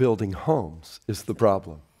 Not building homes is the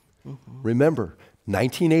problem. Remember,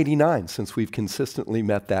 1989, since we've consistently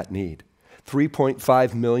met that need.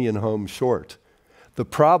 3.5 million homes short. The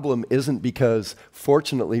problem isn't because,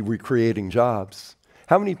 fortunately, we're creating jobs.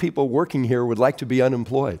 How many people working here would like to be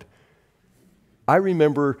unemployed? I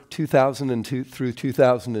remember 2002 through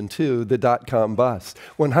 2002, the dot-com bust.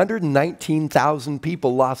 119,000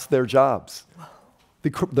 people lost their jobs.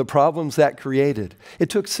 The problems that created. It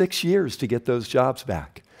took 6 years to get those jobs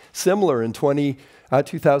back. Similar in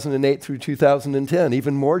 2008 through 2010,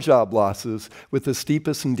 even more job losses with the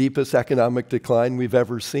steepest and deepest economic decline we've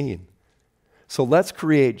ever seen. So let's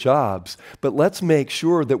create jobs, but let's make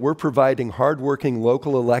sure that we're providing hardworking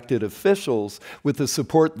local elected officials with the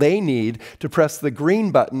support they need to press the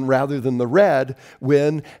green button rather than the red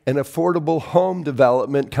when an affordable home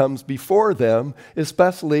development comes before them,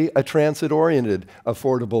 especially a transit-oriented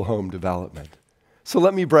affordable home development. So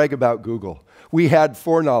let me brag about Google. We had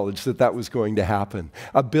foreknowledge that that was going to happen.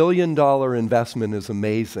 $1 billion investment is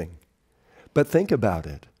amazing. But think about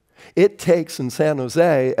it. It takes in San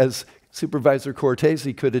Jose, as Supervisor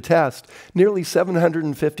Cortese could attest, nearly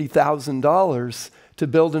 $750,000 to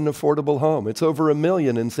build an affordable home. It's over $1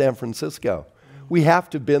 million in San Francisco. We have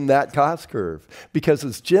to bend that cost curve because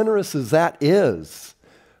as generous as that is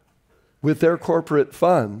with their corporate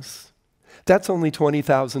funds, that's only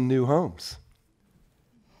 20,000 new homes.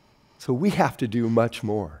 So we have to do much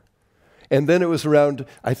more. And then it was around,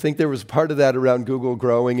 I think there was part of that around Google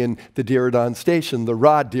growing in the Diridon Station, the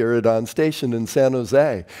Rod Diridon Station in San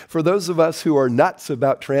Jose. For those of us who are nuts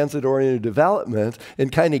about transit-oriented development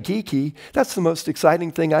and kind of geeky, that's the most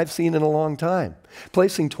exciting thing I've seen in a long time.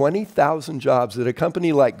 Placing 20,000 jobs at a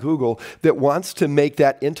company like Google that wants to make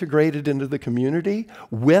that integrated into the community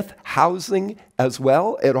with housing as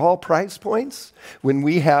well at all price points, when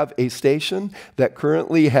we have a station that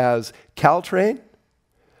currently has Caltrain,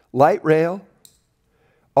 Light Rail,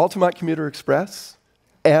 Altamont Commuter Express,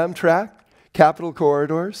 Amtrak, Capital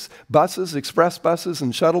Corridors, buses, express buses,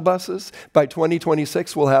 and shuttle buses. By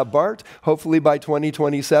 2026, we'll have BART. Hopefully by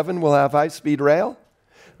 2027, we'll have high-speed rail.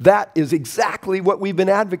 That is exactly what we've been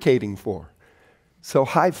advocating for. So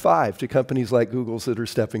high five to companies like Google's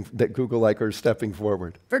that Google-like are stepping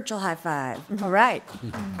forward. Virtual high five. All right.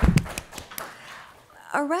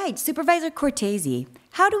 All right, Supervisor Cortese,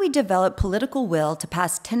 how do we develop political will to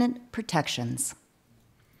pass tenant protections?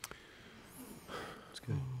 That's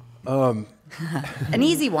good. An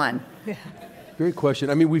easy one. Great question.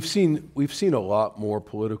 I mean, we've seen a lot more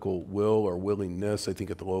political will or willingness, I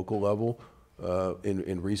think, at the local level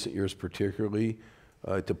in recent years, particularly,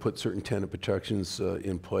 to put certain tenant protections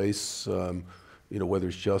in place. Whether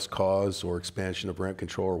it's just cause or expansion of rent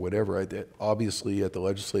control or whatever. Obviously, at the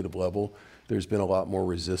legislative level, there's been a lot more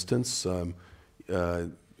resistance,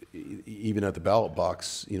 even at the ballot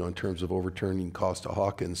box, in terms of overturning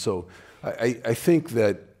Costa-Hawkins. So I think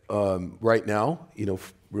that right now,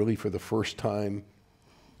 really for the first time,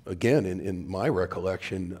 again, in my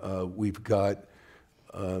recollection, we've got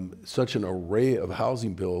such an array of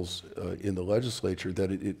housing bills in the legislature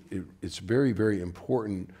that it's very, very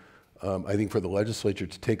important, I think, for the legislature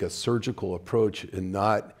to take a surgical approach and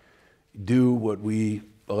not do what we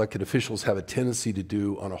elected officials have a tendency to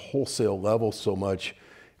do on a wholesale level so much,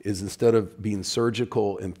 is instead of being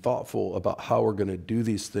surgical and thoughtful about how we're going to do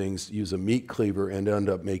these things, use a meat cleaver and end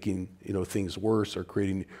up making things worse or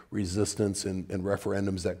creating resistance and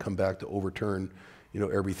referendums that come back to overturn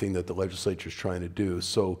everything that the legislature is trying to do.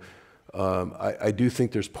 So I do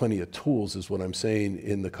think there's plenty of tools, is what I'm saying,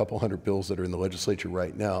 in the couple hundred bills that are in the legislature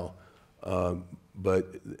right now. But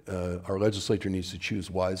our legislature needs to choose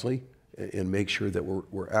wisely and make sure that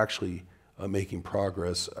we're actually making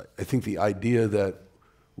progress. I think the idea that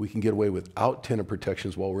we can get away without tenant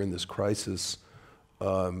protections while we're in this crisis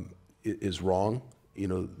is wrong.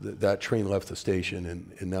 That train left the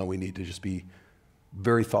station, and now we need to just be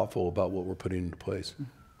very thoughtful about what we're putting into place.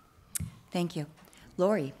 Thank you.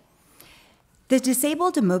 Lori. The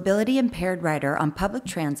disabled and mobility impaired rider on public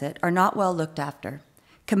transit are not well looked after,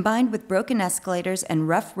 combined with broken escalators and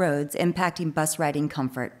rough roads impacting bus riding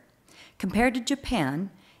comfort. Compared to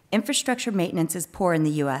Japan, infrastructure maintenance is poor in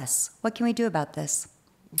the U.S. What can we do about this?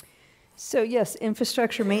 So yes,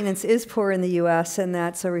 infrastructure maintenance is poor in the U.S., and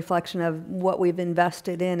that's a reflection of what we've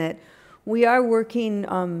invested in it. We are working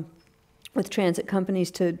with transit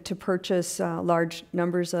companies to purchase large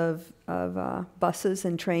numbers of buses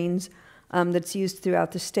and trains that's used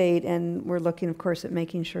throughout the state, and we're looking, of course, at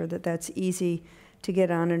making sure that that's easy to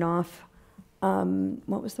get on and off.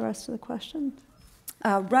 What was the rest of the question?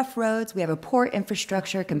 Rough roads. We have a poor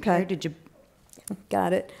infrastructure compared to Japan.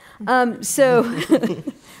 Got it.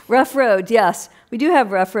 Rough roads, yes. We do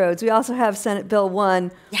have rough roads. We also have Senate Bill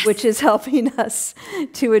 1, yes, which is helping us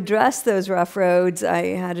to address those rough roads. I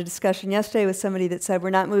had a discussion yesterday with somebody that said we're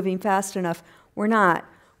not moving fast enough. We're not.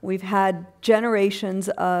 We've had generations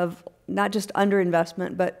of not just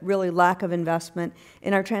underinvestment, but really lack of investment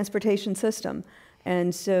in our transportation system.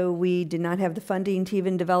 And so we did not have the funding to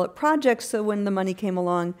even develop projects, so when the money came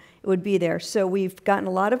along, it would be there. So we've gotten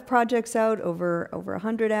a lot of projects out, over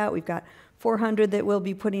 100 out. We've got 400 that we'll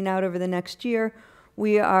be putting out over the next year.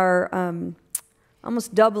 We are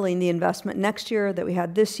almost doubling the investment next year that we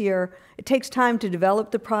had this year. It takes time to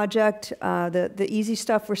develop the project. The easy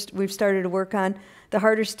stuff we've started to work on. The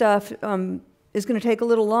harder stuff is going to take a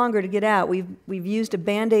little longer to get out. We've used a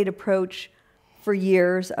Band-Aid approach for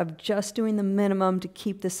years of just doing the minimum to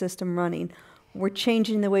keep the system running. We're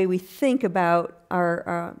changing the way we think about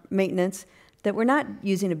our maintenance, that we're not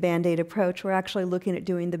using a Band-Aid approach. We're actually looking at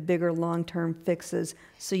doing the bigger long-term fixes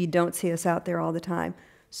so you don't see us out there all the time.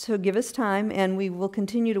 So give us time, and we will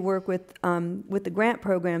continue to work with the grant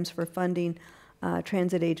programs for funding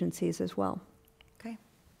transit agencies as well. Okay,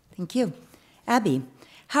 thank you. Abby,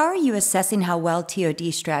 how are you assessing how well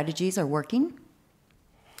TOD strategies are working?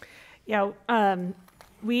 Yeah,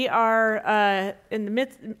 we are in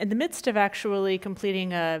the midst of actually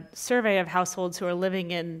completing a survey of households who are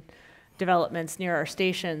living in developments near our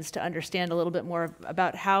stations to understand a little bit more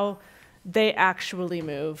about how they actually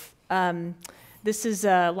move. This is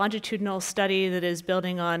a longitudinal study that is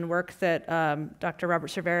building on work that Dr. Robert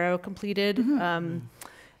Cervero completed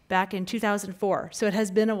back in 2004. So it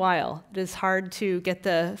has been a while. It is hard to get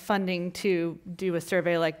the funding to do a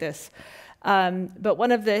survey like this. But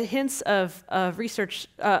one of the hints of research,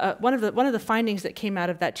 one of the findings that came out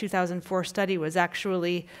of that 2004 study was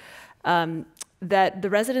actually that the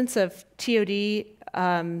residents of TOD,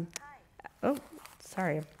 that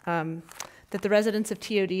the residents of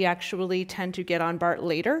TOD actually tend to get on BART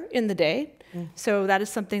later in the day. So that is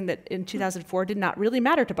something that in 2004 did not really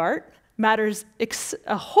matter to BART. Matters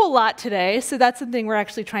a whole lot today. So that's something we're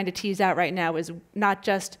actually trying to tease out right now, is not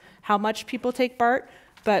just how much people take BART,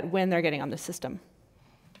 but when they're getting on the system.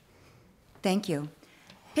 Thank you.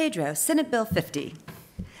 Pedro, Senate Bill 50.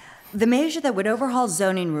 The measure that would overhaul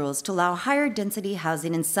zoning rules to allow higher density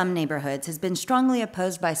housing in some neighborhoods has been strongly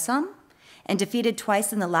opposed by some and defeated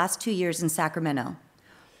twice in the last 2 years in Sacramento.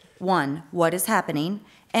 1, what is happening?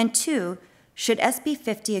 And 2, should SB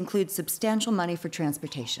 50 include substantial money for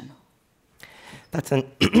transportation? That's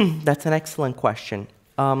an excellent question.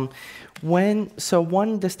 So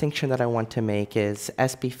one distinction that I want to make is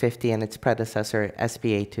SB 50 and its predecessor,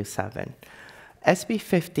 SB 827. SB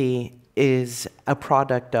 50 is a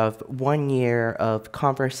product of 1 year of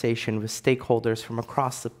conversation with stakeholders from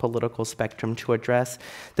across the political spectrum to address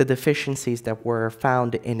the deficiencies that were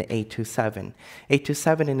found in 827.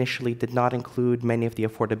 827 initially did not include many of the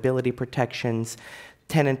affordability protections,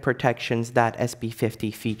 tenant protections that SB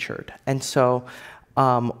 50 featured. And so,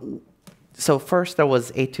 so first there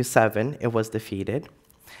was 827, it was defeated.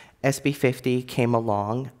 SB 50 came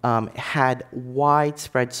along, had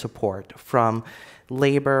widespread support from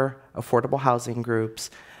labor, affordable housing groups,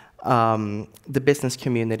 the business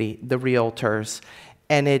community, the realtors,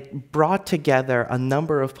 and it brought together a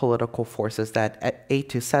number of political forces that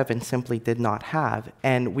 827 simply did not have.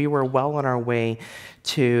 And we were well on our way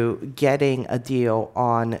to getting a deal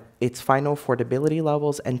on its final affordability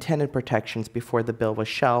levels and tenant protections before the bill was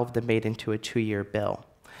shelved and made into a 2-year bill.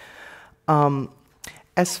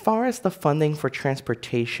 As far as the funding for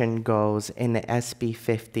transportation goes in the SB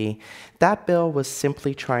 50, that bill was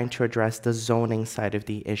simply trying to address the zoning side of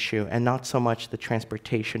the issue and not so much the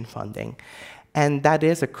transportation funding. And that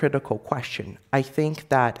is a critical question. I think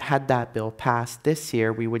that had that bill passed this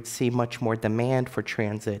year, we would see much more demand for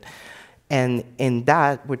transit. And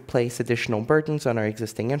that would place additional burdens on our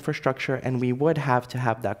existing infrastructure, and we would have to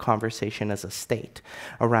have that conversation as a state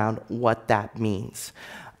around what that means.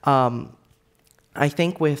 I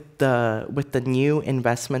think with the new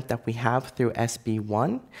investment that we have through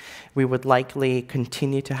SB1, we would likely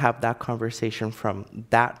continue to have that conversation from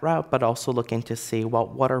that route, but also looking to see, well,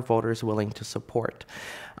 what are voters willing to support?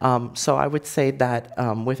 So I would say that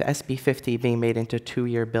with SB 50 being made into a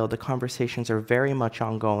 2-year bill, the conversations are very much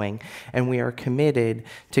ongoing, and we are committed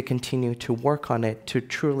to continue to work on it to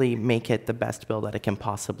truly make it the best bill that it can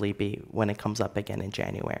possibly be when it comes up again in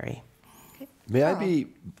January. Okay. May I be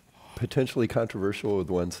potentially controversial with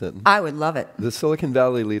one sentence? I would love it. The Silicon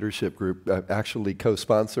Valley Leadership Group actually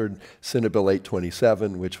co-sponsored Senate Bill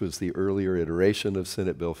 827, which was the earlier iteration of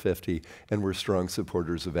Senate Bill 50, and we're strong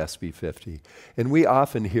supporters of SB 50. And we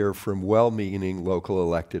often hear from well-meaning local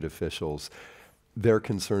elected officials their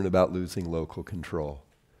concern about losing local control.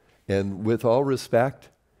 And with all respect,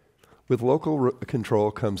 with local control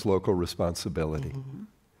comes local responsibility. Mm-hmm.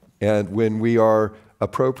 And when we are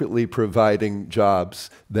appropriately providing jobs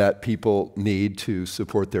that people need to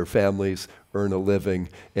support their families, earn a living,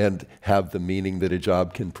 and have the meaning that a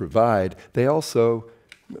job can provide, they also,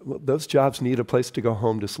 those jobs need a place to go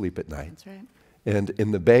home to sleep at night. That's right. And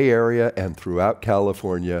in the Bay Area and throughout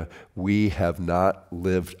California, we have not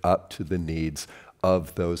lived up to the needs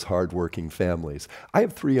of those hardworking families. I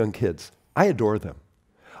have 3 young kids. I adore them.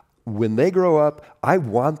 when they grow up, I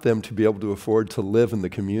want them to be able to afford to live in the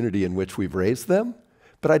community in which we've raised them,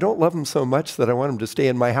 but I don't love them so much that I want them to stay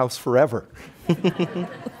in my house forever.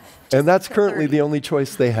 And that's currently the only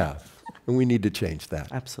choice they have, and we need to change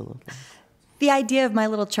that. Absolutely. The idea of my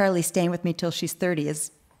little Charlie staying with me till she's 30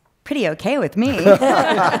 is pretty okay with me.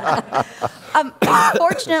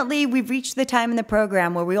 Fortunately, we've reached the time in the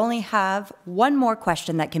program where we only have one more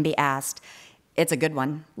question that can be asked. It's a good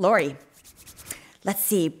one. Lori, let's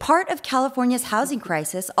see. Part of California's housing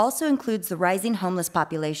crisis also includes the rising homeless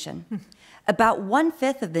population. About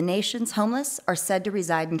 1/5 of the nation's homeless are said to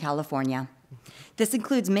reside in California. This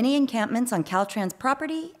includes many encampments on Caltrans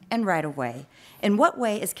property and right-of-way. In what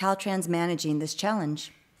way is Caltrans managing this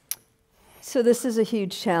challenge? So this is a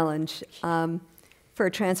huge challenge for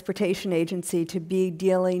a transportation agency to be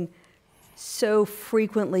dealing so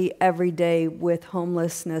frequently every day with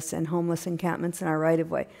homelessness and homeless encampments in our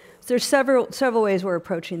right-of-way. So there's several ways we're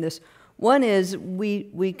approaching this. One is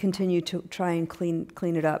we continue to try and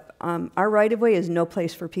clean it up. Our right-of-way is no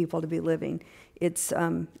place for people to be living. It's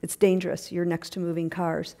dangerous. You're next to moving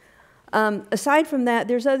cars. Aside from that,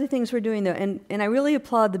 there's other things we're doing though, and I really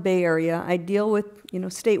applaud the Bay Area. I deal with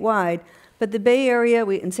statewide, but the Bay Area,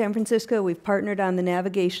 in San Francisco, we've partnered on the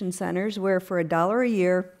navigation centers where for $1 a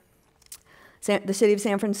year, the city of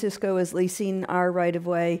San Francisco is leasing our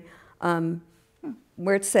right-of-way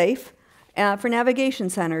where it's safe for navigation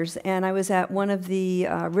centers. And I was at one of the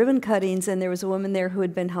ribbon cuttings, and there was a woman there who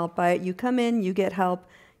had been helped by it. You come in, you get help,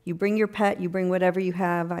 you bring your pet, you bring whatever you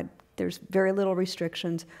have. There's very little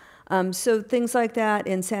restrictions. So things like that.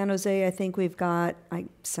 In San Jose, I think we've got, I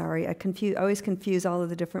always confuse all of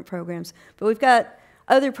the different programs. But we've got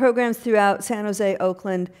other programs throughout San Jose,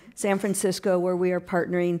 Oakland, San Francisco, where we are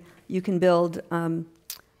partnering. You can build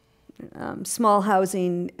small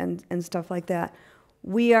housing and stuff like that.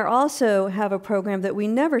 We are also have a program that we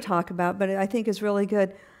never talk about, but I think is really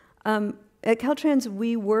good. At Caltrans,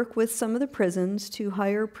 we work with some of the prisons to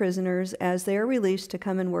hire prisoners as they are released to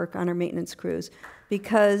come and work on our maintenance crews.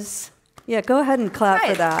 Because, yeah, go ahead and clap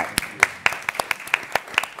for that.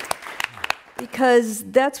 Because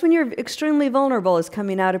that's when you're extremely vulnerable, is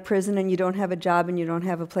coming out of prison and you don't have a job and you don't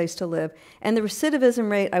have a place to live. And the recidivism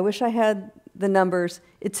rate, I wish I had the numbers,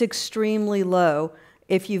 it's extremely low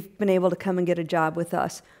if you've been able to come and get a job with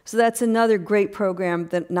us. So that's another great program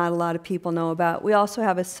that not a lot of people know about. We also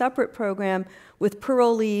have a separate program with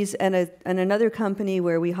parolees and another company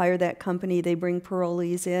where we hire that company. They bring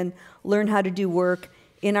parolees in, learn how to do work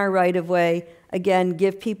in our right-of-way. Again,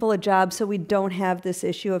 give people a job so we don't have this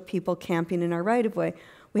issue of people camping in our right-of-way.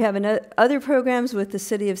 We have other programs with the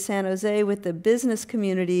city of San Jose, with the business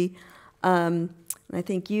community. I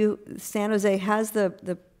think San Jose has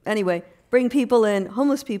anyway, bring people in,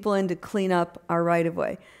 homeless people in to clean up our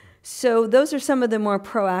right-of-way. So those are some of the more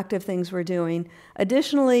proactive things we're doing.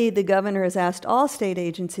 Additionally, the governor has asked all state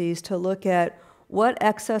agencies to look at what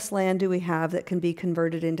excess land do we have that can be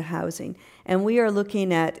converted into housing. And we are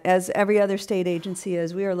looking at, as every other state agency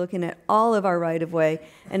is, we are looking at all of our right-of-way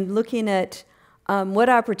and looking at what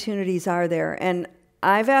opportunities are there. And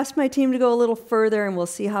I've asked my team to go a little further, and we'll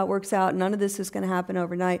see how it works out. None of this is going to happen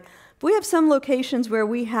overnight. But we have some locations where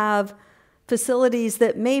we have facilities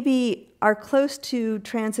that maybe are close to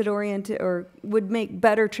transit-oriented or would make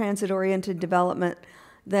better transit-oriented development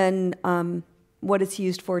than what it's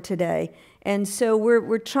used for today. And so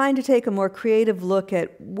we're trying to take a more creative look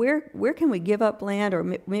at where can we give up land, or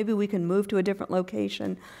maybe we can move to a different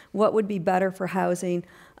location. What would be better for housing?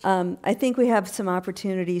 I think we have some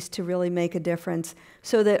opportunities to really make a difference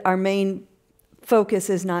so that our main focus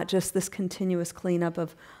is not just this continuous cleanup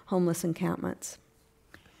of homeless encampments.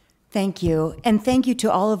 Thank you. And thank you to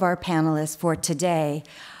all of our panelists for today.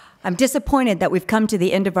 I'm disappointed that we've come to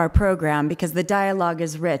the end of our program because the dialogue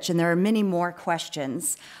is rich and there are many more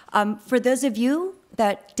questions. For those of you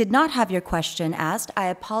that did not have your question asked, I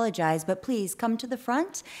apologize, but please come to the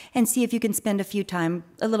front and see if you can spend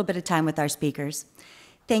a little bit of time with our speakers.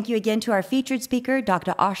 Thank you again to our featured speaker,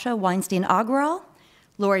 Dr. Asha Weinstein-Agrawal,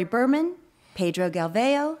 Lori Berman, Pedro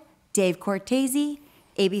Galveo, Dave Cortese,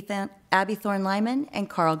 Abby Thorne-Lyman, and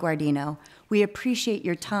Carl Guardino. We appreciate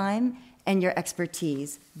your time and your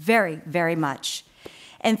expertise very, very much.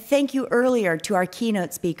 And thank you earlier to our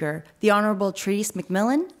keynote speaker, the Honorable Therese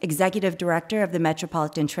McMillan, Executive Director of the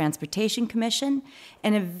Metropolitan Transportation Commission,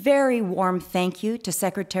 and a very warm thank you to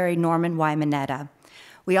Secretary Norman Y. Mineta.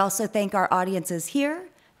 We also thank our audiences here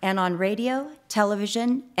and on radio,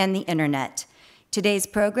 television, and the internet. Today's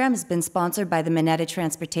program has been sponsored by the Mineta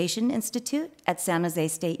Transportation Institute at San Jose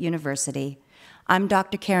State University. I'm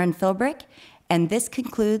Dr. Karen Philbrick, And this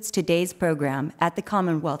concludes today's program at the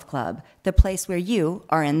Commonwealth Club, the place where you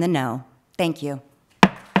are in the know. Thank you.